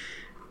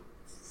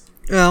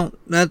 Well,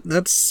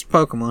 that's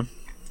Pokemon.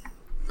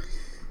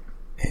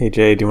 Hey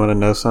Jay, do you want to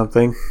know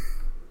something?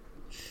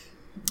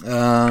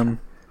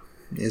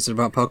 Is it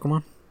about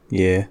Pokemon?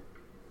 Yeah.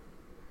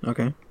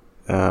 Okay.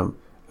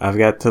 I've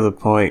got to the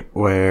point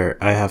where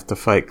I have to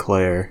fight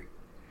Claire,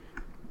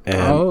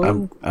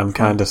 and I'm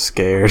kind of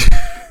scared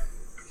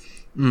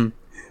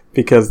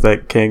because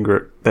that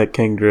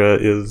Kingdra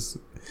is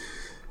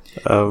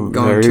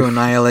going to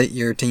annihilate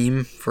your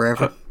team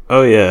forever.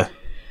 Oh yeah.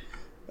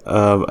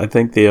 I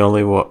think the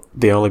only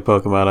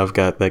Pokemon I've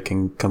got that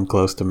can come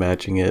close to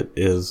matching it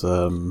is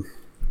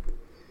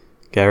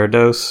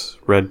Gyarados,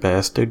 Red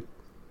Bastard.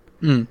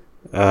 And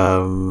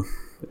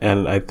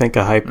I think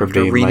a Hyper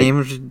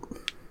Beam.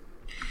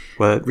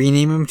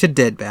 Rename him to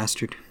Dead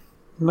Bastard.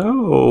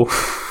 No,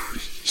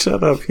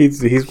 shut up.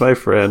 He's my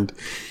friend.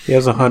 He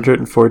has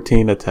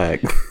 114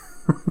 attack.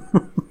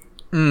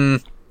 Yeah,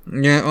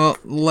 well,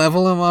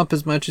 level him up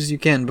as much as you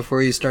can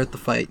before you start the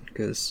fight,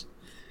 because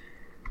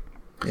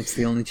it's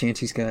the only chance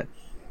he's got.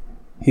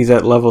 He's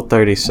at level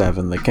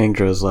 37. The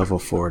Kingdra is level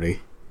 40.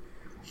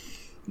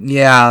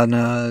 Yeah,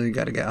 no, you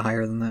gotta get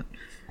higher than that.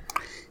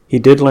 He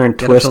did learn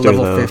Twister,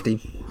 level though,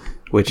 50.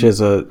 Which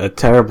is a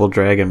terrible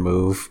dragon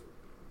move,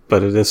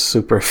 but it is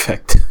super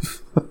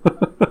effective.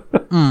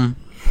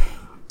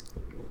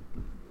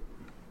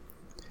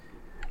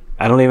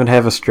 I don't even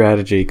have a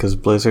strategy, because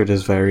Blizzard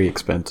is very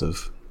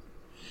expensive.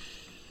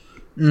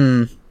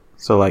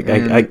 So, like,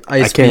 I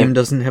Ice can't... Beam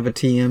doesn't have a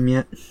TM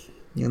yet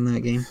in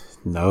that game.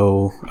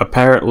 No.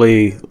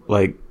 Apparently,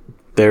 like,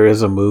 there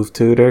is a move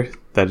tutor.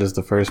 That is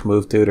the first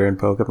move tutor in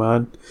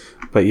Pokemon.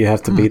 But you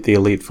have to beat the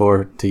Elite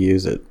Four to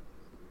use it.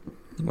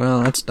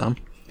 Well, that's dumb.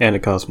 And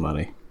it costs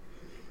money.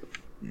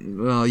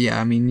 Well,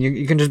 yeah, I mean,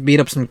 you can just beat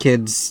up some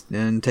kids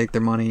and take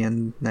their money,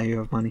 and now you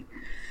have money.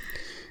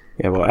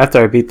 Yeah, well,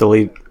 after I beat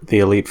the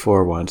Elite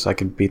Four once, I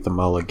could beat them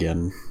all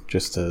again,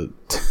 just to...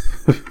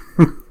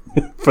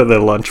 for their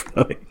lunch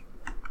money.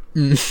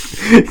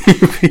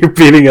 You're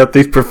beating up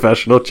these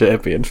professional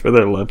champions for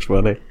their lunch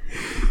money.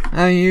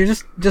 I mean, you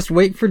just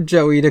wait for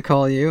Joey to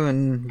call you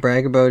and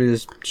brag about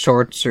his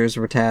shorts or his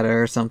Rattata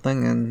or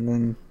something, and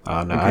then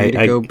agree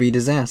to go beat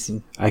his ass.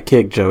 I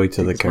kicked Joey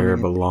to the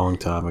curb a long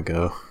time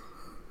ago.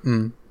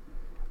 I'm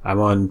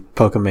on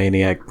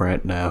Pokemaniac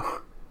Brent now.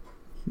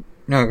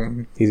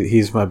 Okay.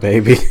 He's my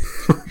baby.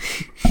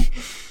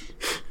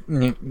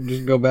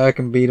 Just go back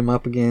and beat him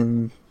up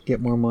again.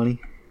 get more money.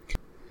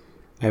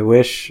 I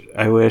wish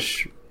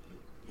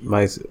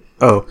my...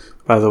 Oh,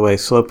 by the way,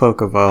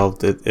 Slowpoke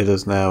evolved. It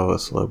is now a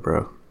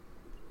Slowbro.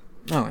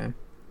 Oh, yeah.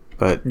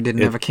 But You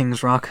didn't have a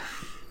King's Rock?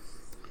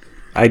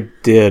 I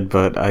did,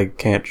 but I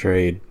can't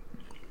trade.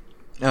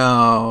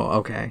 Oh,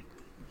 okay.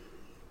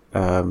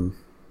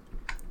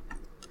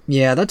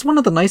 Yeah, that's one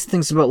of the nice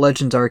things about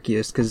Legends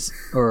Arceus,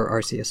 or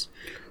Arceus.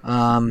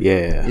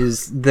 Yeah.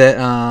 Is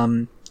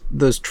that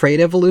those trait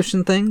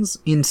evolution things,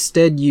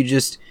 instead you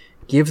just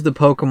give the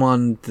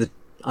Pokemon the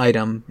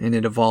item and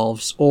it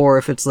evolves. Or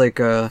if it's like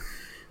a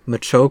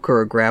Machoke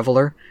or a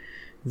Graveler,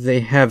 they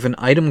have an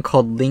item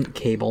called Link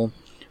Cable,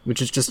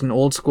 which is just an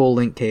old school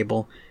link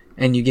cable,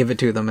 and you give it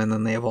to them and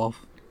then they evolve.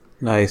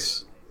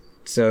 Nice.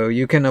 So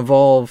you can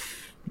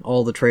evolve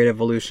all the trait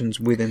evolutions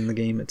within the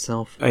game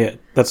itself. Oh, yeah,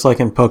 that's like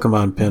in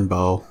Pokemon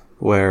Pinball,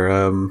 where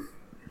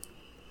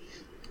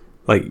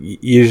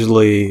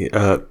usually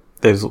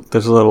there's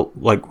a little,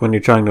 like when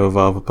you're trying to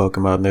evolve a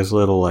Pokemon, there's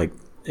little like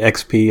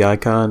XP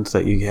icons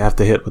that you have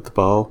to hit with the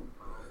ball.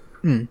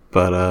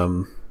 But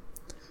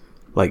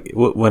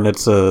when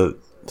it's a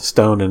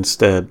stone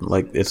instead,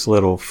 like it's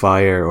little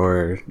fire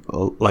or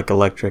like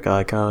electric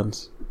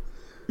icons.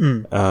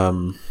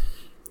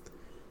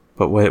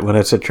 But when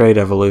it's a trait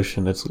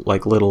evolution, it's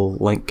like little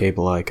link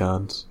cable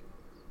icons.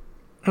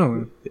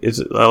 Oh, It's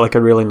like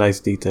a really nice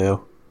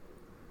detail.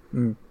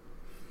 Or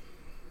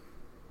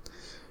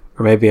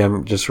maybe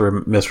I'm just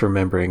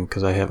misremembering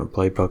because I haven't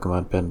played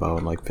Pokemon Pinball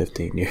in like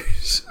 15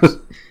 years.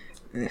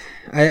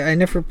 I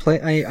never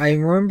played. I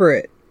remember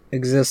it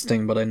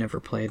existing, but I never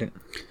played it.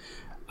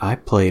 I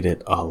played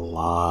it a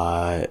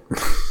lot.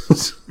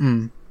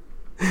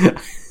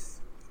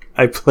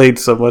 I played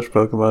so much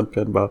Pokemon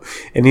Pinball.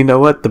 And you know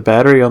what? The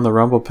battery on the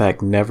Rumble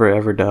Pack never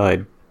ever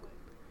died.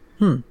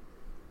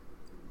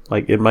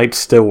 Like, it might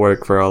still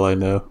work for all I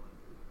know.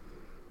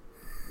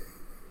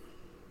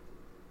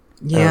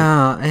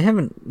 Yeah, I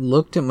haven't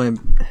looked at my...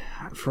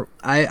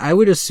 I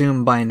would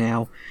assume by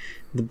now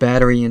the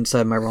battery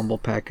inside my Rumble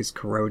Pack is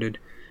corroded,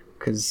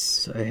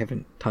 because I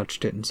haven't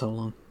touched it in so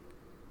long.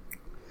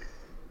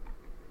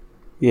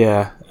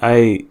 Yeah,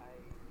 I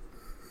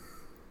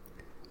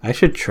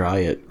should try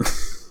it.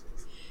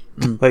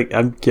 Like,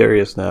 I'm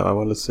curious now. I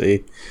want to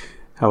see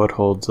how it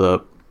holds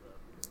up.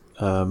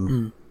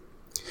 I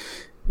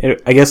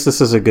guess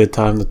this is a good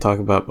time to talk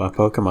about my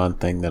Pokemon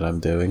thing that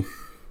I'm doing.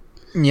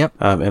 Yep.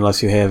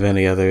 Unless you have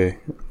any other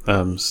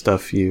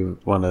stuff you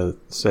want to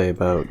say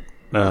about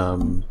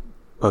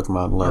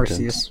Pokemon Legends.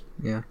 Arceus.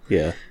 Yeah.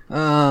 Yeah.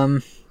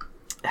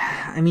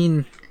 I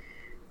mean,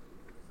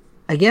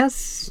 I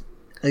guess,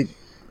 like,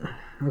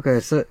 okay,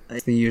 so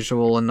the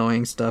usual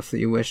annoying stuff that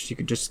you wish you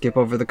could just skip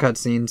over the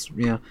cutscenes.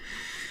 Yeah.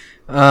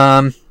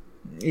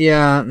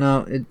 Yeah,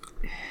 no,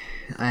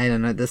 I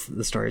don't know,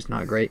 the story's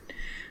not great.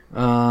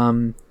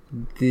 It's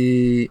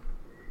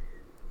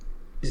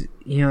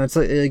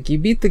like you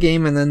beat the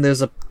game and then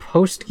there's a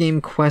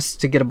post-game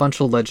quest to get a bunch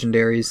of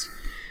legendaries,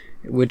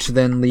 which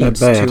then leads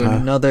to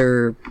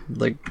another,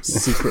 like,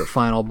 secret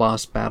final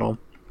boss battle,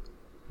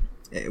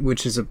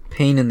 which is a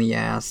pain in the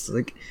ass.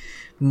 Like,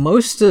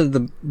 most of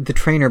the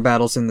trainer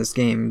battles in this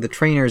game, the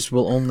trainers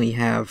will only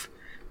have,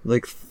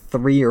 like,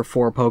 3 or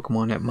 4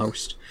 Pokemon at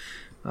most.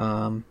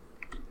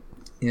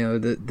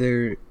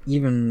 They're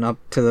even up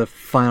to the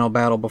final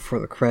battle before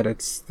the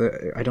credits.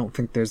 I don't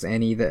think there's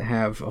any that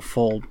have a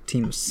full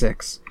team of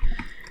 6.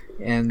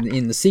 And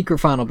in the secret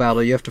final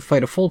battle, you have to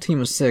fight a full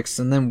team of 6,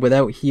 and then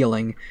without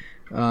healing,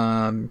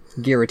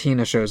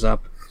 Giratina shows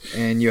up,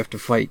 and you have to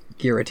fight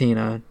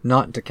Giratina,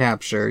 not to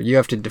capture, you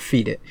have to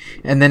defeat it.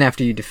 And then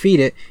after you defeat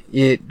it,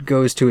 it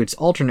goes to its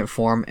alternate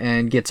form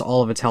and gets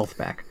all of its health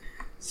back.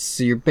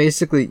 So you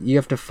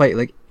have to fight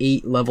like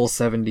 8 level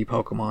 70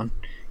 Pokemon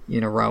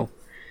in a row.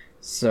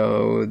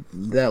 So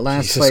that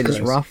last fight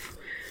is rough,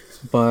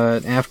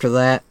 but after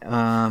that,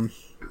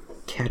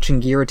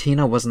 catching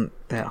Giratina wasn't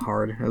that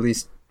hard, at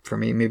least for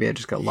me. Maybe I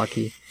just got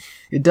lucky.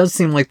 It does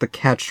seem like the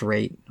catch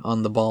rate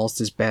on the balls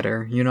is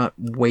better. You're not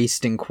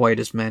wasting quite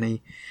as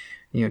many,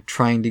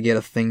 trying to get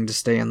a thing to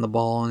stay on the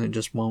ball, and it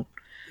just won't.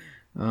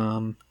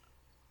 I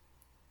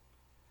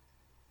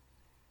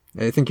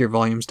think your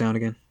volume's down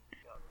again.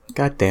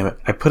 God damn it!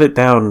 I put it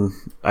down.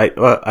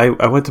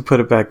 I went to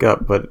put it back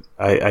up, but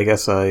I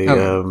guess I.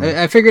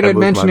 Okay. I figured I'd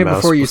mention it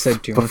before you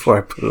said too much. Before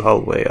I put it all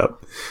the way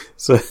up,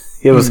 so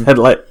it was at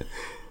like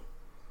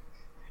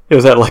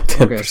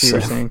 10%. Okay, so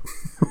you're saying.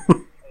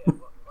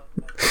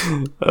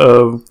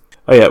 Oh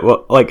yeah,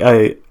 well, like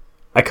I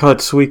caught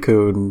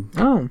Suicune.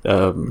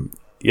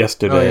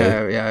 Yesterday.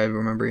 Oh yeah, I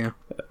remember. Yeah.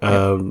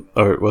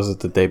 Or was it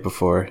the day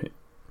before?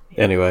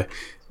 Anyway,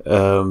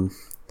 and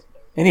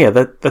yeah,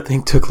 that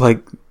thing took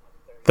like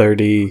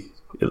 30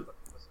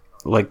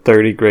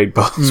 great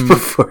balls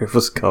before it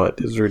was caught.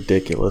 It was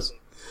ridiculous.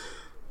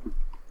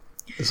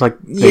 It's like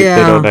they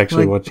don't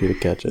actually want you to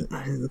catch it.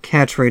 The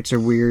catch rates are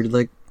weird.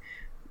 Like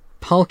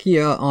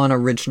Palkia on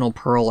Original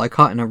Pearl, I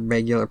caught in a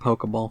regular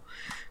Pokeball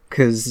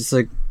because it's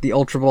like the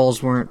Ultra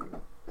Balls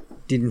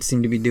didn't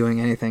seem to be doing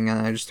anything,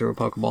 and I just threw a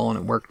Pokeball and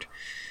it worked.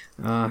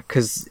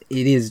 because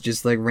it is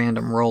just like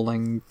random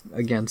rolling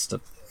against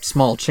a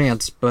small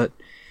chance, but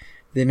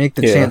they make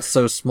the chance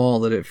so small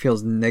that it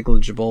feels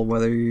negligible,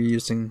 whether you're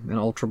using an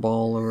Ultra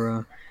Ball or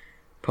a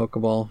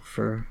Pokeball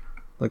for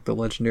like the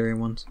legendary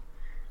ones.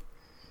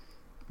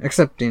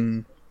 Except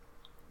in...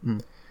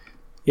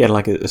 Yeah,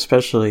 like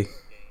especially...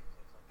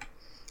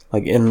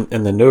 Like in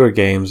the newer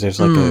games, there's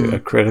like a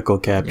critical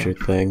capture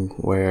thing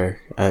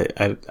where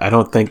I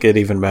don't think it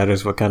even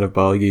matters what kind of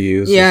ball you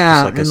use.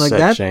 Yeah, it's just like a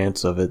set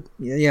chance of it.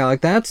 Yeah,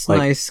 like that's like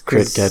nice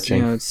crit because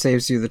catching. it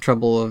saves you the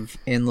trouble of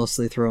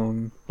endlessly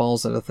throwing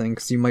balls at a thing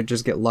because you might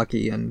just get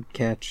lucky and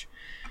catch.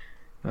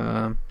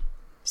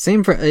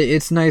 Same for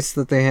it's nice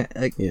that they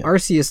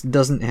Arceus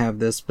doesn't have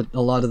this, but a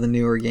lot of the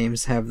newer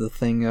games have the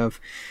thing of.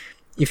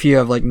 If you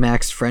have like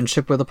max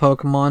friendship with a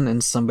Pokemon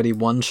and somebody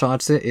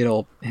one-shots it,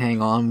 it'll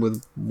hang on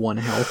with 1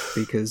 health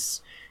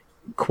because,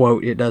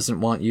 quote, it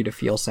doesn't want you to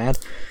feel sad.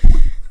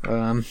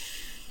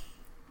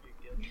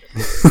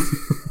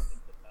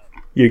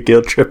 You're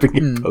guilt tripping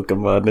your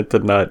Pokemon into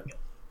not.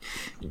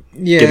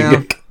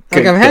 Yeah,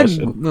 like I've had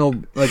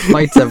like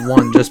fights I've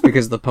won just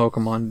because the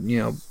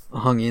Pokemon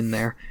hung in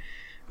there.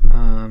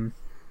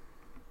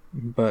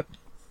 But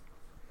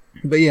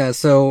yeah,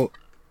 so.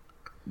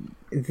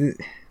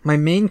 My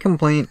main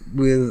complaint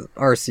with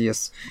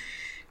Arceus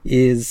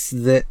is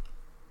that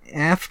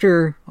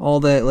after all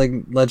that like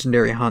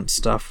legendary hunt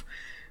stuff,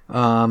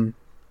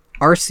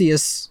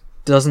 Arceus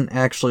doesn't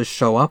actually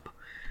show up.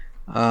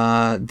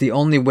 The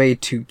only way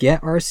to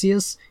get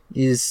Arceus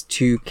is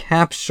to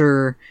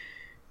capture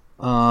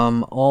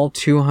all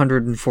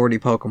 240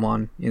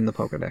 Pokemon in the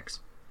Pokedex.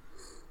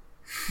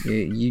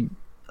 You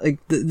like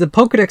the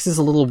Pokedex is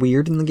a little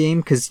weird in the game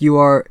because you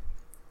are.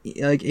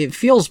 Like it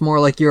feels more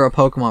like you're a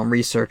Pokemon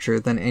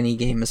researcher than any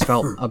game has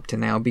felt up to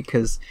now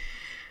because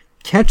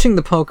catching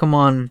the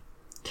Pokemon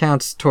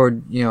counts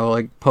toward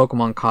like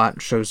Pokemon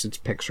caught shows its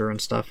picture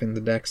and stuff in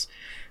the dex,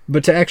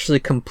 but to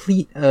actually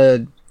complete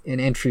an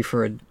entry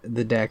for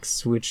the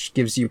dex, which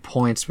gives you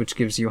points, which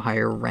gives you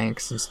higher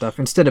ranks and stuff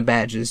instead of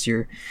badges,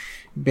 you're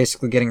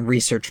basically getting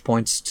research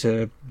points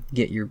to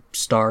get your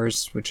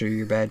stars, which are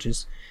your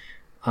badges.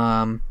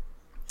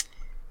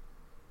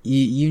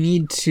 You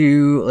need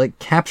to like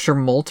capture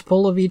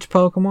multiple of each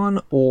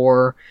Pokemon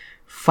or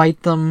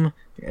fight them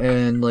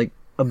and like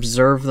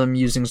observe them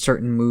using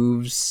certain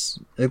moves.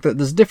 Like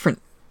there's different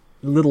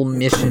little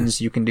missions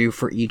you can do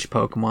for each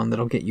Pokemon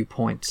that'll get you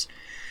points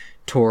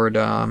toward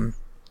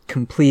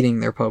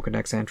completing their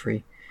Pokedex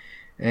entry.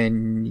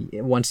 And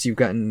once you've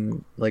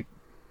gotten like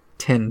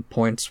 10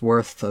 points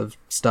worth of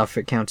stuff,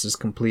 it counts as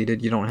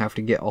completed. You don't have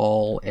to get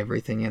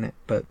everything in it,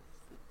 but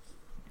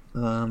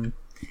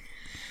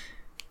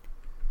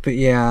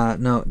yeah,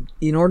 no,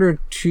 in order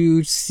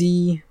to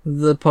see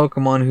the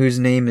Pokemon whose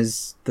name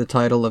is the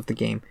title of the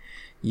game,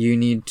 you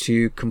need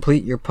to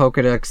complete your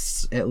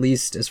Pokedex, at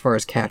least as far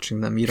as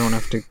catching them. You don't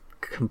have to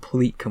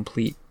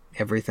complete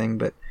everything,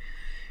 but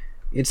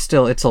it's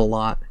a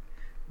lot.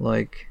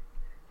 Like,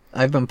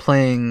 I've been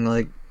playing,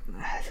 like,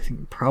 I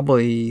think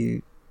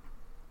probably,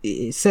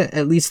 it said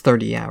at least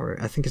 30 hours.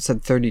 I think it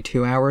said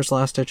 32 hours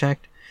last I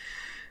checked.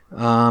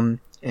 And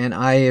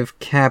I have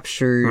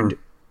captured...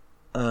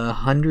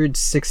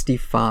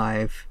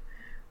 165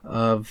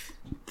 of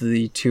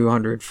the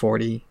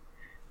 240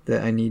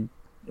 that I need.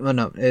 Well,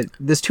 no,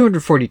 there's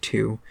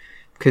 242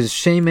 because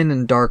Shaman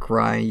and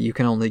Darkrai you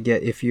can only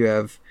get if you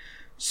have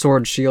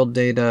Sword Shield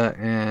data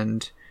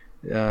and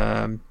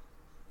the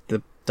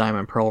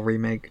Diamond Pearl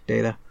remake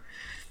data.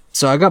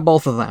 So I got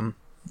both of them,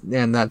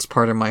 and that's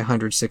part of my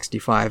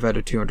 165 out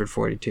of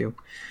 242.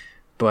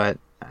 But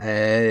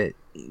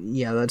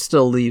yeah, that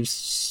still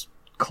leaves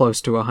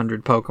close to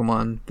 100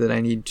 Pokemon that I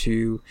need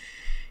to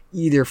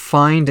either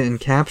find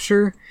and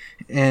capture,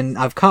 and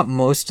I've caught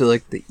most of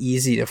like the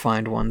easy to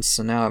find ones,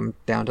 so now I'm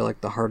down to like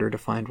the harder to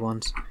find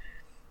ones.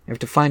 I have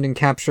to find and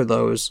capture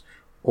those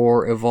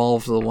or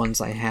evolve the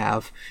ones I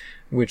have,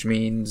 which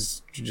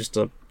means just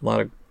a lot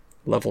of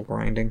level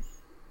grinding.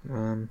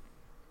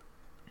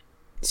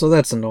 So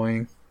that's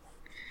annoying.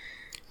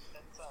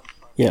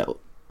 Yeah,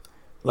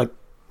 like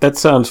that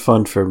sounds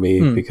fun for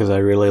me because I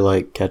really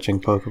like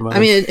catching Pokemon. I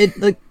mean,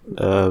 it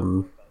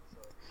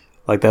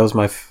like that was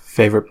my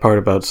favorite part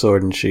about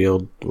Sword and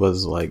Shield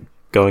was like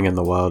going in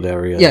the wild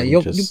area. Yeah,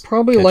 you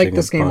probably like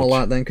this game a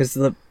lot then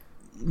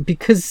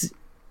because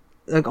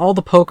like all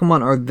the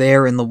Pokemon are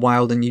there in the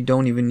wild and you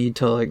don't even need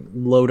to like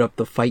load up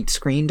the fight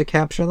screen to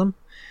capture them.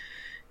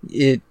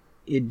 It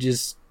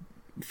just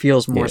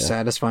feels more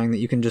satisfying that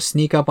you can just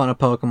sneak up on a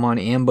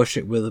Pokemon, ambush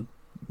it with a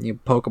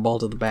Pokeball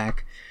to the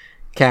back,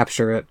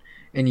 capture it.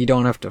 And you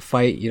don't have to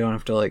fight, you don't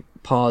have to like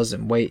pause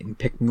and wait and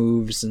pick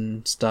moves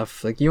and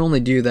stuff. Like you only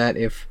do that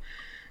if,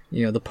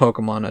 the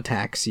Pokemon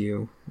attacks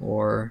you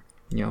or,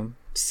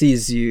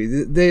 sees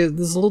you.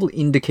 There's a little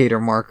indicator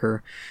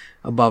marker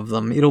above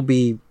them. It'll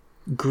be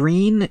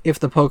green if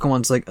the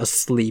Pokemon's like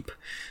asleep,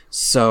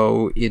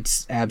 so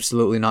it's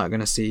absolutely not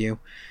going to see you.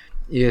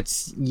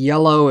 It's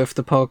yellow if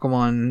the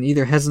Pokemon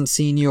either hasn't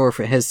seen you or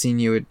if it has seen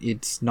you,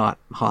 it's not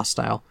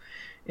hostile.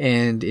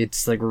 and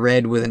it's like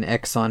red with an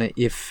X on it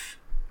if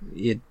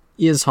it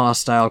is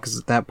hostile, because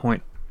at that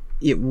point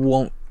it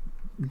won't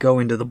go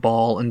into the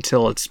ball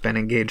until it's been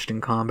engaged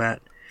in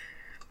combat.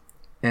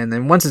 And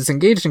then once it's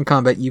engaged in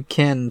combat, you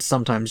can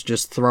sometimes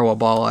just throw a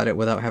ball at it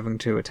without having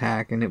to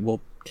attack, and it will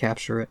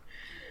capture it.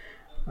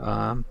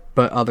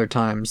 But other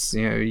times,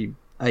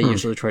 I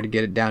usually try to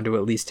get it down to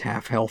at least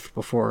half health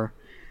before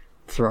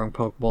throwing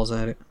Pokeballs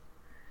at it.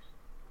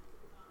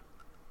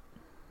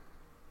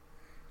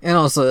 And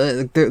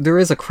also, there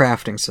is a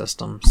crafting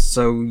system,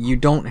 so you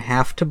don't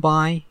have to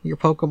buy your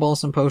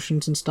Pokeballs and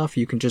potions and stuff.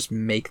 You can just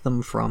make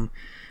them from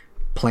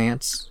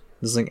plants.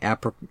 There's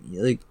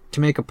to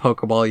make a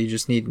Pokeball, you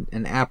just need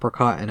an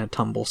apricot and a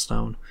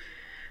tumblestone.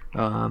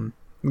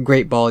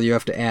 Great Ball, you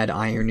have to add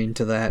iron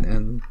into that,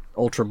 and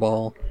Ultra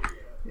Ball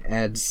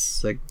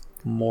adds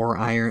more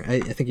iron. I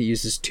think it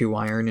uses 2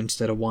 iron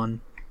instead of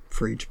 1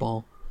 for each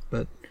ball.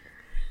 But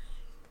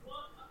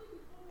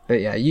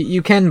yeah,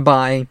 you can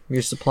buy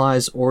your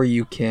supplies, or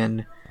you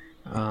can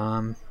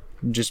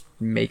just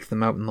make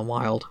them out in the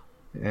wild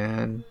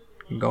and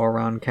go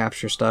around,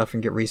 capture stuff,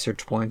 and get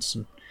research points.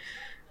 And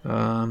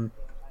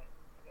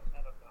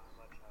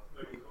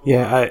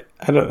yeah,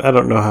 I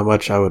don't know how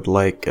much I would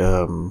like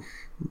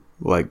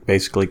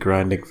basically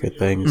grinding for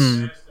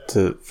things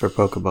for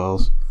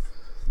Pokeballs.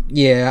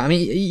 Yeah, I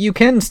mean, you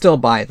can still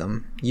buy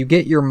them. You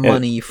get your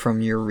money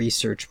from your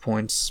research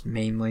points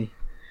mainly,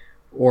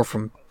 or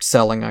from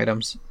selling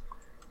items,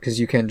 because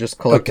you can just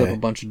collect up a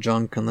bunch of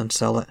junk and then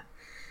sell it.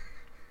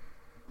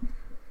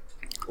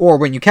 Or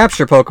when you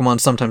capture Pokemon,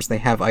 sometimes they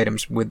have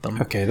items with them.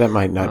 Okay, that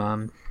might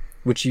not.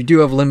 Which you do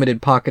have limited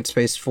pocket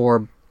space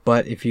for,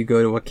 but if you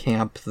go to a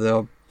camp,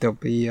 there'll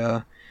be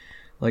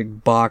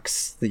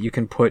box that you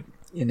can put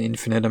an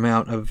infinite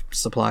amount of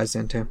supplies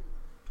into.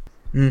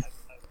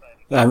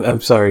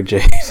 I'm sorry,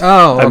 Jay.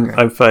 Oh, okay.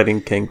 I'm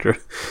fighting Kingdra.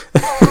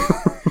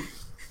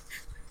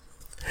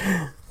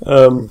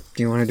 Do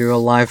you want to do a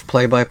live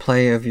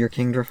play-by-play of your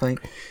Kingdra fight?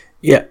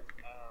 Yeah.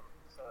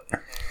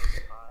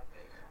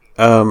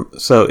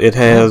 So it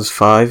has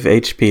 5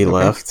 HP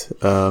left.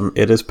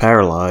 It is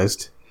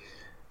paralyzed.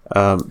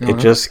 It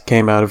just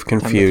came out of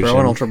confusion. Throw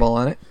an Ultra Ball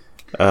at it.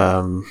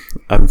 I'm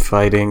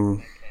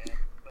fighting.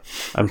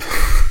 I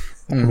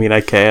mean,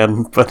 I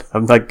can, but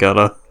I'm not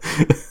gonna.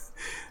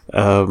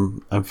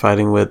 I'm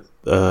fighting with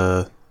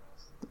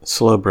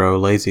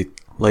Slowbro, lazy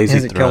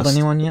Has it thrust. killed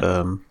anyone yet?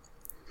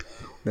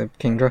 The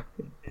Kingdra?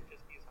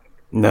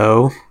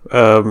 No.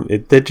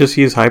 It did just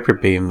use Hyper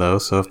Beam though,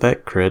 so if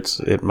that crits,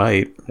 it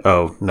might.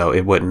 Oh no,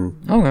 it wouldn't.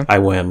 Okay. I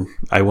win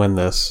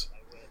this.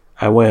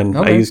 I win.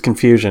 Okay. I used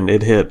confusion.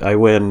 It hit. I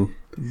win.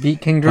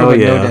 Beat Kingdra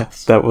with no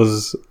deaths. That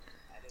was.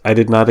 I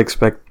did not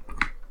expect.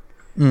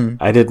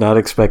 I did not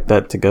expect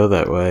that to go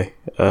that way.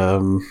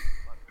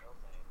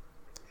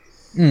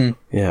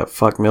 Yeah,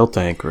 fuck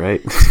Miltank,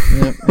 right?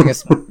 Yeah, I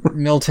guess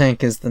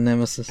Miltank is the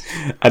nemesis.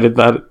 I did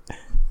not.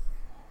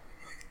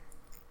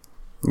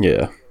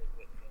 Yeah.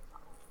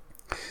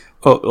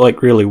 Oh,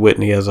 really,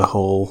 Whitney as a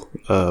whole,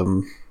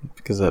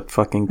 because that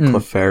fucking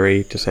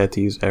Clefairy just had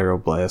to use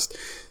Aeroblast.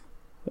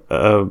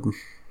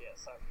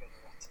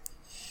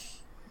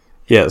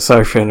 Yeah,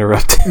 sorry for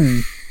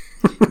interrupting.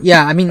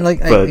 Yeah, I mean, I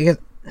guess,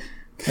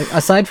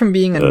 aside from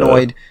being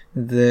annoyed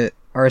that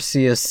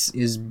Arceus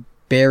is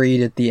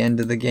buried at the end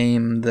of the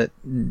game that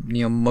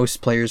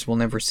most players will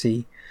never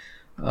see,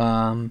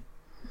 I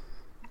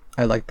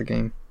like the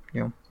game.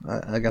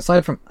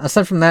 Aside from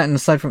that, and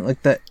aside from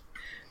that,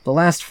 the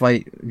last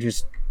fight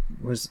just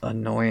was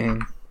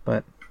annoying,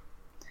 but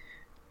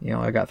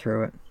I got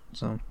through it,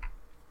 so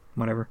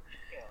whatever.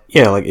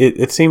 Yeah,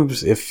 it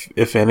seems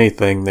if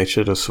anything they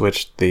should have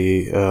switched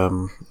the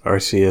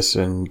Arceus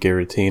and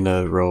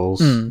Giratina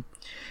roles.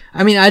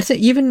 I mean, I'd say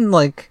even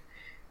I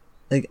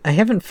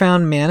haven't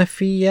found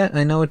Manaphy yet.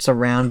 I know it's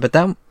around, but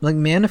that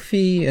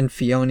Manaphy and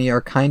Phione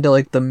are kind of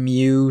like the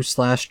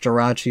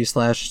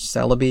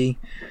Mew/Jirachi/Celebi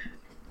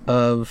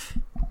of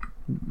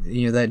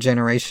that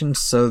generation.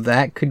 So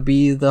that could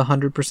be the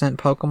 100%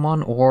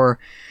 Pokemon, or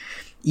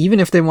even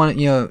if they want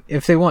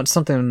if they want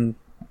something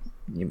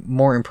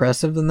more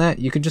impressive than that,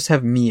 you could just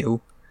have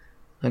Mew.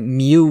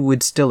 Mew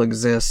would still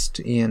exist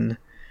in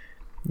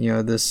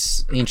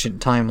this ancient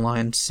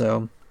timeline,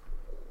 so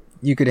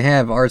you could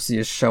have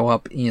Arceus show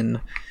up in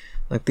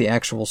the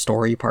actual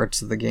story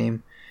parts of the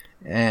game,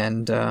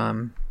 and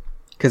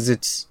because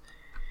it's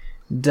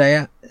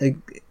during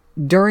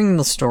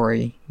the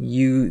story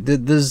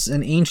there's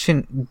an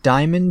ancient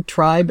Diamond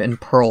tribe and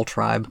Pearl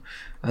tribe,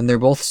 and they're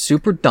both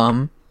super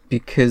dumb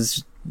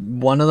because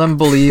one of them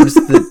believes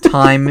that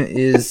time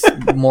is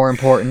more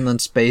important than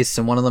space,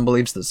 and one of them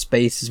believes that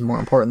space is more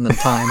important than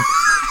time.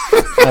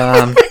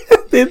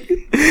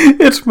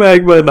 It's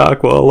Magma and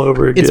Aqua all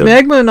over again. It's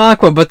Magma and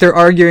Aqua, but they're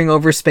arguing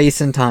over space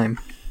and time.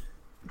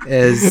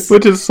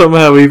 Which is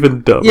somehow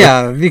even dumber.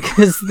 Yeah,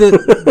 because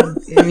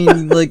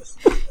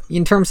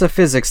in terms of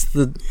physics,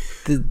 the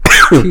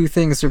two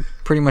things are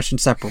pretty much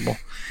inseparable.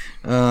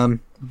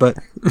 But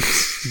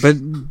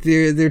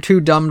they're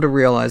too dumb to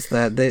realize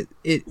that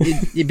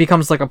it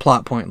becomes like a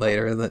plot point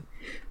later that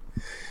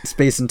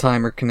space and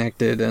time are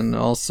connected, and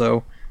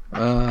also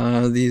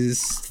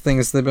these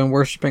things they've been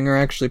worshipping are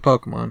actually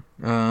Pokemon.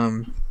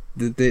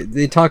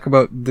 They talk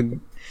about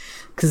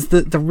because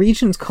the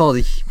region's called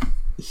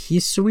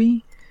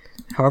Hisui,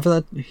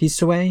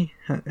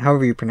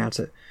 however you pronounce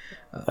it.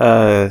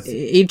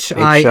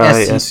 Hisui.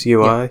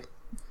 Yeah.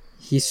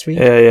 Hisui.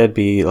 Yeah, it'd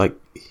be like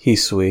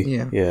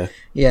Hisui.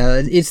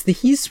 Yeah. It's the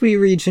Hisui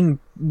region,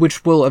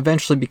 which will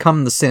eventually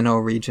become the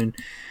Sinnoh region.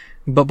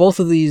 But both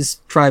of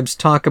these tribes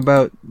talk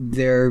about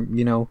their,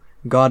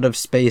 god of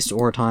space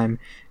or time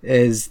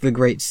as the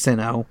Great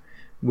Sinnoh,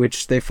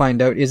 which they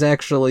find out is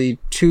actually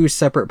two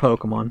separate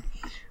Pokemon,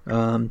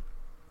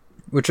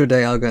 which are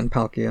Dialga and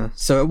Palkia.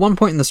 So at one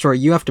point in the story,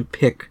 you have to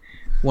pick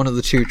one of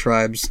the two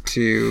tribes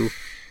to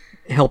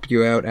help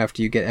you out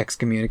after you get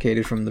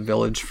excommunicated from the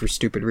village for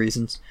stupid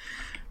reasons.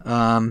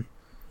 So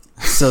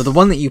the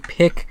one that you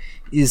pick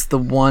is the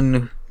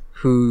one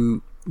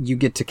who you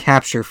get to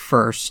capture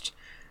first,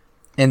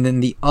 and then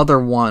the other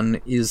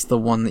one is the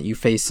one that you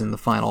face in the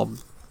final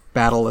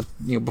battle,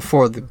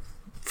 before the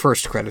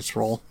first credits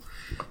roll.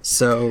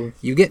 So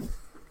you get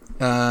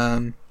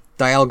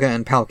Dialga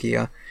and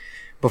Palkia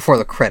before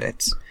the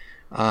credits.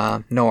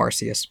 No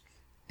Arceus.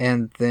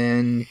 And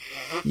then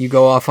you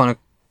go off on a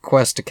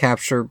quest to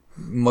capture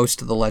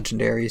most of the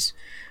legendaries,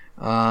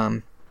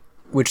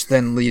 which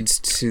then leads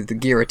to the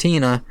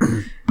Giratina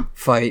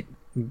fight,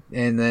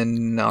 and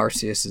then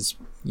Arceus is,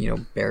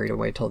 buried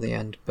away till the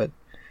end. But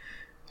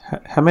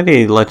how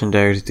many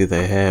legendaries do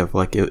they have?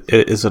 Like,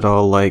 is it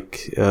all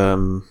like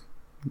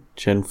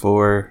Gen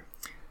 4?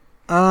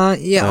 All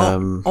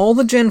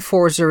the Gen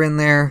 4s are in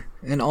there,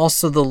 and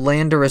also the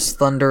Landorus,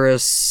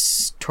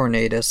 Thundurus,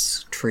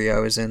 Tornadus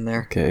trio is in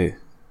there. Okay.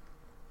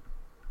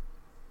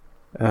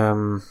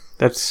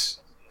 That's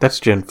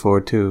Gen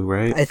 4 too,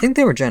 right? I think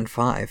they were Gen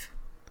 5.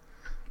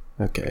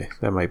 Okay,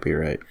 that might be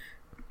right.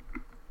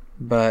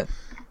 But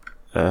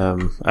I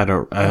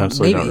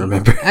honestly don't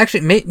remember.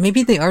 Actually,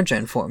 maybe they are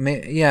Gen 4.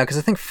 Because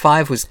I think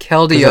 5 was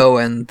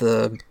Keldeo and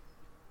the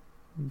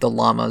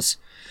llamas.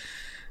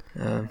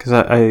 Because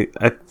I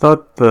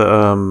thought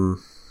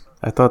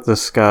the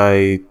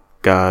Sky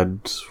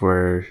Gods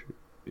were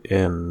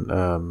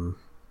in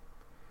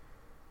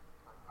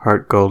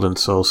Heart Gold and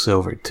Soul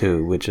Silver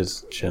too, which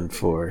is Gen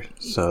 4.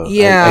 So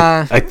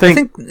yeah, I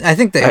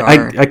think they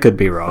are. I could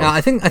be wrong. No,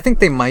 I think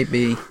they might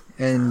be,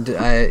 and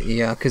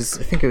because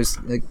I think it was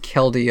like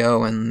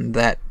Keldeo and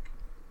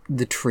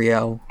the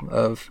trio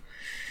of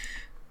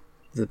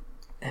the.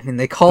 I mean,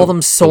 they call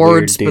them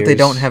swords, but they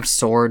don't have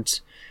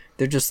swords.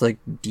 They're just like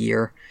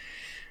deer.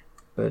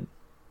 But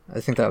I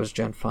think that was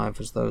Gen 5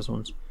 was those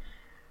ones.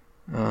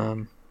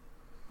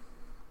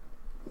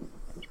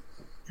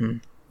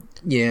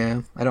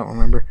 Yeah, I don't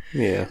remember.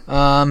 Yeah.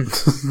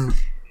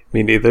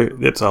 Me neither.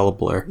 It's all a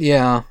blur.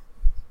 Yeah.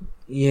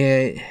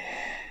 I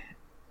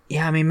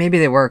mean, maybe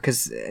they were,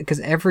 because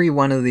every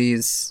one of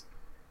these,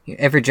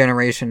 every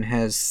generation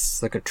has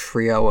like a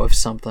trio of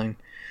something,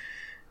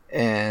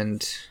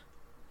 and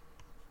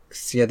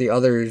the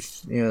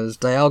others, there's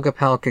Dialga,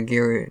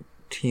 Palkia,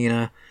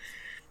 Giratina.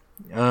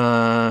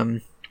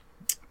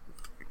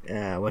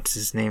 What's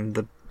his name?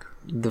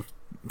 The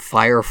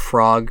fire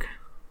frog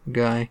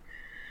guy.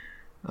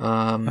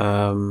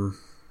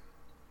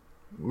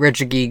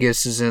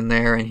 Regigigas is in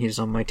there, and he's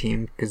on my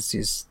team because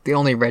he's the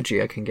only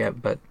Reggie I can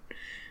get, but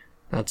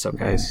that's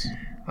okay. Nice.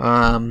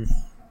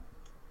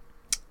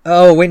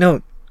 Oh wait,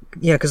 no,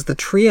 yeah, because the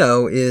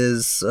trio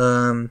is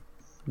the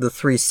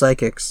three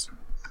psychics,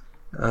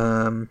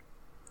 Uxie,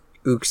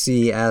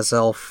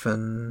 Azelf,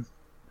 and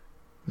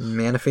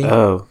Manaphy.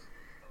 Oh,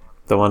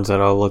 the ones that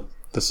all look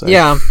the same.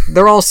 Yeah,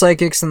 they're all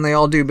psychics, and they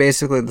all do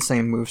basically the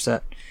same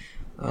moveset.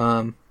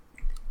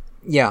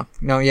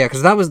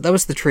 Because that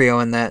was the trio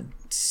in that.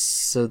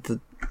 So the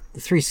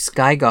three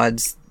Sky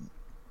Gods,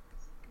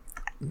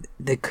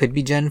 they could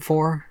be Gen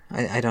 4.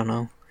 I don't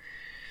know.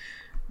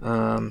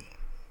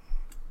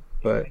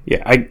 But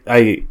yeah,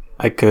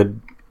 I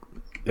could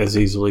as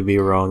easily be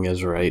wrong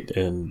as right,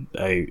 and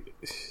I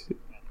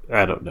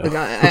don't know. Like,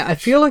 I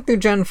feel like they're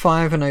Gen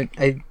 5, and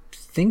I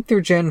think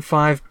they're Gen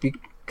 5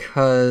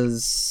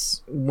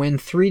 because when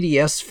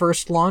 3DS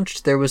first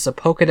launched, there was a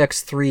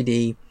Pokédex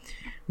 3D,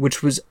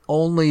 which was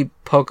only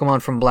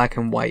Pokemon from Black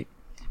and White,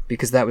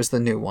 because that was the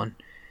new one.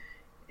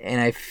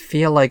 And I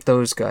feel like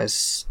those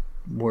guys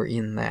were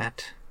in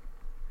that.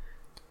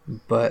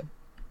 But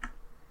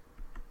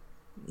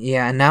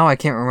yeah, and now I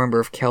can't remember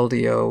if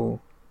Keldeo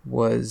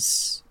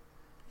was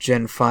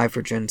Gen 5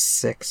 or Gen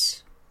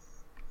 6.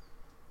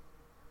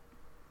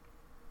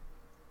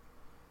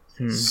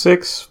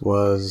 6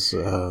 was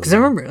because I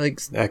remember like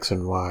X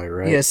and Y,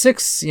 right? Yeah,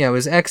 6. Yeah, it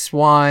was X,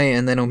 Y,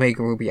 and then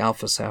Omega Ruby,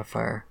 Alpha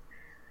Sapphire.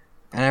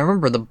 And I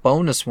remember the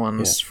bonus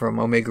ones from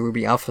Omega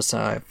Ruby, Alpha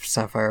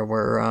Sapphire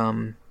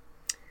were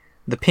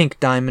the Pink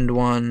Diamond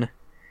one,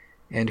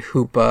 and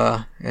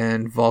Hoopa,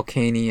 and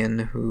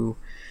Volcanion, who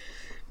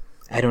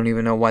I don't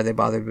even know why they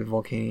bothered with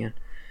Volcanion.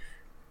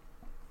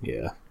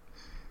 Yeah.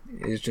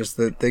 It's just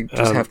that they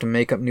just have to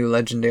make up new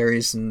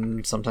legendaries,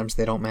 and sometimes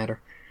they don't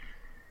matter.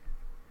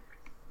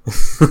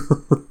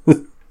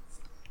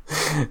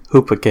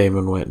 Hoopa came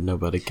and went and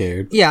nobody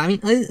cared. Yeah, I mean,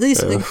 at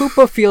least like,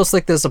 Hoopa feels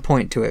like there's a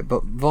point to it,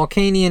 but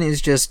Volcanion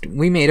is just,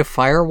 we made a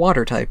fire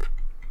water type.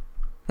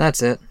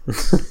 That's it.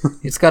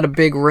 It's got a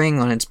big ring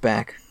on its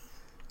back.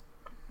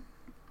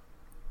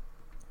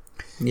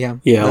 Yeah.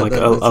 Yeah, like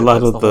a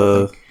lot of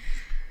the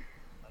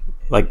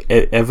like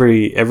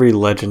every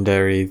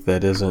legendary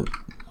that isn't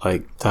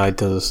like tied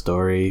to the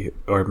story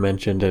or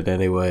mentioned in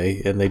any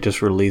way, and they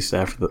just released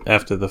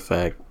after the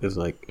fact is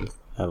like,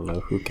 I don't know,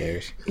 who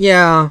cares?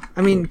 Yeah,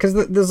 I mean, because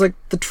there's like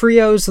the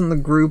trios and the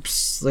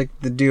groups, like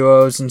the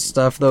duos and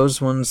stuff.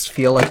 Those ones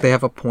feel like they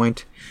have a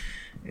point,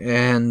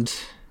 and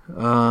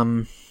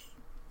then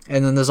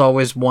there's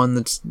always one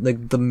that's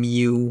like the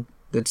Mew,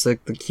 that's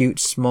like the cute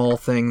small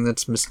thing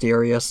that's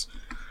mysterious.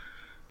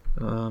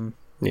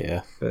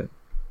 Yeah, but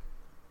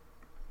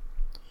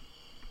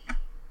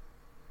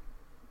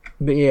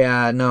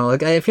yeah, no,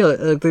 like I feel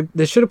like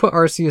they should have put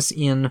Arceus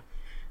in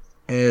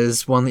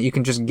as one that you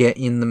can just get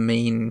in the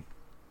main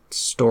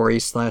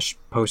story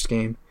 / post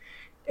game,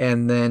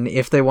 and then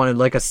if they wanted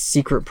like a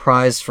secret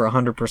prize for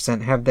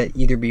 100%, have that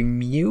either be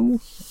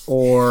Mew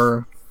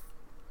or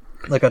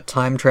like a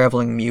time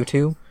traveling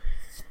Mewtwo,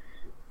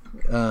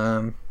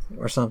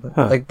 or something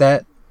like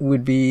that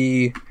would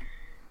be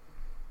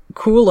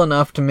cool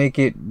enough to make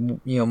it,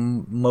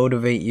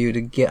 motivate you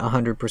to get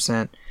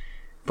 100%,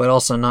 but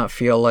also not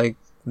feel like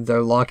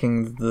they're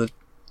locking the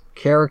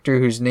character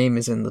whose name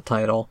is in the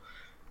title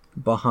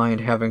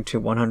behind having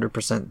to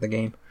 100% the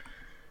game,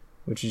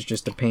 which is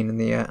just a pain in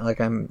the ass.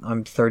 Like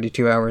I'm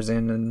 32 hours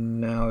in,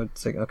 and now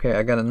it's like, okay,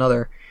 I got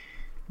another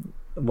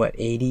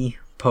 80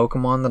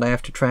 Pokemon that I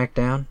have to track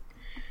down,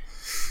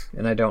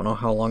 and I don't know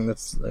how long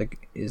that's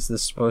like. Is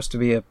this supposed to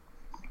be a?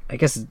 I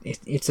guess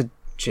it's a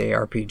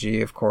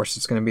JRPG. Of course,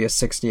 it's going to be a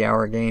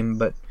 60-hour game,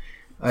 but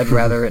I'd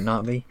rather it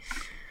not be.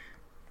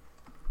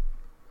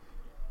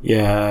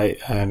 Yeah,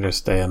 I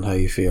understand how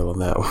you feel on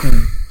that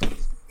one.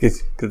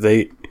 Because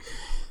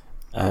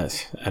I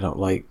don't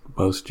like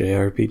most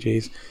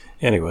JRPGs.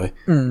 Anyway,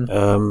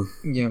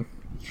 yeah,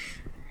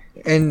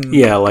 and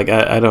yeah, like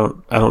I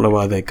don't know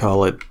why they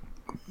call it,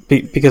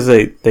 because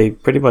they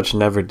pretty much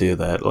never do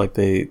that. Like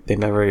they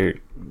never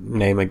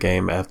name a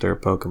game after a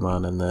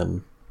Pokemon and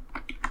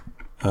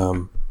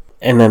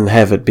then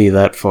have it be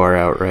that far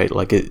out, right?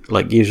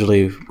 Like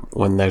usually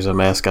when there's a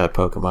mascot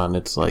Pokemon,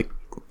 it's like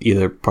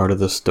either part of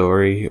the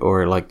story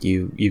or like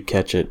you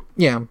catch it,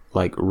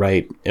 like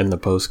right in the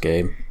post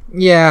game.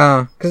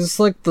 Yeah, because it's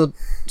like the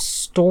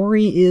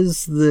story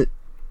is that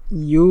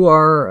you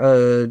are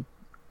a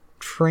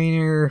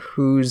trainer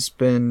who's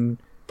been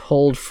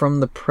pulled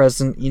from the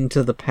present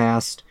into the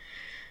past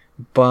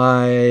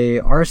by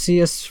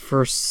Arceus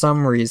for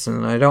some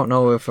reason. I don't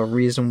know if a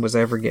reason was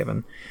ever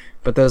given,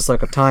 but there's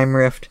like a time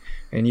rift,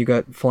 and you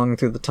got flung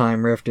through the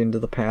time rift into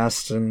the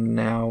past, and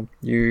now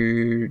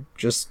you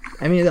just...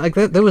 I mean, like,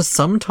 there was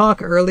some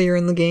talk earlier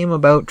in the game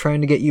about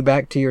trying to get you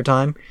back to your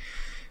time,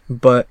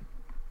 but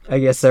I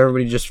guess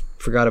everybody just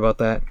forgot about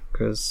that,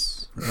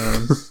 because...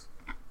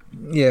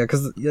 yeah,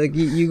 because like,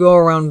 you go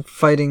around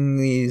fighting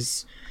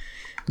these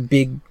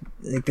big...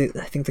 Like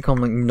I think they call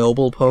them, like,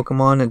 noble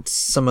Pokemon. It's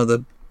some of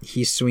the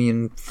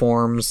Hisuian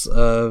forms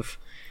of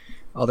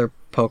other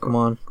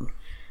Pokemon.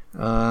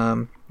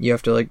 You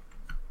have to, like,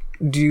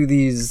 do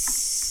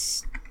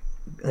these,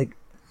 like,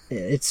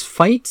 it's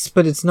fights,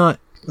 but it's not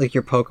like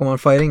your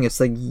Pokemon fighting. It's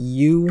like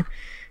you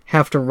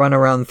have to run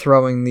around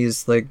throwing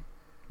these, like,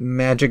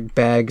 magic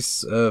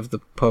bags of the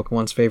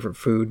Pokemon's favorite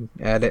food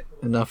at it,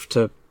 enough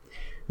to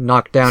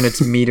knock down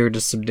its meter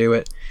to subdue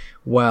it,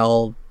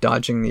 while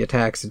dodging the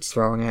attacks it's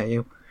throwing at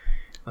you.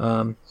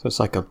 So it's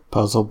like a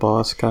puzzle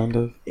boss, kind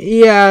of?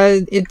 Yeah,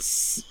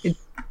 it's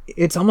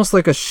almost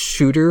like a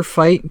shooter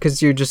fight,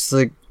 because you're just,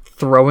 like,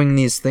 throwing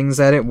these things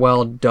at it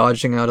while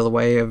dodging out of the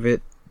way of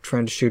it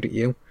trying to shoot at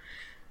you.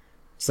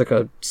 It's like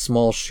a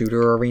small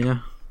shooter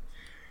arena.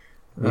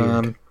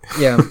 Yeah.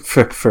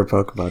 for a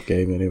Pokemon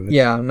game, anyway.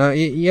 Yeah, no,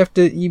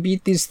 you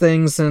beat these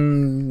things,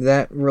 and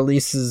that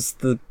releases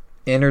the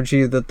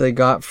energy that they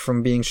got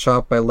from being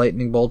shot by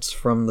lightning bolts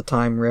from the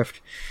time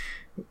rift.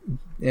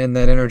 And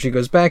that energy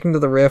goes back into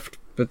the rift,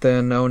 but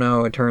then, oh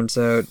no, it turns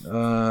out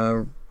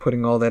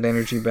putting all that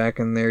energy back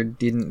in there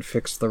didn't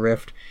fix the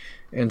rift.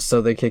 And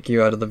so they kick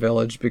you out of the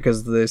village,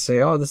 because they say,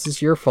 oh, this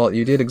is your fault.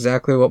 You did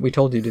exactly what we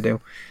told you to do.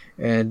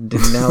 And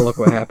now look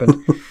what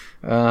happened.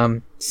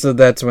 So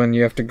that's when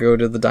you have to go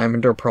to the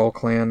Diamond or Pearl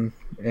clan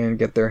and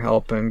get their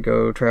help and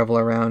go travel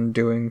around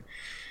doing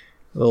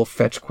little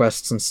fetch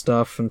quests and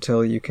stuff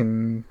until you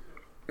can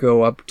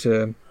go up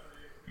to...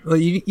 Well,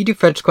 you do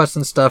fetch quests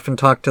and stuff and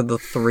talk to the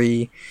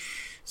 3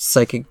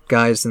 psychic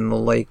guys in the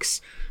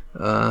lakes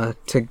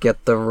to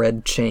get the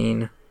red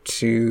chain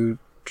to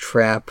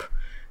trap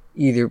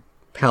either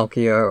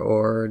Palkia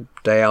or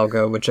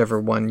Dialga, whichever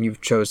one you've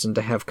chosen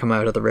to have come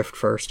out of the rift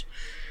first.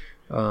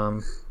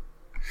 And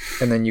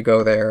then you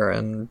go there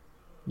and,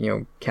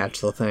 catch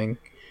the thing.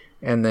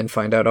 And then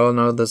find out, oh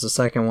no, there's a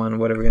second one,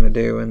 what are we going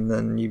to do? And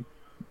then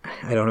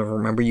I don't even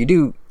remember, you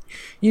do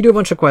a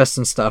bunch of quests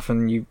and stuff,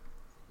 and you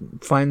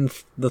find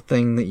the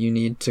thing that you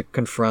need to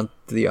confront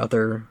the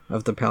other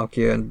of the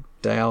Palkia and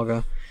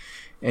Dialga,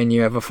 and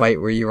you have a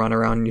fight where you run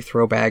around and you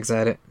throw bags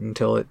at it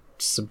until it's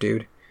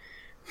subdued.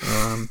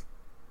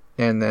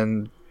 And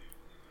then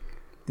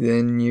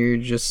you're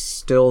just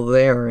still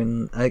there,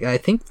 and I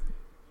think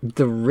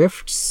the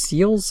rift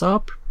seals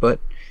up, but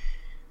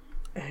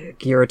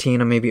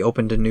Giratina maybe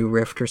opened a new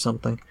rift or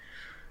something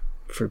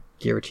for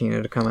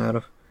Giratina to come out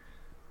of.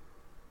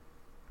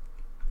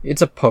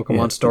 It's a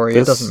Pokemon story.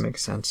 It doesn't make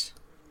sense.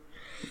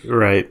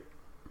 Right.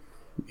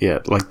 Yeah,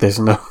 like there's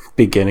no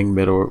beginning,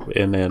 middle,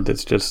 and end.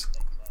 It's just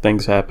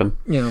things happen.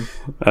 Yeah.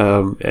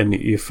 And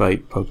you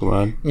fight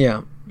Pokemon.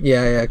 Yeah.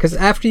 Because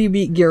after you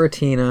beat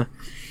Giratina,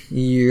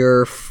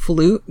 your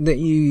flute that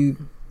you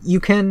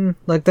can,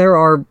 like, there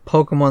are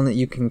Pokemon that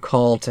you can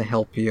call to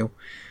help you,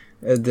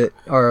 that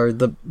are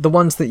the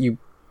ones that you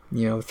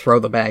throw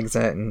the bags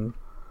at and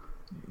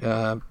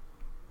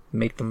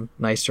make them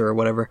nicer or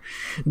whatever.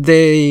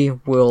 They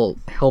will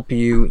help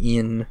you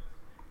in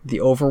the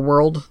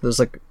overworld. There's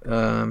like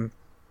a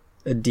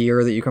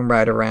deer that you can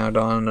ride around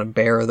on, a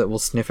bear that will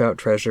sniff out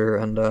treasure,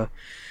 and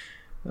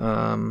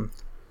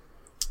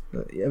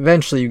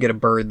eventually you get a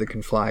bird that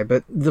can fly.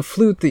 But the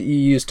flute that you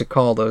use to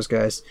call those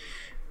guys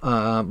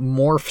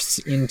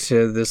morphs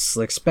into this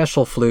like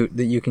special flute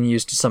that you can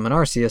use to summon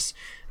Arceus,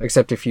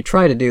 except if you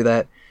try to do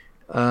that,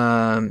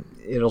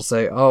 it'll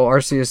say, "Oh,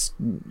 Arceus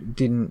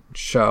didn't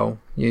show."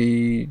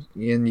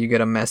 And you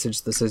get a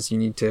message that says you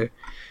need to,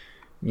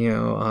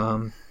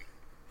 you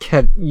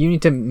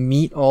need to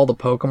meet all the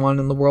Pokemon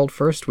in the world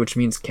first, which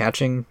means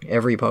catching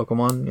every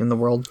Pokemon in the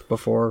world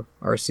before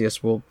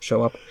Arceus will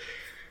show up.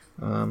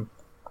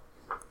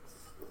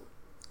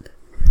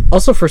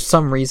 Also, for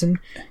some reason,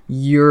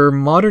 your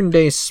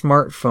modern-day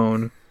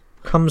smartphone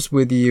comes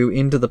with you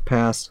into the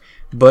past,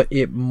 but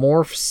it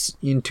morphs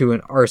into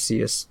an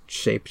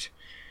Arceus-shaped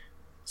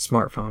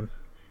smartphone.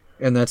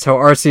 And that's how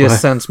Arceus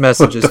sends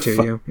messages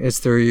to you, is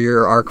through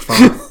your Arc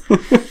phone.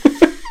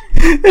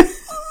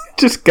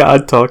 Just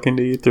God talking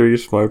to you through your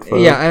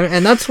smartphone. Yeah,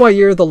 and that's why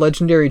you're the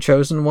legendary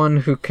chosen one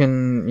who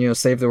can,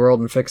 save the world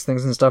and fix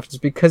things and stuff. It's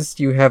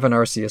because you have an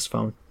Arceus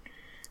phone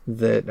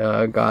that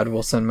God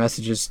will send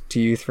messages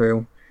to you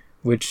through,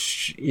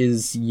 which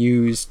is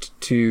used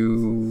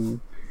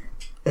to...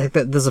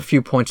 There's a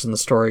few points in the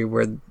story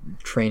where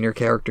train your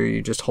character,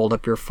 you just hold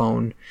up your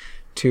phone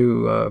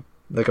to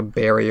like a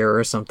barrier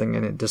or something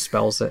and it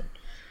dispels it.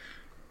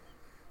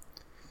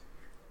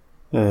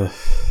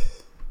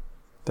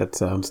 That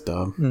sounds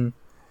dumb.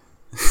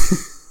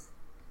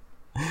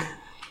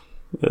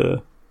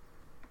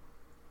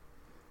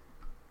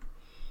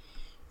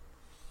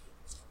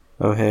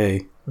 Oh,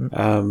 hey.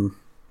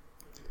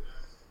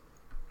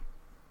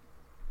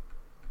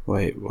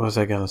 Wait, what was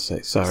I gonna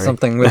say? Sorry.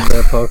 Something with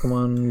the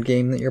Pokemon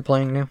game that you're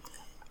playing now?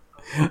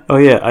 Oh,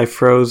 yeah, I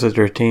froze a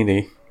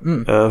Dratini.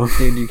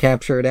 Did you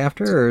capture it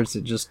after, or is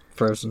it just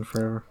frozen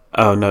forever?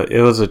 Oh, no,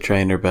 it was a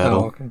trainer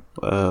battle.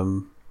 Oh,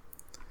 okay.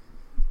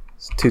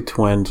 It's two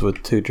twins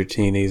with two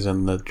Dratinis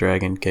in the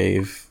Dragon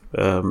Cave,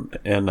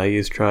 and I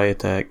used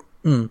Tri-Attack,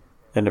 and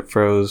it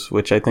froze,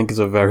 which I think is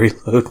a very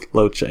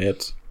low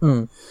chance.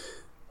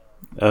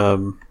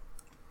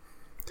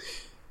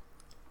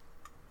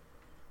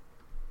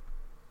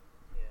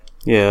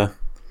 Yeah.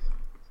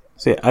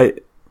 See, I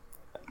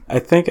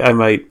think I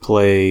might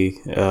play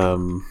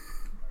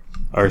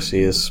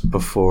Arceus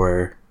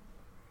before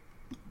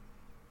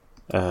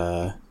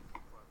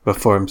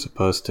I'm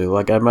supposed to.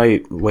 Like, I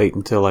might wait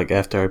until like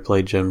after I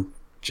play Gen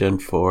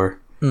 4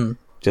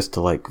 just to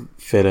like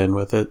fit in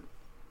with it.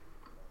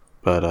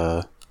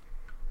 But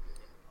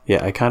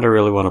yeah, I kind of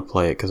really want to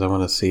play it because I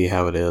want to see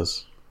how it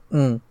is.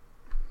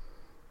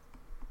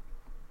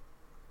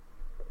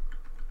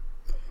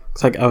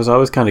 It's like I was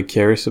always kind of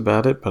curious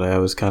about it, but I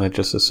always kind of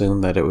just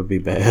assumed that it would be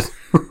bad.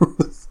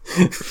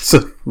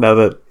 So now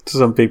that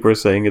some people are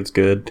saying it's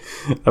good,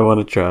 I want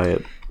to try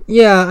it.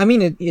 Yeah, I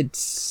mean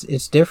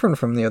it's different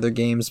from the other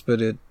games,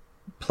 but it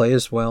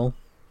plays well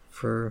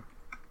for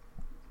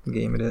the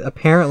game it is.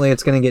 Apparently,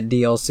 it's going to get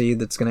DLC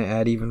that's going to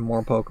add even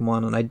more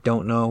Pokemon, and I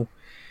don't know.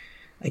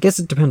 I guess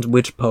it depends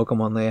which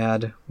Pokemon they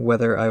add,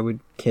 whether I would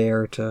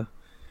care to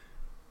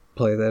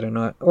play that or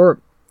not. Or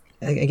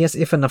I guess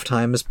if enough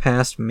time has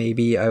passed,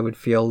 maybe I would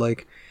feel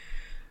like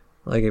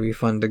it'd be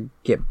fun to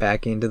get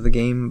back into the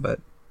game, but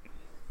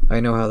I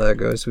know how that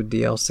goes with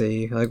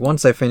DLC. Like,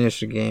 once I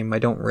finish a game, I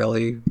don't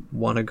really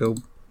want to go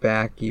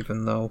back,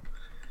 even though,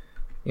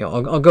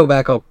 I'll go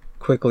back, I'll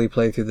quickly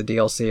play through the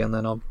DLC, and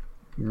then I'll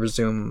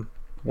resume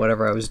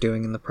whatever I was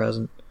doing in the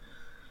present.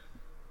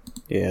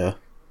 Yeah.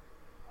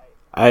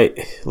 I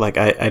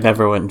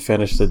never went and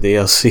finished the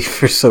DLC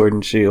for Sword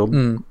and Shield,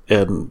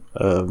 and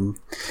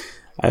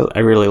I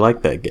really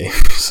like that game,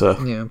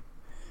 so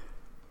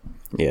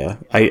yeah.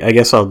 I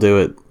guess I'll do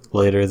it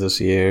later this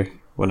year,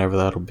 whenever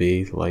that'll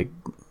be, like,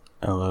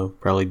 I don't know,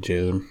 probably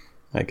June,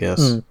 I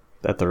guess,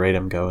 at the rate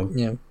I'm going.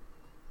 Yeah.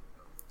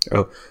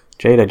 Oh,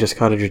 Jade, I just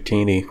caught a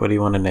Dratini. What do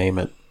you want to name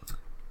it?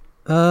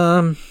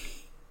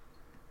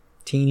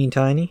 Teeny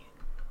Tiny?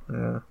 I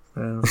don't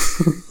know.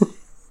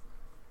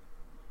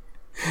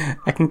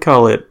 I can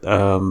call it.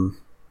 Well,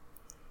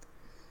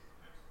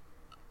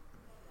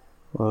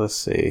 let's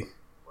see.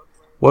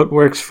 What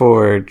works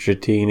for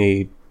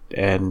Dratini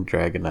and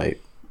Dragonite?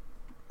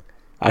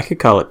 I could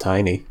call it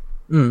Tiny.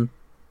 Mm.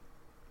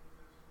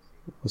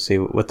 Let's see,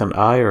 with an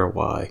I or a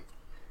Y?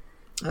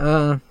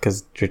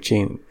 Because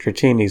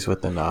Dratini's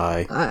with an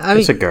I.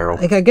 It's a girl.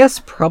 I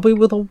guess probably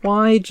with a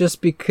Y,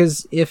 just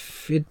because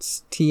if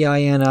it's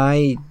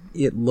Tini,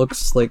 it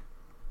looks like...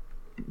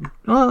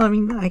 Well, I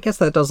mean, I guess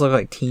that does look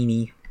like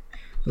teeny.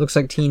 It looks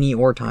like teeny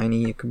or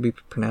tiny. It could be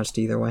pronounced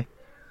either way.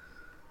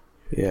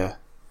 Yeah.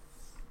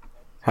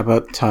 How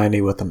about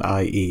Tiny with an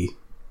IE?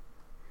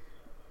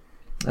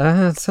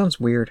 It sounds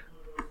weird.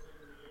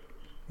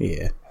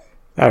 Yeah.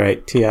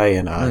 Alright, Tini.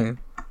 Okay.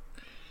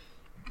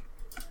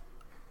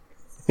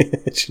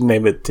 I should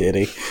name it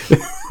Titty.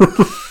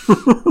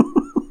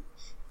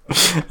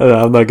 No,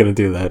 I'm not going to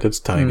do that. It's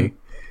tiny.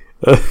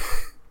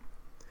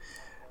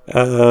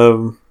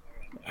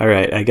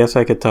 Alright, I guess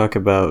I could talk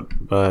about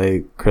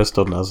my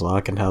Crystal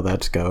Nuzlocke and how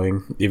that's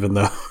going, even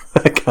though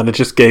I kind of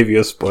just gave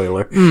you a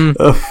spoiler.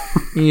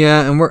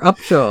 Yeah, and we're up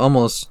to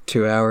almost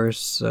 2 hours,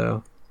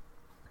 so...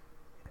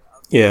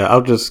 Yeah,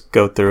 I'll just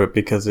go through it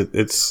because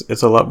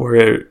it's a lot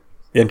more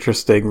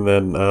interesting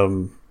than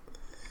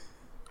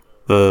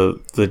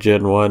the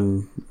Gen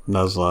 1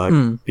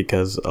 Nuzlocke,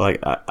 because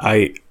like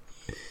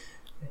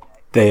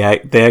they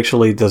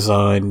actually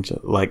designed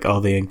like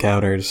all the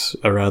encounters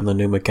around the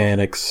new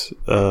mechanics,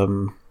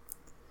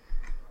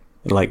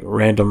 like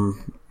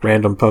random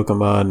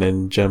Pokemon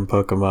and gem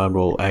Pokemon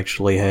will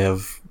actually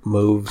have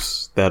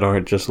moves that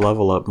aren't just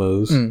level up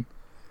moves.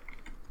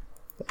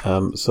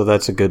 So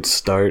that's a good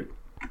start.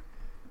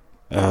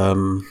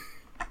 And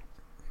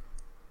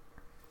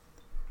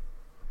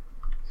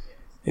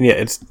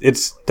yeah,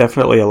 it's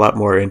definitely a lot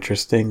more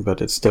interesting,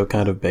 but it's still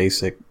kind of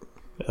basic.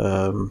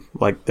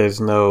 Like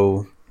there's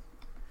no...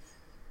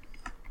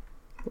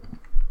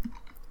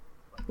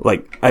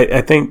 Like,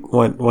 I think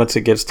once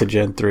it gets to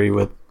Gen 3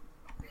 with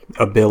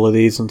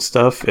abilities and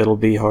stuff, it'll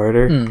be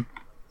harder.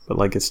 But,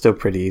 like, it's still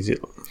pretty easy.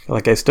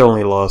 Like, I still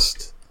only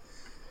lost,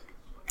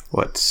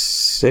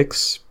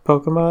 6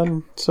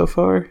 Pokemon so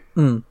far?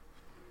 And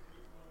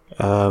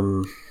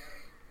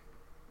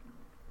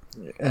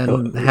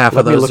half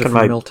of those are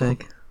from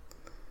Miltank.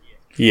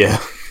 Yeah.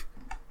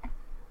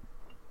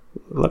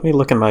 Let me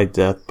look in my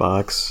death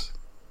box.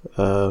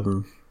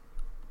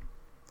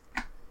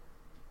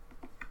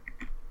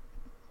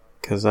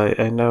 Because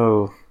I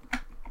know...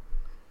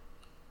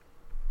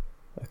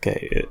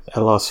 Okay, I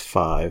lost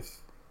 5.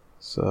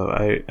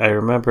 So I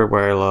remember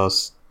where I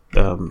lost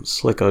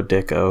Slicko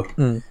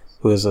Dicko,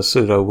 who is a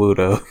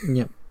Pseudo-Wudo.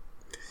 Yep.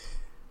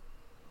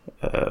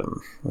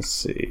 Let's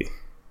see.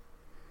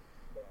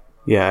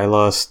 Yeah, I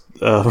lost...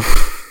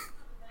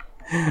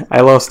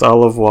 I lost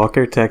Olive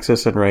Walker,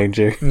 Texas, and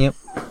Ranger. Yep.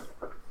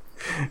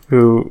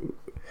 Who...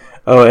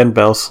 Oh, and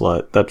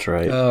Bellslut, that's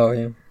right. Oh,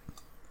 yeah.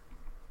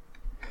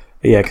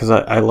 Yeah, because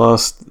I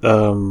lost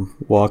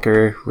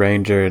Walker,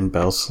 Ranger, and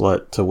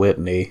Bellslut to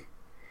Whitney.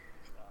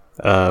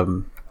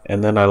 And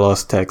then I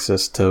lost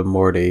Texas to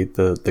Morty,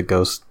 the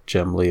ghost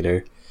gem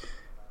leader.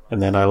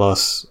 And then I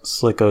lost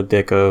Slicko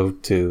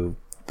Dicko to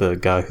the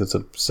guy who's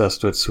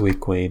obsessed with Sweet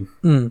Queen.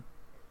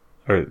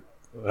 Or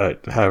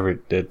however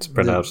it's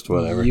pronounced,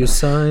 whatever.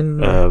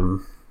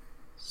 Usign?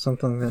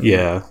 Something like that.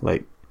 Yeah,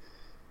 like...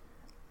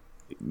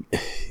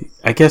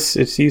 I guess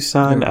it's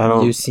Usign. I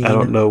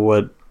don't know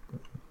what...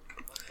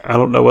 I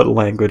don't know what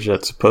language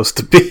that's supposed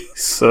to be,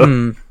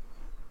 so...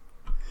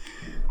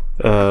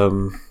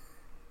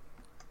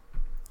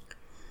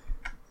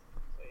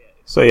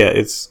 So yeah,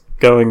 it's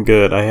going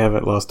good. I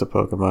haven't lost a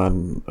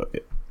Pokemon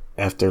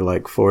after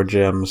like 4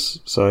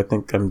 gems, so I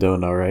think I'm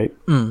doing alright.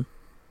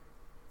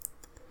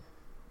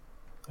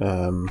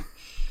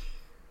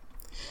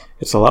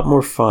 It's a lot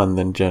more fun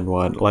than Gen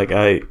 1. Like,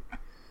 I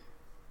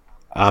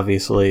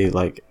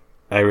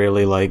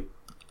really like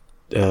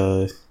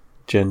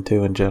Gen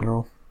 2 in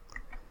general.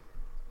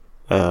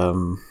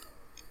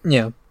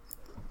 Yeah.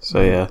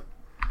 So yeah,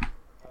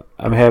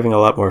 I'm having a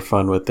lot more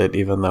fun with it,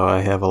 even though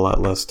I have a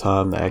lot less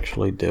time to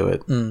actually do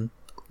it.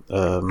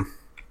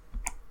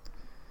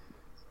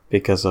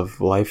 Because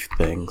of life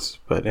things.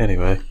 But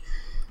anyway,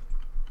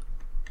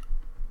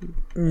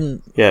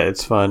 yeah,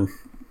 it's fun.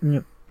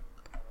 Yep.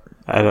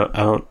 I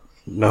don't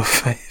know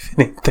if I have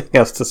anything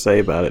else to say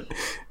about it.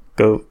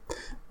 Go,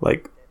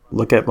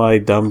 look at my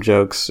dumb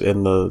jokes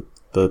in the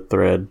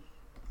thread.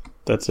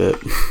 That's it.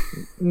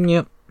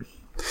 Yep.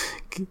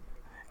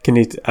 Can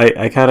you?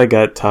 I kind of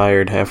got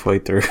tired halfway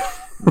through.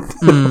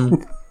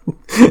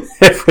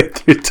 Halfway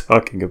through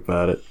talking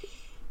about it.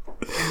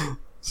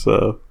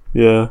 So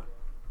yeah.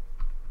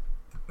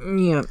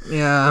 Yeah.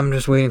 I'm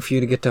just waiting for you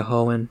to get to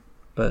Hoenn,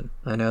 but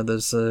I know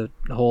there's a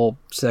whole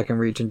second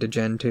region to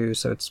Gen 2,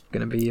 so it's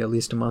gonna be at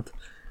least a month.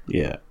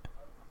 Yeah,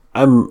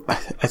 I'm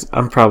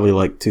probably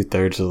like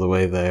 2/3 of the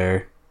way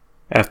there.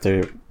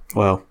 After,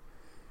 well,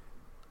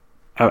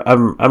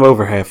 I'm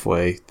over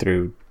halfway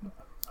through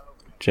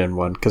Gen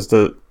 1, because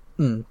the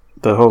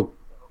whole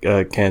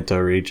Kanto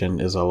region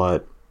is a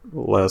lot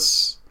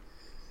less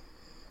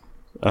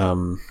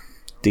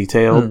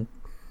detailed.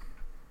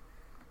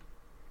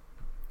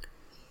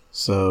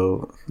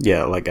 So,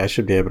 yeah, like, I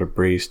should be able to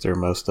breeze through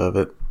most of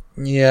it.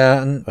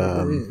 Yeah,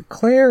 and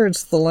Claire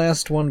is the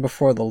last one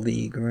before the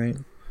League, right?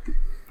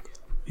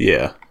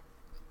 Yeah.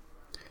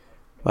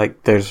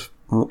 Like, there's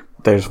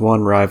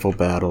one rival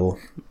battle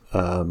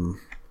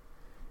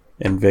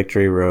in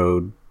Victory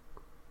Road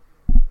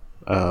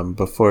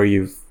before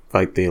you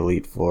fight the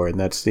Elite Four, and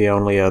that's the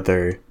only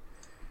other,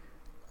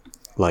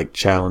 like,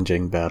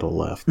 challenging battle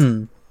left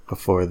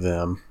before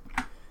them.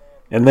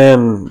 And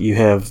then you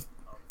have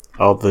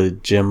all the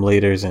gym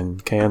leaders in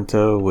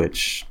Kanto,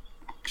 which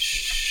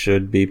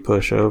should be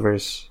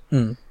pushovers.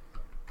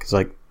 Because,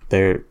 like,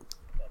 they're...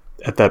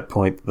 At that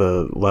point,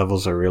 the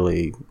levels are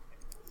really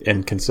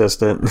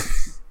inconsistent.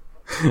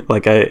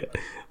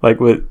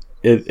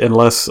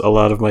 Unless a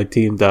lot of my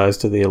team dies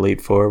to the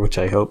Elite Four, which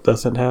I hope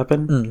doesn't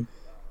happen,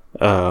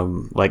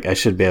 I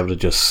should be able to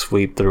just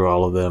sweep through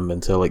all of them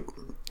until it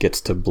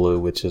gets to blue,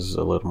 which is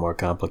a little more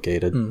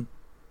complicated.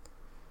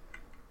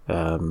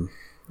 And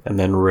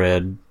then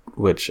red,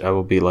 which I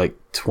will be like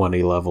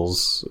 20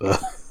 levels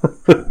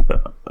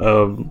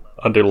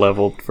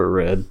under-leveled for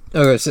red.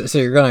 Okay, so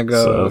you're gonna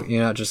go,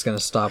 you're not just gonna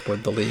stop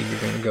with the League, you're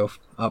gonna go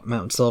up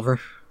Mount Silver?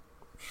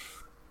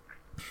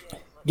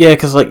 Yeah,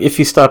 because, like, if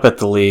you stop at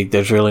the League,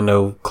 there's really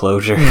no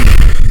closure.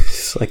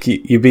 It's like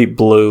you beat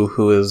Blue,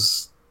 who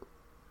is...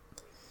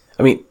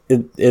 I mean,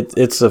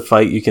 it's a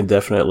fight you can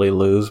definitely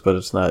lose, but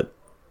it's not,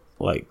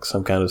 like,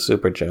 some kind of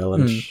super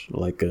challenge,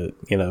 like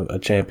a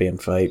champion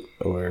fight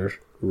or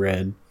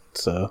Red,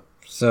 so...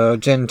 So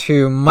Gen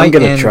 2 might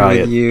end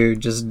with you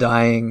just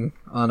dying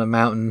on a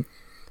mountain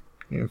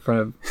in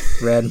front of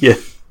Red. Yeah.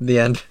 The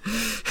end.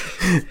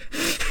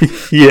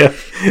 Yeah,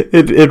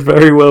 it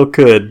very well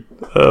could.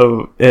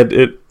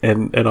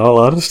 And in all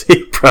honesty,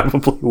 it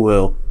probably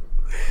will.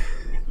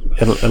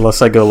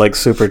 Unless I go, like,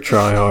 super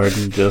try hard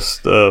and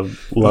just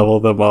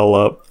level them all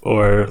up,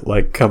 or,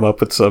 like, come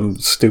up with some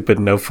stupid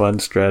no fun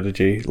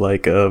strategy,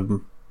 like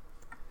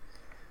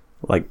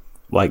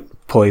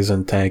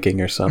poison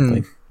tanking or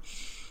something.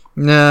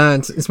 No,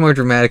 it's more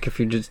dramatic if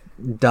you just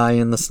die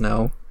in the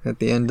snow at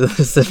the end of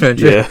this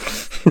adventure. Yeah.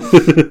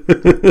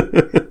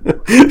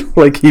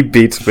 Like, he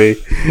beats me,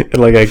 and,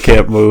 like, I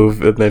can't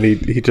move, and then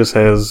he just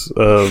has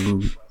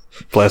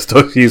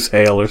Blastoise use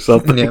hail or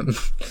something. Yep.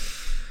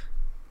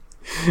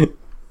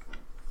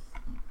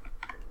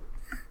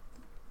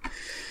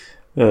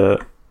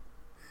 But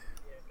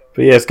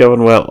yeah, it's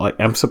going well. Like,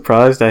 I'm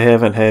surprised I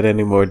haven't had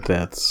any more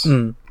deaths.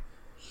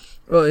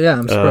 Well, yeah,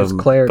 I'm surprised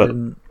Claire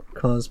didn't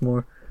cause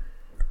more.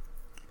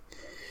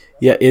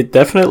 Yeah, it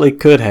definitely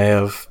could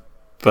have,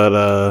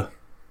 but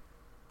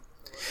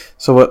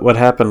so what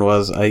happened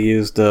was I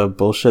used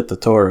bullshit the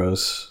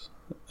Tauros.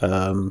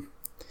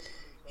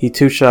 He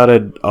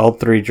two-shotted all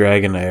 3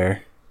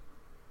 Dragonair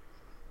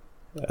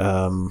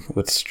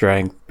with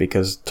strength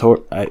because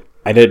I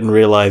didn't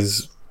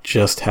realize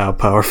just how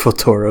powerful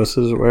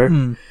Tauroses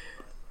were.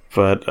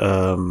 But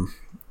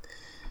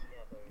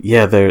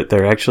yeah,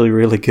 they're actually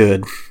really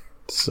good.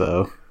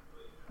 So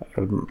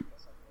I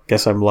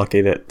guess I'm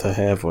lucky to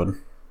have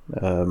one.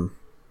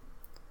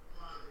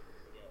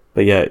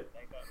 But yeah,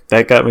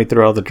 that got me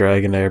through all the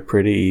Dragonair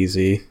pretty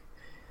easy.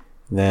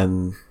 And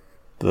then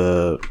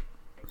the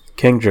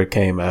Kingdra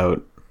came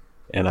out,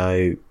 and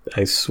I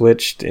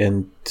switched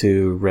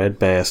into Red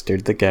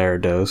Bastard, the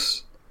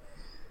Gyarados,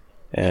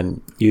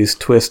 and used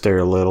Twister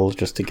a little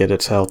just to get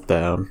its health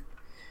down.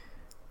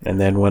 And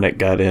then when it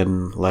got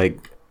in,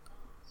 like,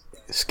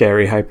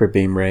 scary Hyper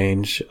Beam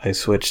range, I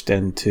switched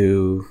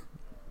into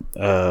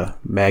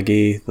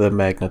Maggie, the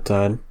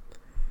Magneton,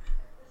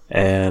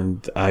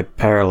 and I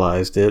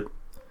paralyzed it,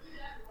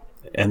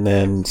 and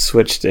then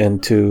switched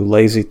into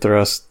Lazy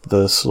Thrust,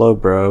 the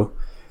Slowbro,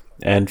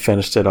 and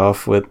finished it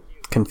off with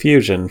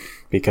Confusion,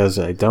 because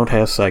I don't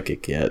have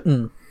Psychic yet.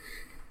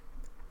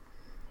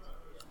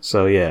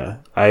 So yeah,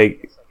 I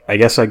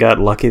guess I got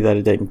lucky that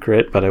it didn't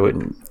crit, but I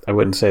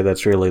wouldn't say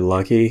that's really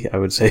lucky. I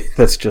would say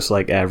that's just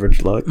like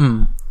average luck.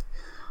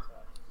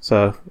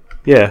 So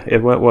yeah,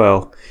 it went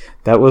well.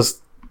 That was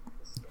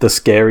the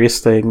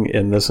scariest thing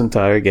in this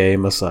entire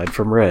game aside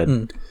from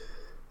Red.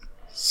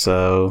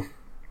 So,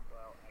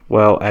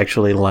 well,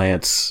 actually,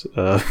 Lance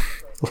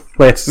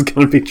is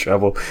going to be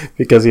trouble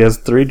because he has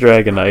 3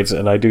 Dragonites,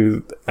 and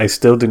I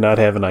still do not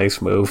have an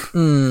ice move.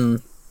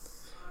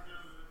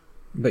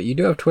 But you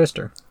do have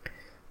Twister.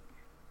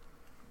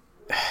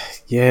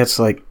 Yeah, it's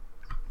like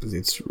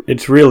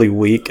it's really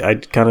weak. I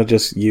kind of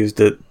just used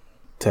it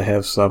to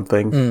have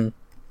something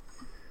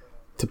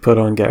to put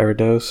on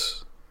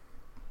Gyarados.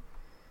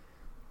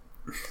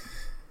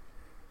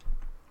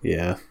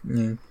 Yeah.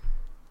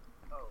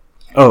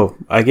 Oh,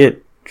 I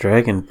get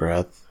Dragon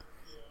Breath.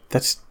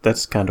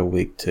 That's kind of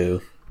weak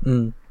too.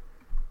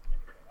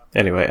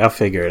 Anyway, I'll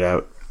figure it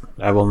out.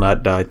 I will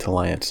not die to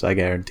Lance. I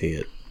guarantee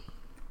it.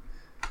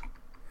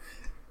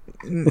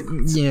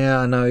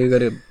 Yeah, no, you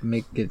gotta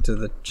make it to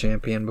the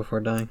champion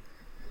before dying.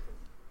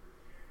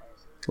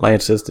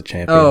 Lance is the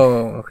champion.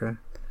 Oh, okay.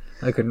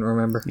 I couldn't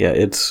remember. Yeah,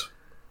 it's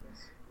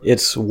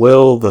It's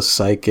Will the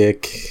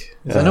Psychic.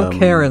 'Cause I know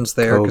Karen's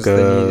there because they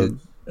Koga, needed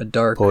a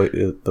dark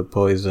the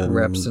poison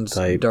rep since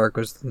type. dark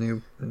was the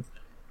new.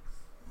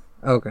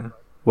 Okay.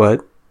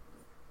 What?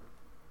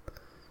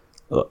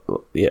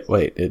 Yeah,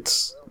 wait.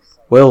 It's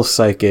Will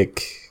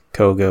Psychic,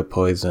 Koga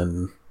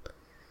Poison,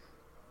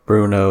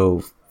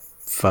 Bruno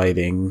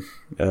Fighting,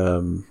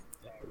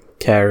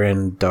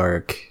 Karen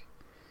Dark,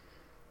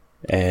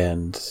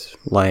 and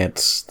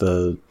Lance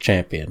the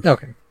Champion.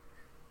 Okay.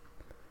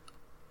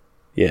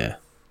 Yeah.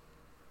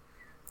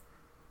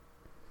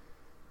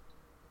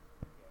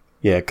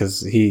 Yeah, because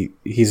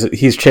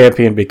he's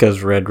champion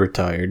because Red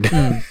retired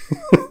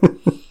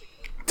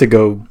to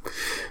go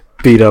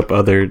beat up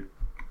other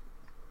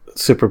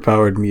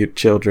superpowered mute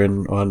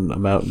children on a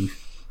mountain.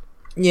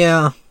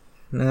 Yeah.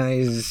 Now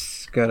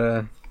he's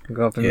gotta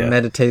go up and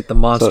meditate the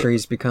monster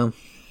he's become.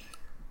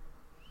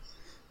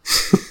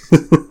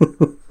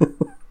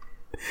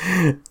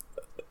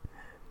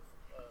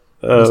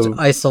 Just to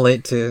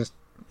isolate to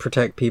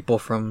protect people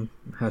from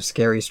how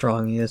scary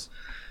strong he is.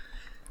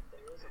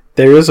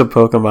 There is a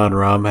Pokemon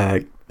ROM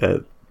hack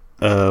that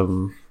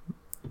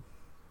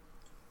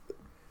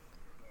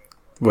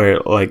where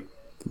like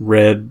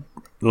Red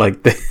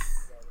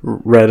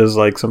Red is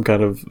like some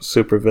kind of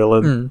super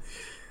villain,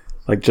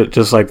 like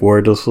just like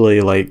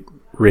wordlessly like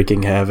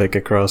wreaking havoc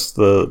across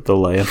the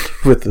land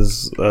with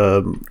his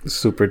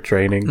super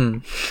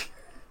training,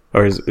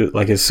 or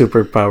his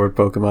super powered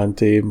Pokemon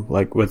team,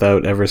 like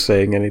without ever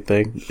saying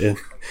anything.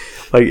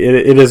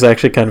 It is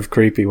actually kind of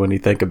creepy when you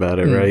think about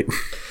it, right?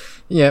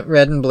 Yeah,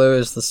 Red and Blue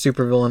is the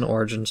supervillain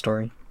origin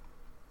story.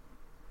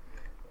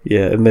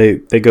 Yeah, and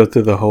they go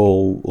through the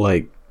whole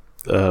like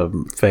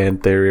fan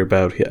theory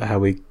about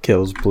how he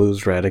kills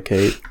Blue's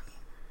Raticate.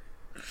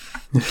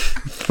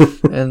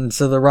 And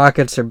so the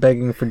Rockets are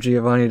begging for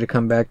Giovanni to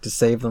come back to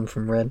save them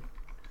from Red.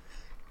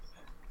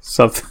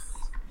 Something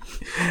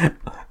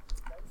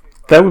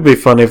that would be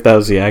funny if that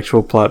was the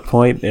actual plot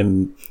point,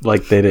 and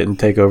like they didn't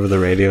take over the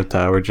radio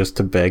tower just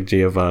to beg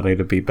Giovanni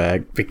to be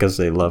back because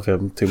they love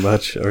him too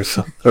much or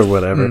something or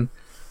whatever.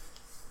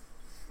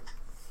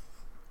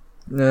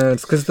 No,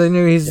 it's because they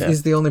knew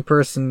he's the only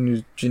person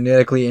who's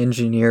genetically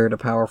engineered a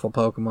powerful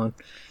Pokemon.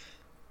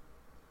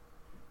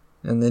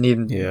 And they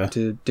need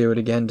to do it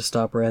again to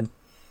stop Red.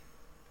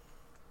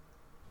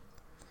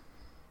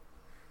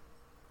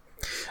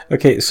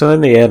 Okay, so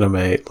in the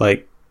anime,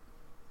 like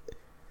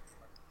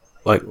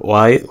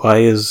why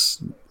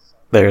is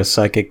there a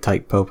psychic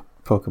type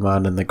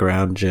Pokemon in the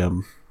ground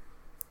gym?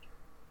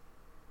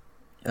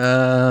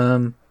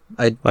 I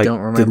don't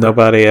remember. Did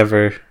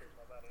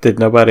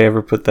nobody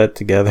ever put that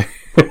together?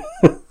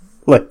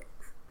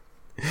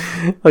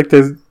 like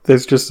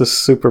there's just a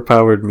super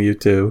powered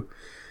Mewtwo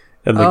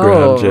in the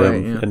ground gym,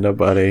 right, and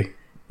nobody.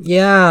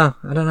 Yeah,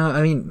 I don't know.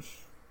 I mean,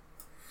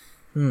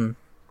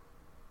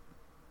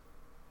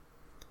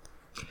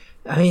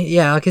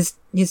 yeah, like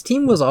his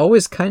team was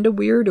always kind of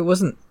weird. It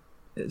wasn't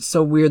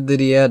so weird that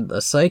he had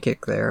a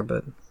psychic there,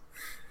 but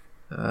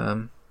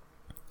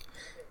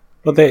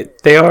well,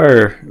 they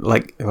are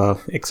like,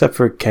 well, except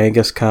for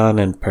Kangaskhan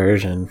and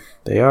Persian,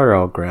 they are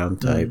all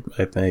ground type,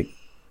 I think.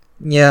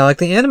 Yeah, like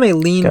the anime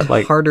leaned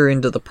harder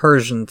into the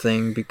Persian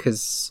thing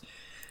because,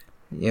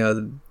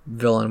 the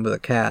villain with a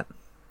cat.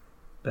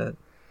 But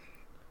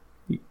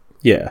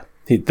yeah,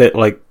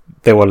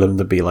 they wanted him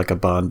to be like a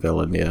Bond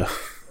villain. Yeah.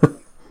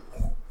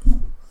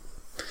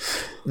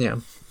 Yeah.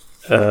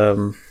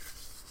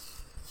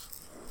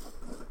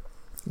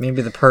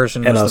 Maybe the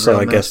Persian was also, the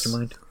real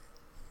mastermind.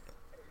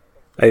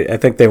 I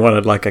think they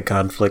wanted like a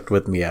conflict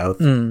with Meowth,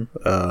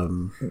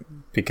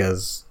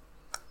 because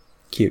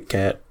cute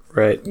cat,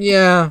 right?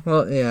 Yeah,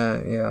 well,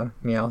 yeah.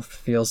 Meowth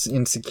feels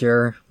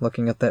insecure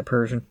looking at that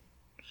Persian.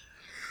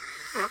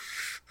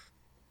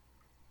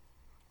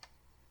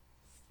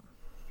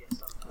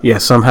 Yeah,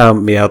 somehow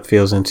Meowth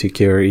feels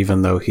insecure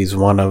even though he's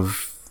one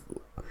of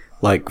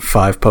like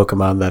 5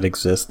 Pokemon that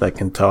exist that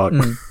can talk.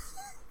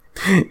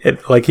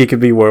 Like he could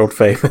be world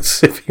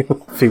famous if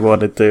he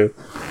wanted to.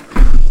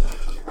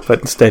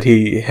 But instead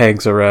he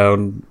hangs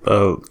around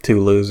 2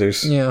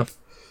 losers. Yeah.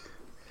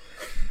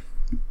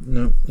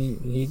 No,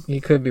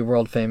 he could be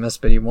world famous,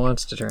 but he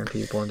wants to turn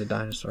people into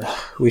dinosaurs.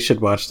 We should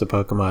watch the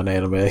Pokemon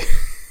anime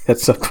at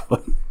some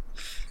point.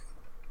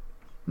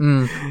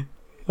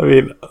 I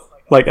mean,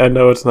 like I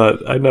know it's not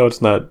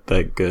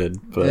that good,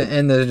 but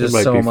and there's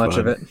just so much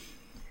of it.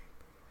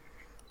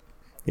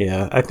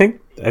 Yeah, I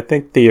think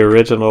the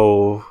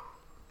original,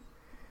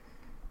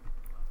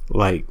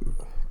 like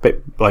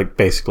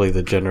basically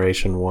the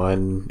Generation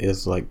 1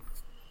 is like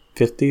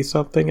 50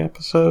 something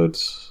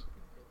episodes.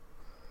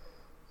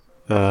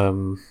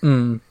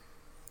 And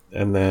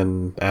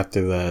then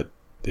after that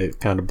it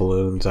kind of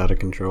balloons out of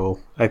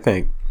control, I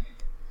think.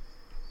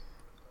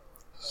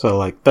 So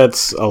like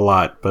that's a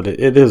lot, but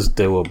it is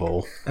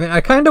doable. I mean,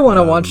 I kind of want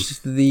to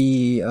watch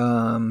the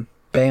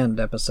band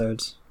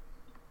episodes.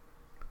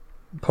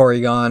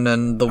 Porygon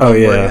and the one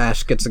where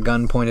Ash gets a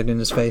gun pointed in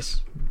his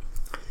face.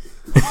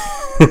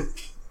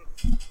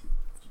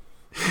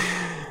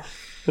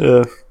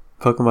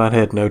 Pokemon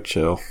had no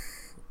chill.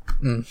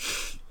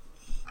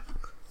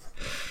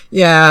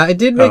 Yeah, it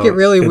did make it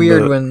really in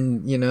weird the-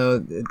 when,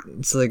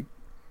 it's like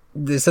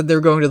they said they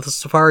were going to the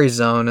Safari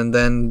Zone, and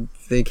then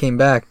they came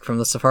back from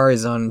the Safari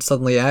Zone, and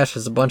suddenly Ash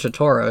has a bunch of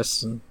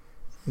Tauros. And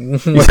where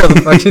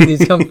the fuck did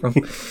these come from?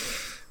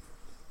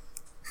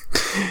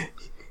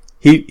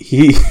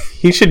 He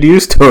should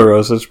use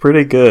Tauros. It's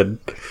pretty good.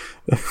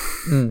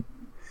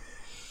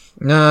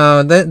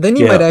 No, then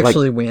he Yeah, might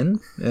actually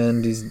win,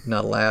 and he's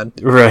not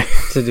allowed Right.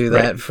 to do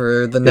that Right.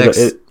 for the next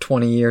It-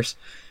 20 years.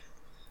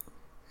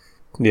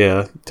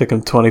 Yeah, it took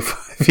him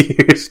 25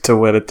 years to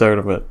win a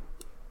tournament.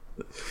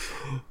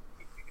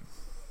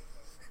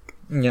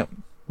 Yep.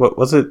 What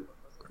was it?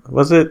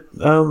 Was it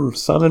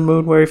Sun and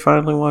Moon where he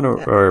finally won,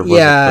 or was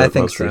Yeah, it I the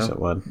think most so. recent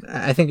one?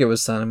 I think it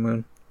was Sun and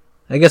Moon.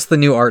 I guess the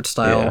new art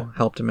style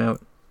helped him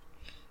out.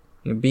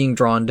 Being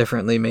drawn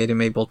differently made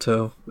him able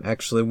to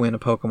actually win a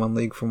Pokemon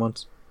League for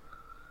once.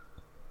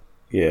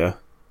 Yeah.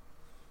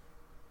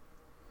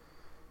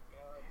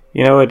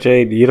 You know what,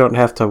 Jade? You don't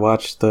have to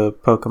watch the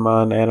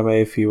Pokemon anime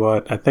if you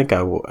want. I think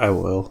I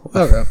will.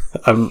 Okay.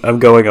 I'm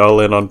going all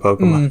in on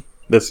Pokemon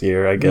this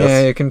year, I guess.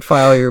 Yeah, you can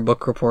file your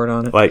book report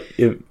on it. Like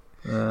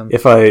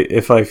if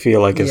I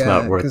feel like it's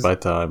not worth my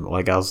time,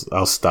 like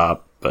I'll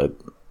stop. But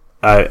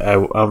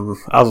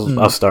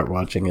I'll start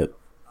watching it,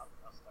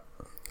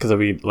 because I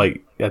mean,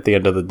 like, at the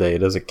end of the day,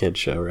 it is a kid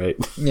show, right?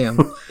 Yeah.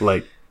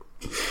 Like,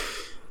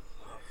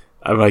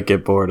 I might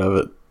get bored of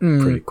it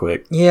pretty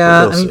quick.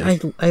 Yeah, But we'll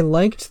see. I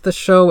liked the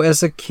show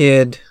as a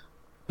kid,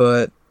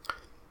 but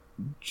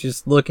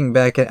just looking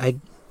back I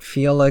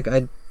feel like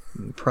I'd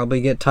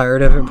probably get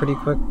tired of it pretty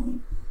quick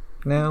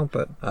now,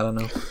 but I don't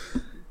know.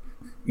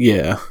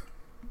 Yeah.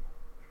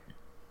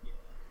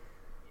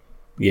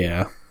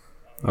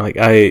 Like,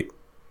 I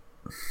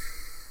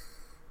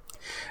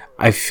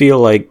feel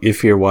like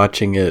if you're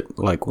watching it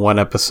like one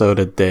episode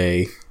a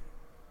day,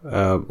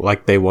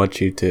 like they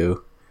want you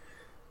to,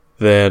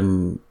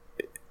 then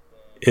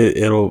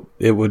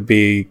it would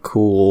be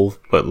cool.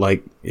 But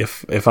like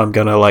if I'm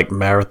gonna like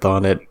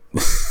marathon it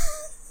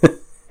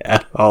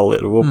at all,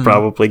 it will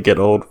probably get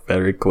old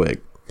very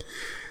quick.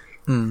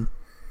 All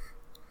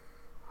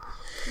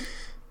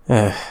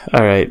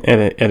right.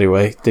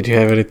 Anyway, did you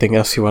have anything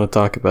else you want to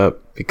talk about?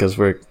 Because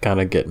we're kind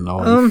of getting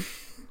on.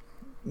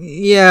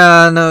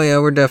 Yeah,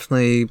 we're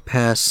definitely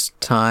past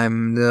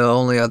time. The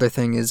only other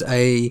thing is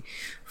I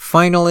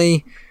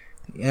finally,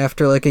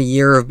 after like a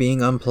year of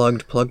being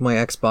unplugged, plugged my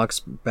Xbox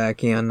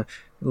back in,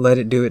 let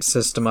it do its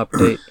system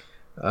update,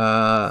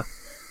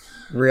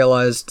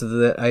 realized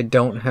that I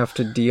don't have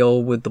to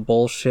deal with the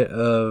bullshit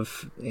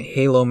of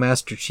Halo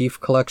Master Chief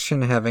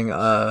Collection having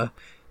I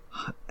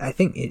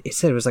think it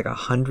said it was like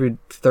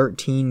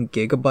 113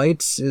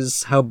 gigabytes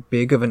is how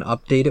big of an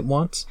update it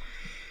wants.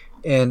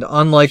 And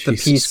unlike the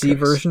Jesus PC Christ.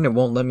 version, it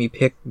won't let me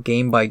pick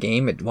game by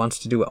game. It wants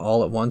to do it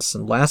all at once.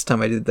 And last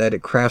time I did that,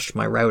 it crashed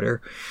my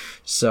router.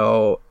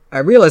 So I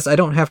realized I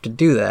don't have to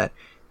do that,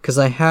 because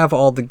I have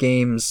all the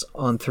games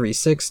on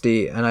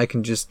 360 and I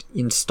can just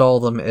install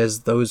them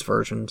as those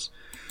versions.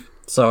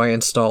 So I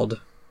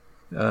installed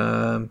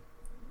Halo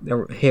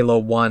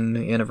 1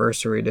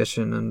 Anniversary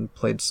Edition and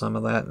played some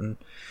of that, and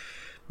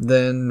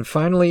then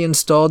finally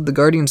installed the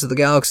Guardians of the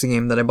Galaxy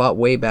game that I bought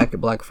way back at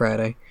Black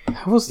Friday.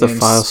 How was the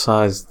file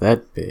size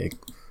that big?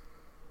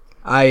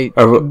 Wait,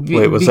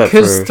 was that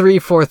because for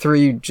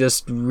 343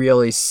 just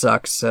really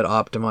sucks at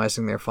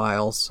optimizing their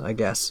files, I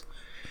guess.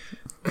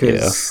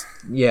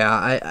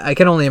 I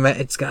can only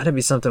imagine it's got to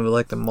be something with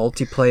like the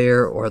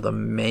multiplayer or the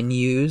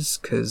menus,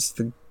 because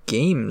the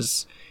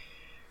games,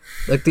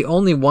 like the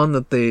only one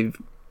that they've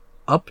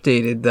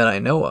updated that I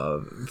know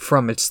of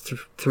from its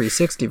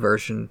 360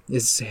 version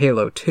is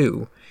Halo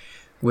 2,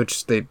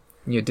 which they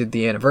did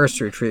the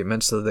anniversary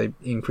treatment, so they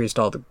increased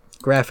all the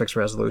graphics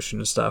resolution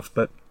and stuff.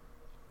 But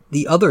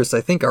the others,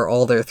 I think, are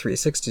all their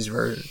 360s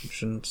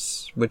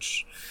versions,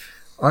 which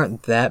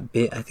aren't that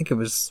big. I think it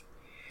was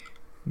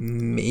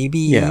maybe...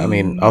 Yeah, I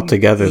mean,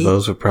 altogether,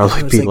 those would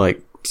probably be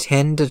like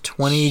 10 to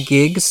 20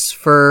 gigs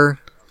for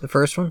the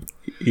first one.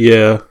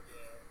 Yeah.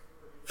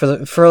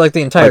 For like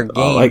the entire Like,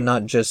 game,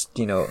 not just,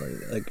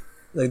 like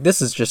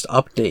this is just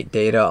update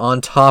data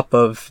on top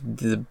of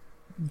the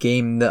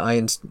game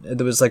that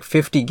there was like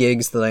 50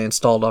 gigs that I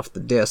installed off the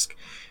disc,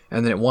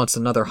 and then it wants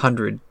another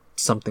 100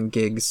 something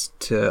gigs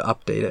to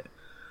update it.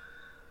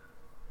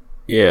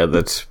 Yeah,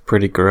 that's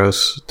pretty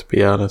gross, to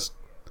be honest.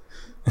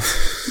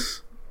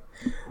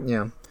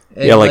 Yeah.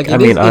 Yeah, like, I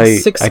mean,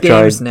 it's 6 I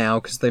games tried... now,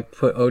 because they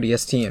put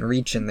ODST and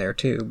Reach in there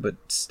too, but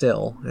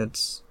still,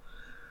 it's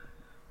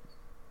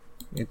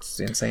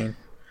insane.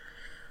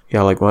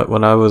 Yeah, like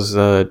when I was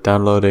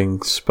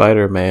downloading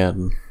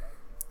Spider-Man,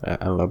 I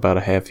don't know, about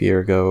a half year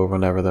ago or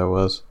whenever that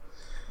was.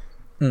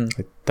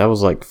 Like, that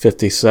was like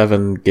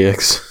 57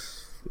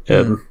 gigs.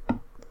 And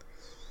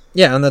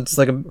yeah, and that's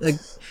like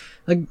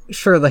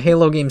sure, the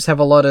Halo games have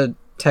a lot of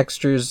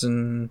textures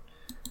and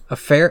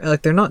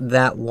like they're not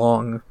that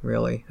long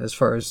really as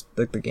far as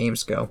like the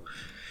games go.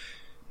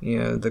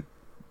 It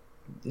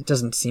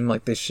doesn't seem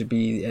like they should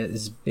be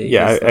as big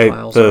as the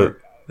files are.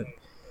 But...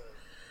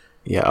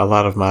 yeah, a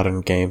lot of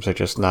modern games are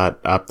just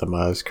not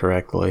optimized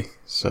correctly,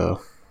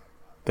 so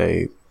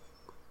they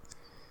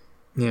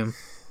Yeah.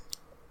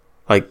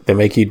 like they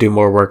make you do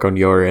more work on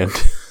your end,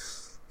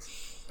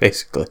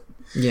 basically.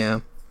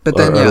 Yeah. But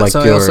then, like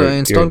so I also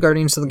installed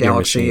Guardians of the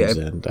Galaxy.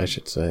 End, I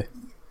should say.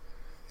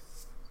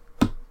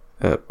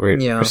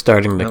 We're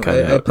starting to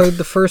cut out. I played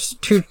the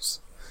first 2...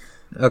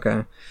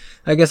 Okay.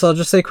 I guess I'll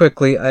just say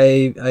quickly,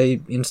 I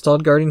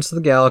installed Guardians of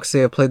the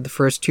Galaxy. I played the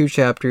first 2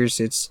 chapters.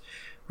 It's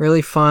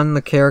really fun.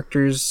 The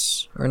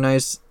characters are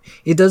nice.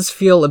 It does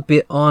feel a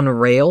bit on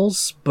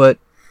rails, but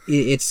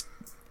it's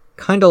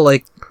kind of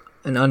like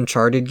an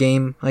Uncharted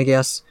game, I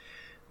guess,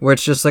 where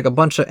it's just like a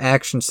bunch of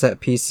action set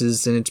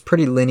pieces, and it's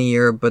pretty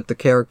linear, but the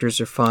characters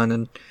are fun,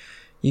 and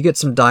you get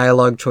some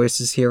dialogue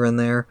choices here and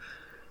there.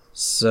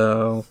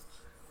 So,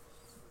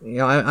 you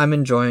know, I'm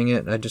enjoying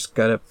it. I just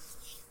gotta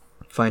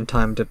find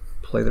time to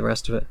play the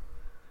rest of it.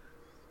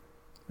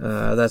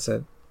 That's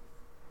it.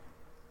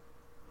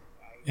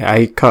 Yeah,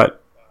 I caught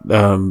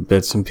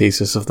bits and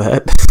pieces of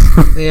that.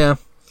 Yeah.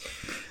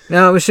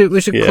 Now we should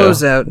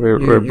close out.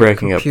 We're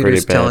breaking up pretty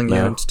bad telling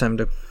now. You it's time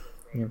to.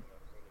 Yeah.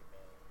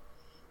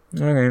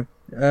 Okay.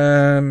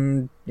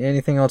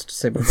 Anything else to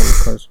say before we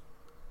close?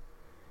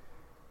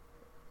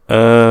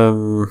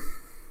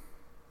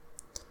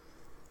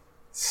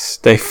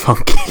 Stay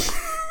funky.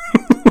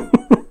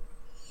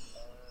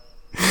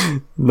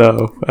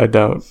 No, I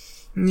don't.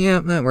 Yeah,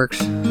 that works.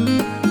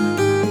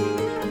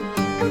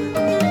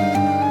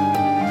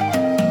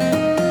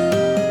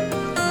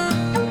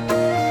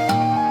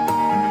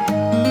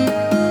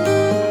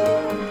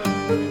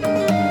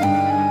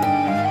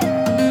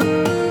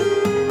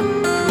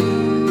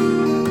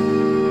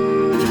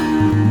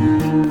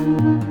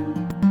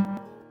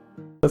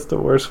 That's the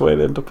worst way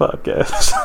to end a podcast.